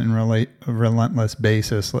constant and relentless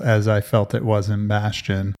basis as I felt it was in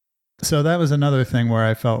Bastion. So that was another thing where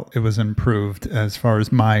I felt it was improved as far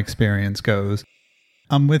as my experience goes.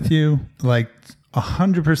 I'm with you,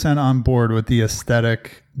 100% on board with the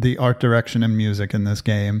aesthetic, the art direction, and music in this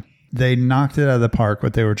game. They knocked it out of the park,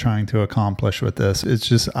 what they were trying to accomplish with this. It's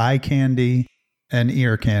just eye candy and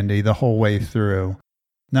ear candy the whole way through.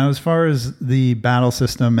 Now, as far as the battle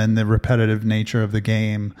system and the repetitive nature of the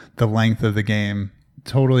game, the length of the game,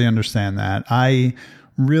 totally understand that. I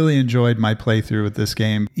really enjoyed my playthrough with this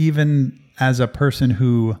game, even as a person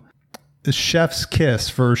who chef's kiss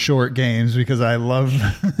for short games, because I love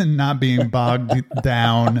not being bogged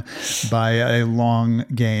down by a long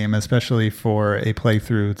game, especially for a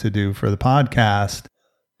playthrough to do for the podcast.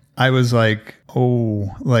 I was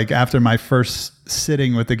after my first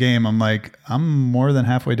sitting with the game, I'm more than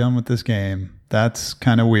halfway done with this game. That's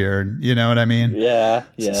kind of weird. You know what I mean? Yeah.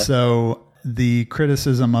 So the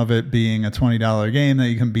criticism of it being a $20 game that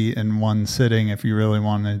you can beat in one sitting if you really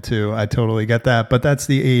wanted to, I totally get that. But that's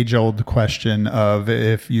the age-old question of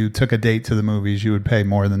if you took a date to the movies, you would pay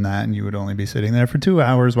more than that and you would only be sitting there for 2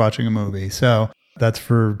 hours watching a movie. So that's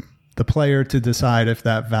for the player to decide if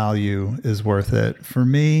that value is worth it. For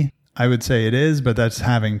me, I would say it is, but that's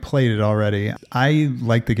having played it already. I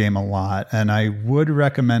like the game a lot, and I would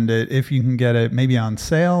recommend it if you can get it maybe on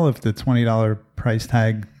sale. If the $20 price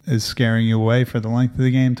tag is scaring you away for the length of the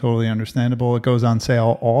game, totally understandable. It goes on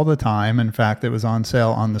sale all the time. In fact, it was on sale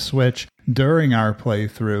on the Switch during our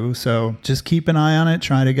playthrough. So just keep an eye on it.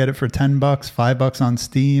 Try to get it for $10, $5 on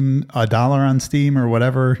Steam, $1 on Steam or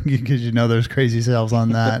whatever, because there's crazy sales on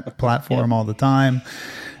that platform all the time.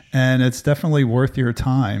 And it's definitely worth your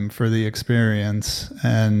time for the experience.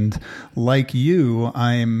 And like you,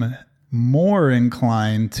 I'm more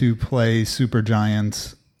inclined to play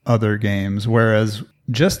Supergiant's other games, whereas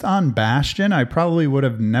just on Bastion, I probably would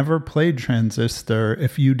have never played Transistor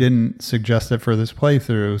if you didn't suggest it for this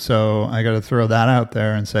playthrough. So I got to throw that out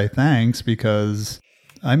there and say thanks, because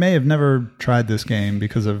I may have never tried this game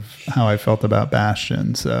because of how I felt about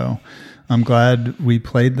Bastion. So I'm glad we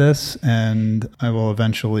played this, and I will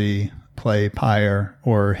eventually play Pyre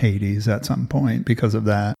or Hades at some point because of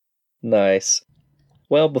that. Nice.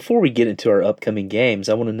 Well, before we get into our upcoming games,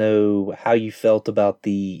 I want to know how you felt about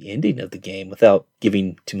the ending of the game without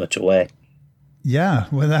giving too much away. Yeah,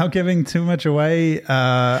 without giving too much away,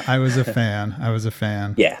 I was a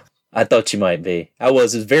fan. Yeah, I thought you might be. I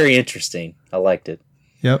was. It was very interesting. I liked it.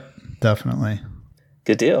 Yep, definitely.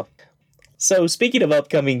 Good deal. So speaking of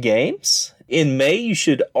upcoming games, in May you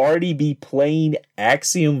should already be playing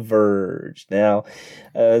Axiom Verge. Now,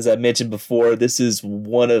 as I mentioned before, this is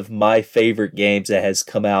one of my favorite games that has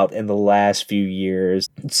come out in the last few years.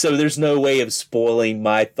 So there's no way of spoiling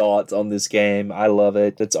my thoughts on this game. I love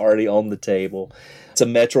it. It's already on the table. It's a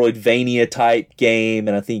Metroidvania type game,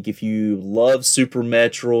 and I think if you love Super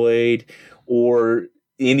Metroid or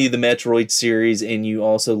any of the Metroid series and you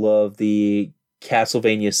also love the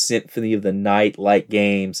Castlevania Symphony of the Night like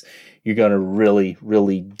games, you're going to really,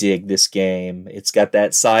 really dig this game. It's got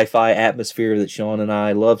that sci-fi atmosphere that Sean and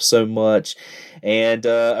I love so much, and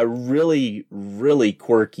a really, really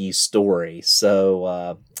quirky story.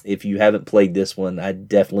 So if you haven't played this one, I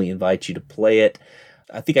definitely invite you to play it.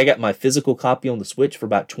 I think I got my physical copy on the Switch for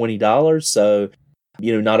about $20, so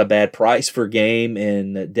not a bad price for a game,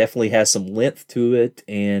 and definitely has some length to it,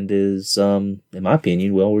 and is, in my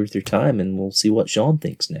opinion, well worth your time, and we'll see what Sean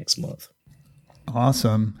thinks next month.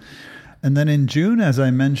 Awesome. And then in June, as I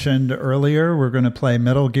mentioned earlier, we're going to play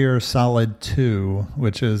Metal Gear Solid 2,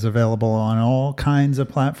 which is available on all kinds of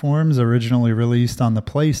platforms, originally released on the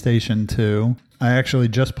PlayStation 2. I actually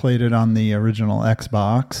just played it on the original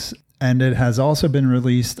Xbox, and it has also been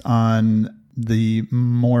released on the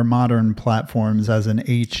more modern platforms as an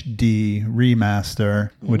HD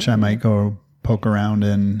remaster, which I might go poke around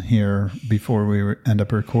in here before we end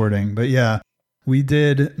up recording. But yeah, we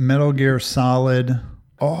did Metal Gear Solid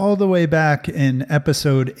all the way back in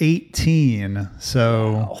episode 18.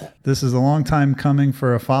 So This is a long time coming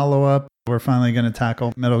for a follow-up. We're finally going to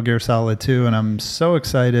tackle Metal Gear Solid 2, and I'm so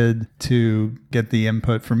excited to get the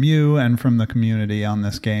input from you and from the community on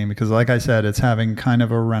this game because, like I said, it's having kind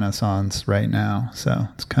of a renaissance right now, so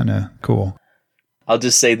it's kind of cool. I'll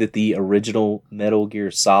just say that the original Metal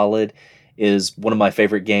Gear Solid is one of my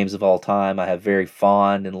favorite games of all time. I have very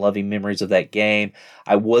fond and loving memories of that game.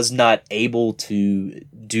 I was not able to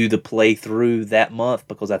do the playthrough that month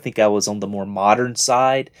because I think I was on the more modern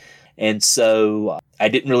side. And so I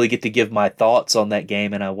didn't really get to give my thoughts on that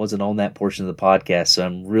game, and I wasn't on that portion of the podcast. So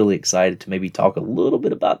I'm really excited to maybe talk a little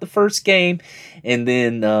bit about the first game and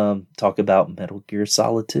then talk about Metal Gear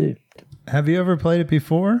Solid 2. Have you ever played it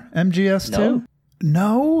before, MGS2?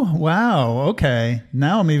 No? Wow. Okay.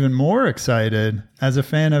 Now I'm even more excited as a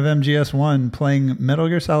fan of MGS1 playing Metal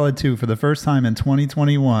Gear Solid 2 for the first time in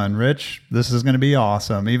 2021. Rich, this is going to be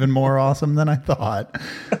awesome. Even more awesome than I thought.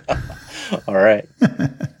 All right.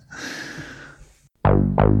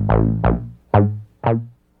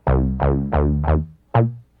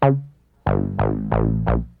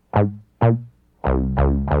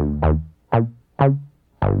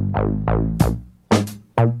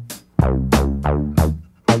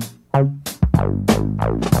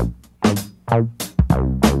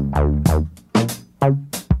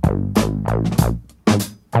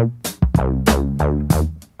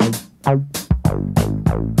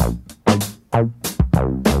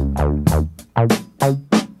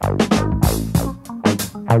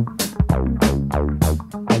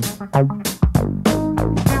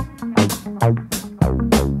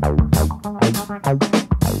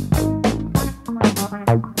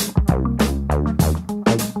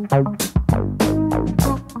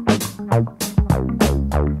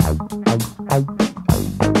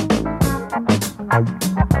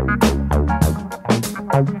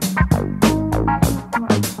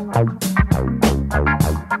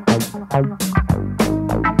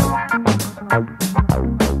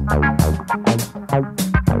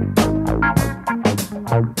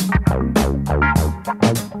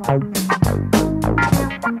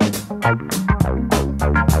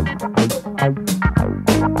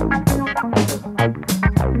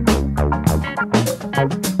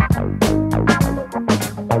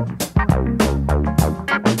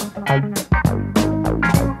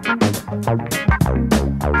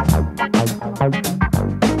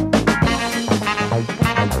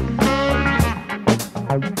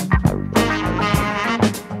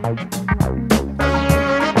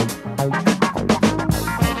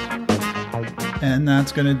 And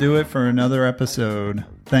that's going to do it for another episode.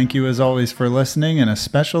 Thank you as always for listening, and a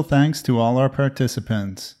special thanks to all our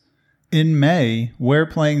participants. In May, we're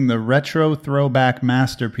playing the retro throwback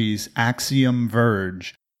masterpiece Axiom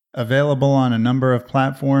Verge, available on a number of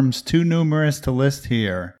platforms too numerous to list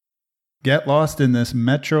here. Get lost in this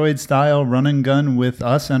Metroid-style run-and-gun with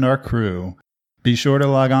us and our crew. Be sure to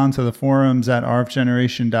log on to the forums at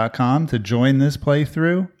rfgeneration.com to join this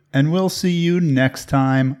playthrough, and we'll see you next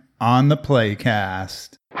time on the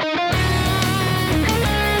Playcast.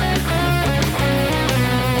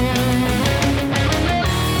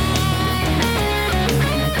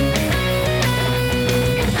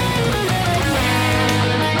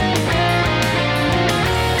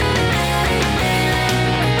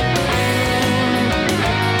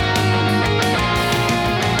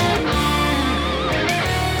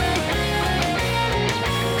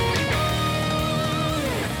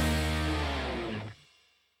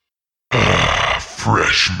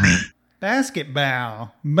 fresh meat.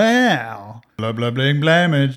 Basketball. Bow. Blah blah bling blamage.